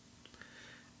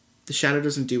 The shadow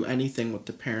doesn't do anything with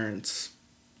the parents.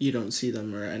 You don't see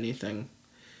them or anything.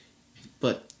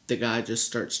 But the guy just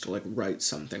starts to like write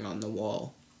something on the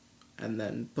wall. And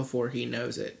then before he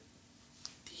knows it,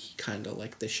 he kind of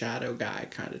like the shadow guy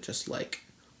kind of just like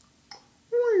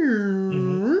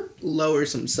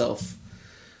lowers himself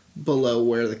below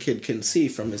where the kid can see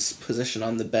from his position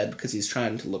on the bed because he's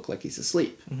trying to look like he's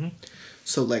asleep.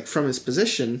 So like from his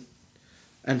position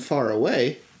and far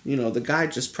away, you know, the guy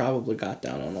just probably got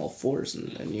down on all fours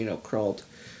and you know, crawled.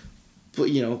 But,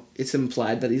 you know, it's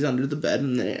implied that he's under the bed,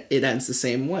 and it ends the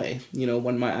same way. You know,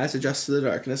 when my eyes adjust to the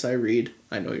darkness, I read,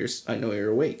 I know you're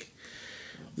awake.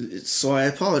 So I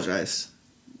apologize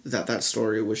that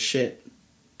story was shit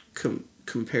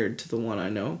compared to the one I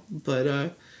know.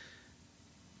 But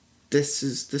this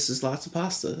is lots of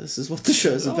pasta. This is what the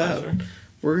show's about. Sure.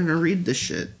 We're gonna read this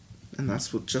shit, and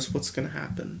that's what's gonna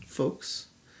happen, folks.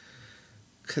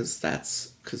 Cause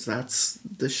that's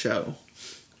the show.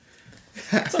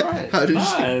 It's alright. How do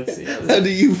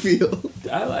you feel?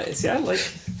 I like.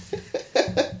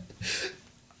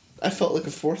 I felt like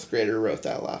a fourth grader wrote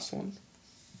that last one.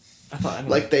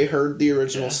 Like they heard the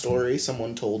original story,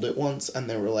 someone told it once, and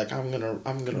they were like, "I'm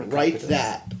gonna write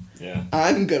that. Yeah.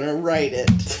 I'm gonna write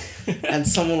it." And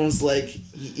someone was like,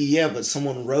 Yeah, but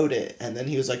someone wrote it, and then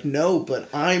he was like, "No, but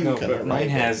I'm No, gonna but mine write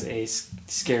has it." a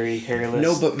scary hairless.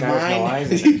 No, but guy with no mine.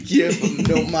 eyes in it. Yeah, but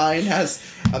no, mine has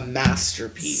a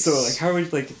masterpiece. So like, how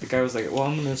would like the guy was like, well,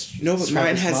 I'm gonna. No, but describe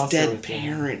mine this has monster dead with you.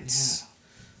 parents.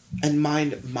 And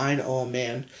mine. Oh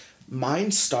man,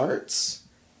 mine starts,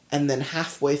 and then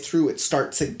halfway through it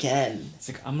starts again. It's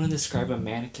like I'm gonna describe a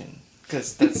mannequin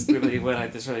because that's literally what I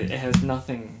describe. It has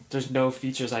nothing. There's no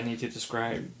features I need to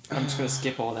describe. I'm just gonna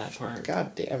skip all that part.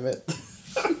 God damn it!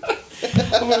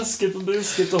 I'm gonna skip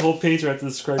the whole page where I have to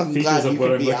describe I'm features glad you of what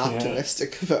could I'm be looking at.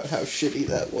 optimistic about how shitty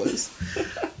that was.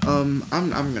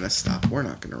 I'm gonna stop. We're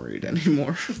not gonna read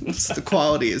anymore. The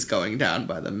quality is going down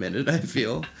by the minute, I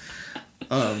feel.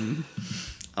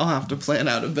 I'll have to plan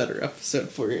out a better episode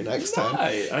for you next time.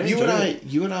 I You enjoyed it.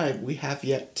 and I, we have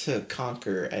yet to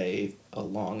conquer a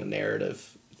long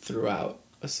narrative throughout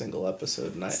a single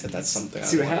episode, and that's something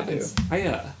See I what want to do. happens.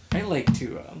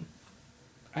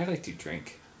 I like to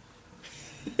drink.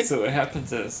 So what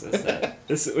happens is that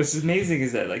what's amazing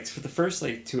is that like for the first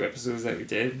like 2 episodes that we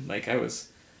did, like I was,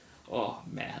 oh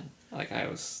man, like I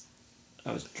was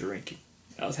drinking.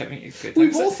 I was having a good time. We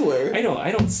both were. I know.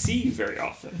 I don't see you very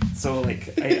often, so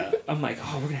like I'm like,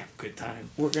 oh, we're gonna have a good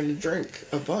time. We're gonna drink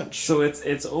a bunch. So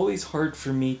it's always hard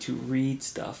for me to read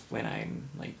stuff when I'm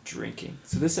like drinking.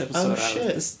 So this episode,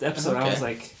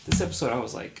 I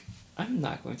was like, I'm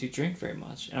not going to drink very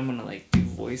much, and I'm gonna like do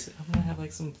voice. I'm gonna have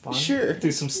like some fun. Sure.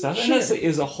 Do some stuff. Sure. And that's it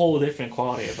was a whole different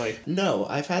quality of like. No,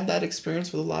 I've had that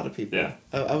experience with a lot of people. Yeah.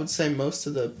 I would say most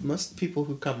of the people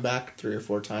who come back 3 or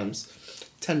 4 times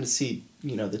tend to see,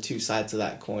 the 2 sides of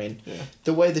that coin. Yeah.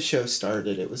 The way the show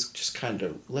started, it was just kind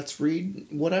of, let's read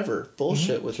whatever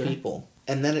bullshit with sure. people.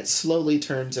 And then it slowly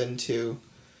turns into,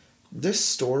 this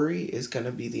story is going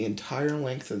to be the entire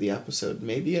length of the episode.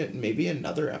 Maybe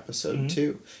another episode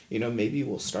too. Maybe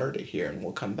we'll start it here and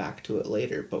we'll come back to it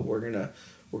later, but we're going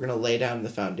to lay down the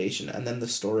foundation, and then the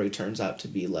story turns out to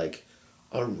be like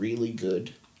a really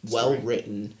good,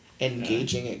 well-written,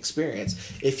 engaging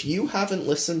experience. If you haven't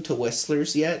listened to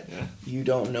Whistlers yet, you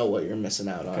don't know what you're missing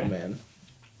out on, man.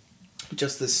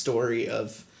 Just this story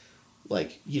of,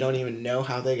 like, you don't even know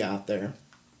how they got there.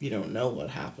 You don't know what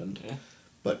happened. Yeah.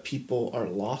 But people are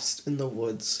lost in the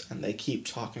woods, and they keep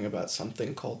talking about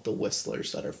something called the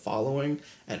Whistlers that are following,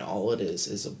 and all it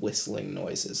is whistling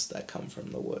noises that come from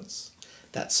the woods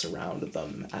that surround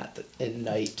them in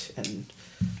night and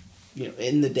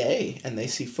in the day, and they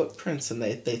see footprints, and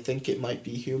they think it might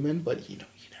be human, but you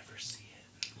never see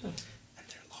it, and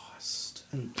they're lost.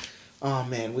 And oh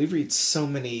man, we read so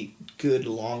many good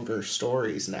longer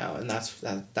stories now, and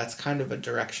that's kind of a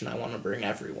direction I want to bring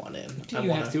everyone in. I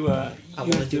want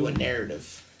to do a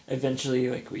narrative. Eventually,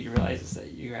 like what you realize is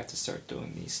that you have to start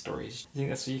doing these stories. I think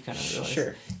that's what you kind of realize.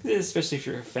 Sure. Especially if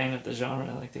you're a fan of the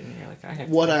genre, like then you're like, I have.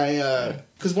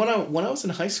 Because when I was in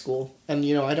high school, and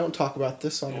I don't talk about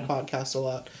this on the podcast a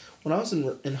lot. When I was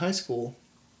in high school,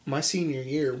 my senior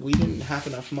year, we didn't have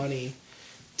enough money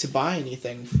to buy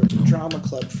anything for the drama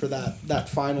club for that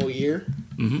final year.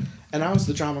 Mm-hmm. And I was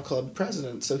the drama club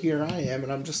president, so here I am,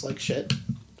 and I'm just like, shit.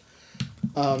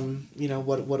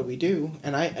 What do we do?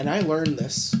 And I learned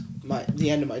this the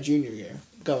end of my junior year,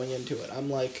 going into it. I'm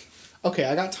like, okay,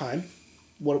 I got time.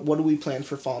 What do we plan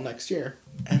for fall next year?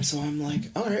 And so I'm like,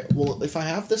 all right, well, if I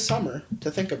have this summer to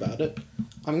think about it,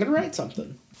 I'm gonna write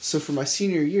something. So for my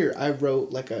senior year, I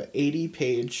wrote like a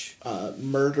 80-page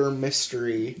murder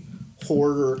mystery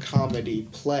horror comedy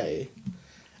play,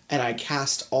 and I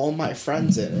cast all my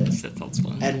friends in it. That sounds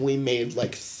fun. And we made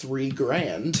like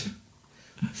 $3,000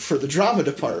 for the drama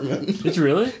department. Did you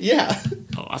really? Yeah.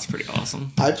 Oh, that's pretty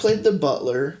awesome. I played the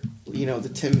butler,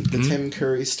 the Tim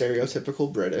Curry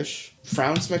stereotypical British.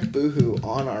 Frowns McBoohoo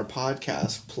on our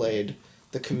podcast played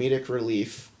the comedic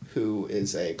relief who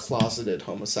is a closeted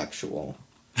homosexual.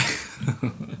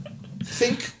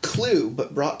 Think Clue,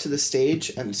 but brought to the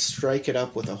stage and strike it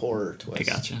up with a horror twist. I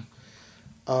gotcha.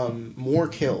 More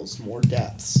kills, more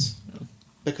deaths,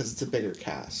 because it's a bigger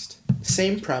cast.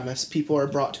 Same premise, people are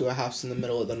brought to a house in the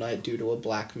middle of the night due to a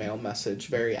blackmail message.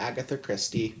 Very Agatha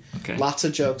Christie. Okay. Lots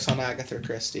of jokes on Agatha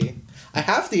Christie. I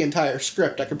have the entire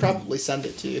script. I could probably send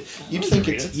it to you. You'd think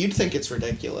it's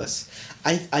ridiculous.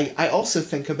 I also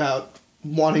think about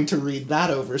wanting to read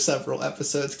that over several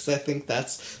episodes, because I think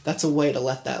that's a way to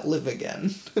let that live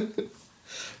again.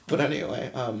 But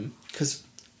anyway, because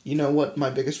you know what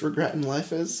my biggest regret in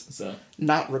life is? So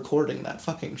Not recording that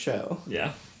fucking show.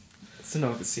 yeah. So no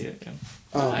one could see it.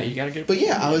 Yeah. You gotta get. But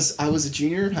yeah, I was a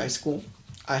junior in high school.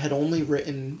 I had only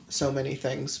written so many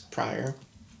things prior,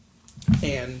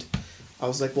 and I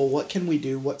was like, well, what can we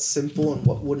do? What's simple and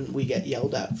what wouldn't we get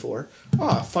yelled at for?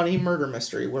 Oh, funny murder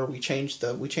mystery where we change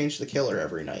the killer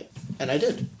every night. And I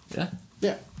did. Yeah.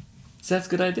 Yeah. So that's a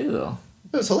good idea, though.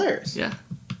 It was hilarious. Yeah.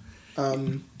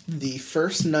 The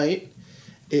first night,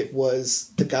 it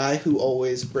was the guy who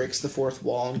always breaks the fourth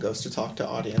wall and goes to talk to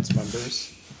audience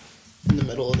members in the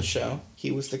middle of the show.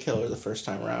 He was the killer the first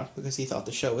time around because he thought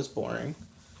the show was boring.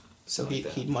 So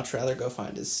he'd much rather go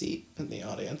find his seat in the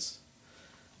audience.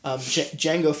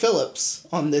 Django Phillips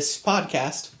on this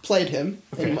podcast played him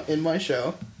in my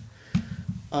show.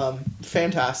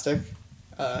 Fantastic.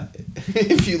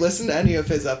 If you listen to any of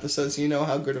his episodes, you know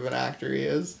how good of an actor he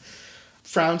is.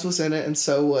 Frowns was in it, and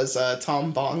so was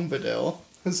Tom Bombadil,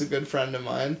 who's a good friend of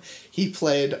mine. He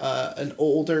played an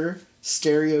older,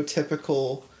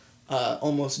 stereotypical,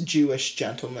 almost Jewish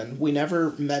gentleman. We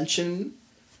never mention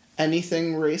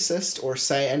anything racist or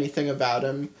say anything about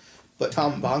him, but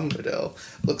Tom Bombadil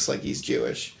looks like he's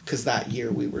Jewish, because that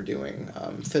year we were doing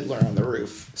Fiddler on the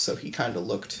Roof, so he kind of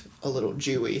looked a little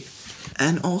Jewy.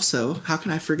 And also, how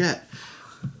can I forget?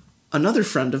 Another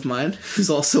friend of mine, who's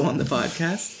also on the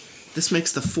podcast. This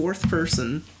makes the fourth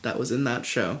person that was in that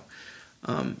show.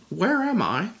 Where am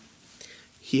I?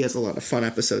 He has a lot of fun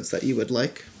episodes that you would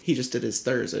like. He just did his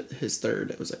third.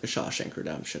 It was like a Shawshank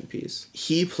Redemption piece.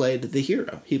 He played the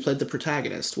hero. He played the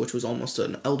protagonist, which was almost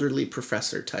an elderly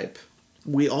professor type.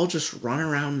 We all just run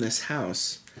around this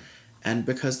house, and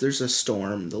because there's a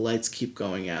storm, the lights keep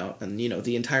going out, and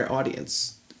the entire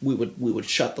audience, we would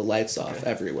shut the lights off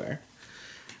everywhere.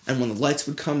 And when the lights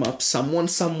would come up, someone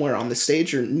somewhere on the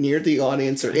stage or near the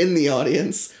audience or in the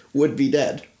audience would be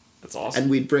dead. That's awesome.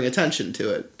 And we'd bring attention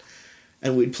to it.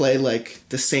 And we'd play, like,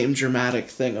 the same dramatic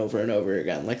thing over and over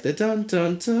again. Like the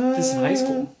dun-dun-dun. This is in high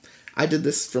school? I did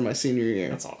this for my senior year.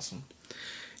 That's awesome.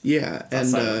 Yeah.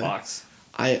 That's outside the box.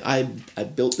 I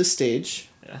built the stage.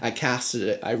 Yeah. I casted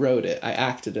it. I wrote it. I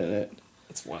acted in it.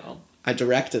 That's wild. I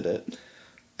directed it.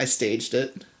 I staged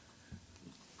it.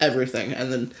 Everything.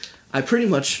 And then I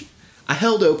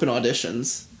held open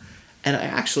auditions, and I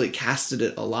actually casted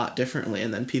it a lot differently,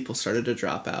 and then people started to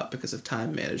drop out because of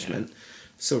time management. Yeah.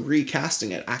 So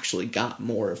recasting it actually got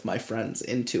more of my friends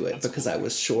into it. That's because cool. I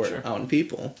was short on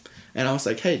people. And I was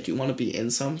like, hey, do you want to be in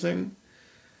something?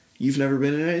 You've never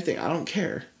been in anything? I don't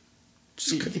care.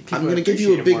 I'm going to give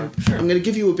you I'm going to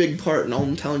give you a big part, and all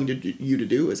I'm telling you to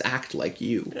do is act like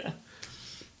you. Yeah.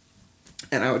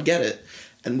 And I would get it.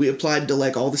 And we applied to,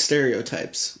 like, all the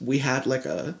stereotypes. We had like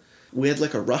a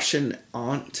Russian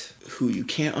aunt who you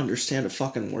can't understand a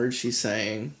fucking word she's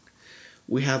saying.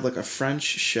 We had, like, a French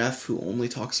chef who only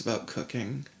talks about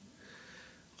cooking.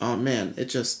 Oh, man,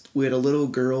 we had a little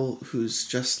girl who's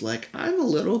just like, I'm a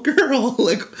little girl,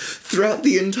 like, throughout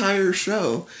the entire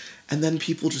show. And then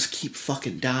people just keep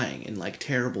fucking dying in, like,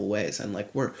 terrible ways. And, like,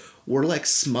 we're like,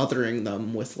 smothering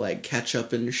them with, like,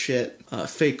 ketchup and shit,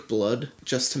 fake blood,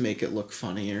 just to make it look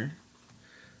funnier.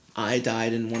 I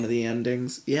died in one of the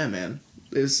endings. Yeah, man.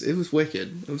 It was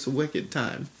wicked. It was a wicked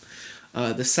time.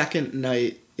 The second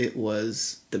night, it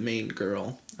was the main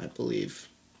girl, I believe.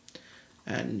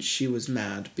 And she was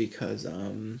mad because,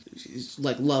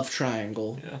 like, love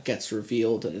triangle gets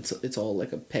revealed, and it's all,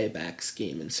 like, a payback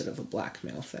scheme instead of a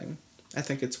blackmail thing. I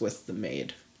think it's with the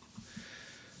maid.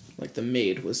 Like, the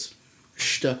maid was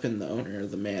stuck in the owner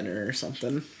of the manor or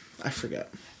something. I forget.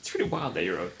 It's pretty wild that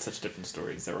you wrote such different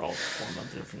stories. They were all formed on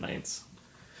different nights.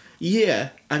 Yeah,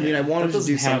 I mean, I wanted to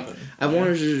do something. I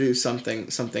wanted to do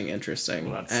something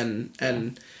interesting, well,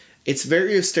 and it's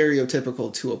very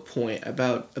stereotypical to a point.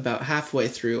 About halfway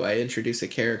through, I introduce a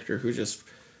character who just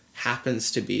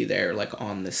happens to be there, like,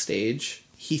 on the stage.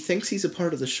 He thinks he's a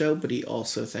part of the show, but he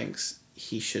also thinks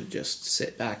he should just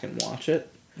sit back and watch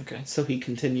it. Okay. So he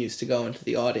continues to go into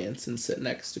the audience and sit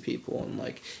next to people, and,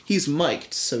 like, he's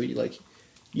mic'd, so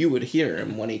you would hear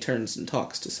him when he turns and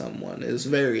talks to someone. It was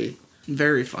very,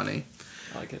 very funny.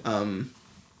 I like it.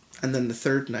 And then the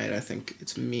third night, I think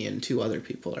it's me and two other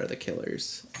people are the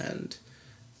killers, and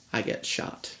I get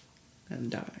shot and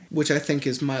die. Which I think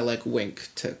is my, like, wink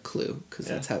to Clue, because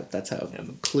that's how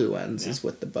Clue ends, is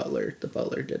with the butler. The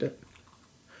butler did it.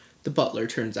 The butler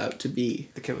turns out to be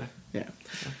the killer. Yeah.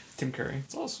 Tim Curry.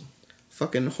 It's awesome.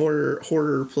 Fucking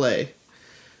horror play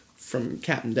from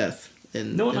Captain Death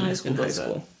in high school does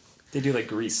that. They do, like,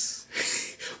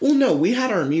 Grease. Well, no, we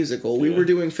had our musical. We were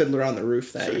doing Fiddler on the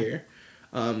Roof that year,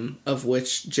 of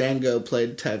which Django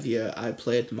played Tevye, I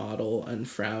played Model, and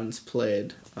Frowns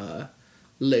played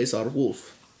Lazar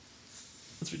Wolf.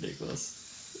 That's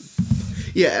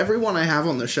ridiculous. Yeah, everyone I have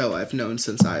on the show I've known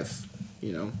since I've,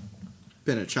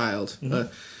 been a child.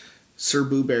 Mm-hmm. Sir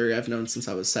Booberry I've known since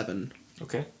I was 7.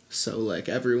 Okay. So, like,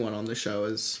 everyone on the show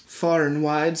is far and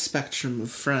wide spectrum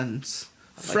of friends.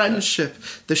 Friendship.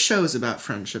 The show is about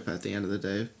friendship at the end of the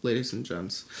day, ladies and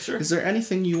gents. Sure. Is there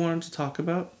anything you wanted to talk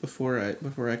about before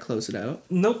I close it out?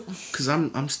 Nope. Because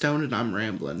I'm stoned and I'm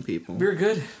rambling, people. We're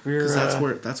good. Because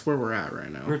that's where we're at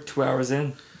right now. We're 2 hours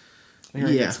in. We're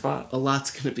in a good spot. A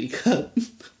lot's gonna be cut.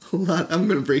 A lot. I'm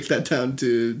gonna break that down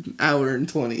to an hour and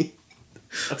 20.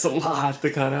 That's a lot to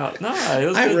cut out. No, it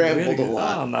was I good. rambled a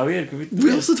lot. Oh, no,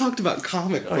 We also talked about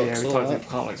comic books. Oh yeah, we a talked lot. about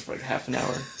comics for like half an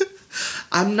hour.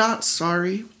 I'm not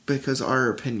sorry because our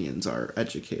opinions are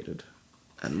educated,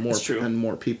 and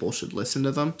more people should listen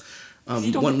to them.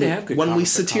 You don't when get to have good when we comic book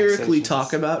satirically conversations.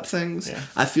 talk about things, Yeah.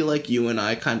 I feel like you and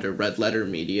I kind of red letter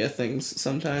media things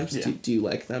sometimes. Yeah. Do you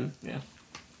like them? Yeah.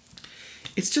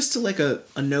 It's just a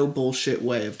no bullshit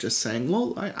way of just saying,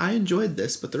 well, I enjoyed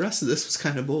this, but the rest of this was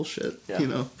kind of bullshit. Yeah. You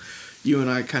know, you and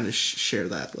I kind of share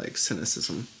that like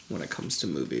cynicism when it comes to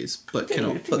movies, but Yeah,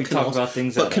 can we but can talk also, about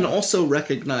things but that can are- also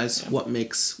recognize what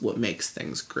makes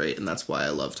things great, and that's why I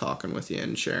love talking with you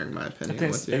and sharing my I opinion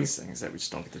think with the you. biggest thing is that we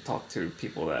just don't get to talk to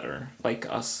people that are like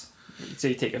us. So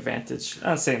you take advantage. I'm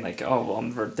not saying like, oh, well,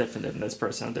 I'm very different than this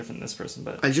person, I'm different than this person,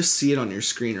 but I just see it on your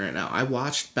screen right now. I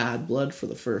watched Bad Blood for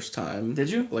the first time.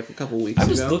 Did you? Like a couple weeks I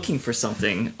was ago. looking for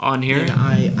something on here. And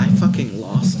I fucking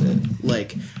lost it.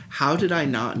 Like, how did I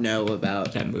not know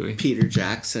about That movie. Peter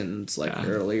Jackson's like Yeah.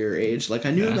 earlier age? Like,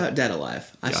 I knew Yeah. about Dead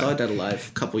Alive. I Yeah. saw Dead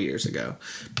Alive a couple years ago,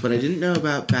 but I didn't know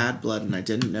about Bad Blood, and I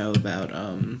didn't know about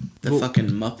the fucking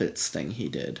Muppets thing he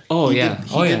did. Oh, He yeah. did,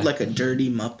 he Oh, did yeah. like a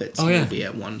Dirty Muppets Oh, yeah. movie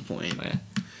at one point. Oh,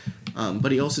 yeah.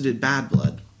 But he also did Bad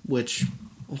Blood, which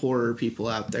horror people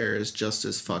out there is just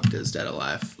as fucked as Dead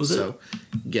Alive. Was so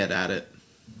get at it.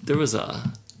 There was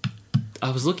I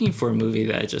was looking for a movie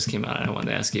that just came out, and I wanted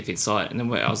to ask you if you saw it. And then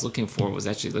what I was looking for was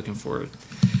actually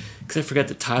because I forgot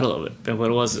the title of it. But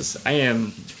what it was is I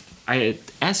had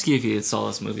asked you if you saw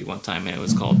this movie one time, and it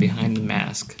was called Behind the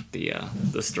Mask,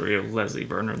 the story of Leslie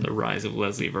Vernon, the rise of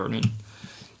Leslie Vernon.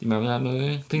 You remember that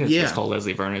movie? I think it's just called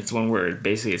Leslie Vernon. It's one where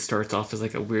basically it starts off as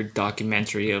like a weird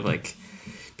documentary of like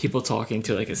people talking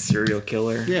to like a serial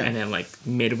killer. Yeah. And then like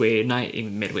midway, not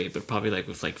even midway, but probably like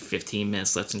with like 15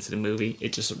 minutes left into the movie,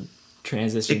 it just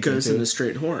transitions. It goes into into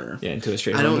straight horror. Yeah, into a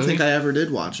straight I horror don't movie. think I ever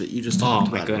did watch it. You just Oh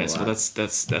talked my about goodness! it a Well, lot.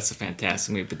 that's a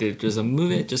fantastic movie. But there's a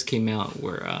movie that just came out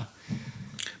where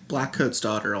Black Coat's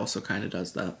Daughter also kind of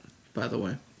does that, by the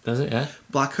way. does it? Yeah.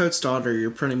 Black Coat's Daughter, you're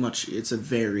pretty much, it's a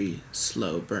very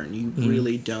slow burn. You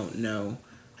really don't know.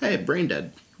 Hey, Brain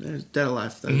Dead. There's Dead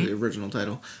Alive, that's the original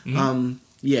title.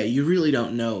 Yeah, you really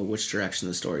don't know which direction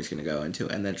the story's going to go into,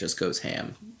 and then it just goes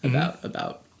ham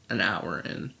about an hour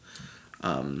in.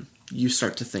 You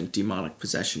start to think demonic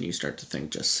possession, you start to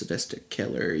think just sadistic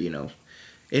killer, you know.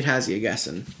 It has you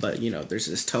guessing, but, you know, there's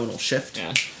this tonal shift.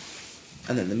 Yeah.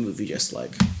 And then the movie just,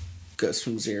 like, goes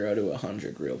from 0 to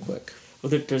 100 real quick. Well,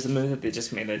 there's a movie that they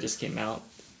just made that just came out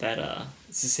that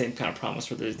it's the same kind of premise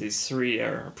where there's these three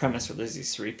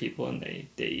people and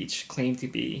they each claim to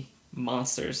be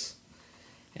monsters,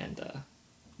 and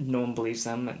no one believes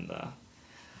them, and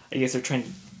I guess they're trying to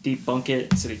debunk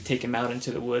it, so they take him out into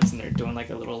the woods and they're doing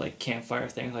like a little like campfire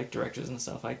thing, like directors and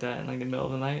stuff like that, in like the middle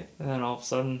of the night, and then all of a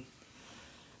sudden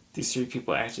these three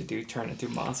people actually do turn into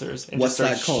monsters. And What's just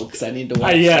that start called? Because I need to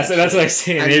watch yeah, that so that's shit. what I'm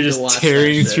saying. I They're need to just watch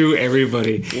tearing that shit. through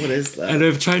everybody. What is that? And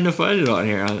I'm trying to find it on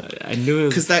here. I knew it was...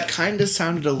 Because that kind of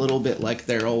sounded a little bit like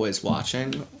They're Always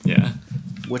Watching, Yeah.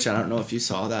 which I don't know if you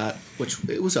saw that, which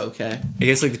it was okay. I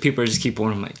guess like the people just keep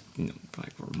warning, like, you know,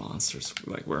 like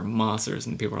we're monsters,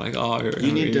 and people are like, oh,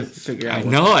 You need to figure out I what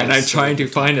know, that and I'm is so trying we to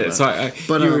can find talk it. So about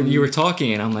But, you were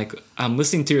talking, and I'm like, I'm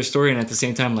listening to your story, and at the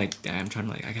same time, like, I'm trying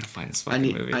to like, I gotta find this fucking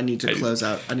movie. I need to close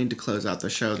out the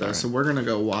show though, Alright. so we're gonna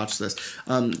go watch this.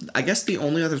 I guess the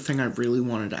only other thing I really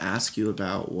wanted to ask you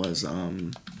about was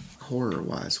horror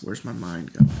wise. Where's my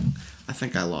mind going? I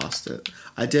think I lost it.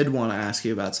 I did want to ask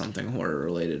you about something horror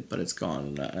related, but it's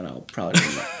gone, and I'll probably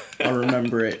I'll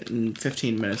remember it in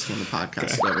 15 minutes when the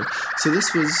podcast is over. So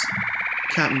this was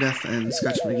Captain Death and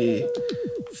Scotch McGee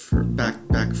for back.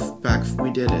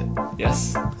 We did it.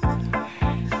 Yes.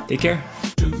 Take care.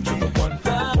 2 to the 1,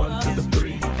 from the 1 to the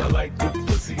 3. I like good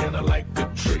pussy and I like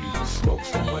good trees. Smoke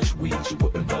so much weed you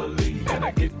wouldn't believe, and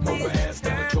I get more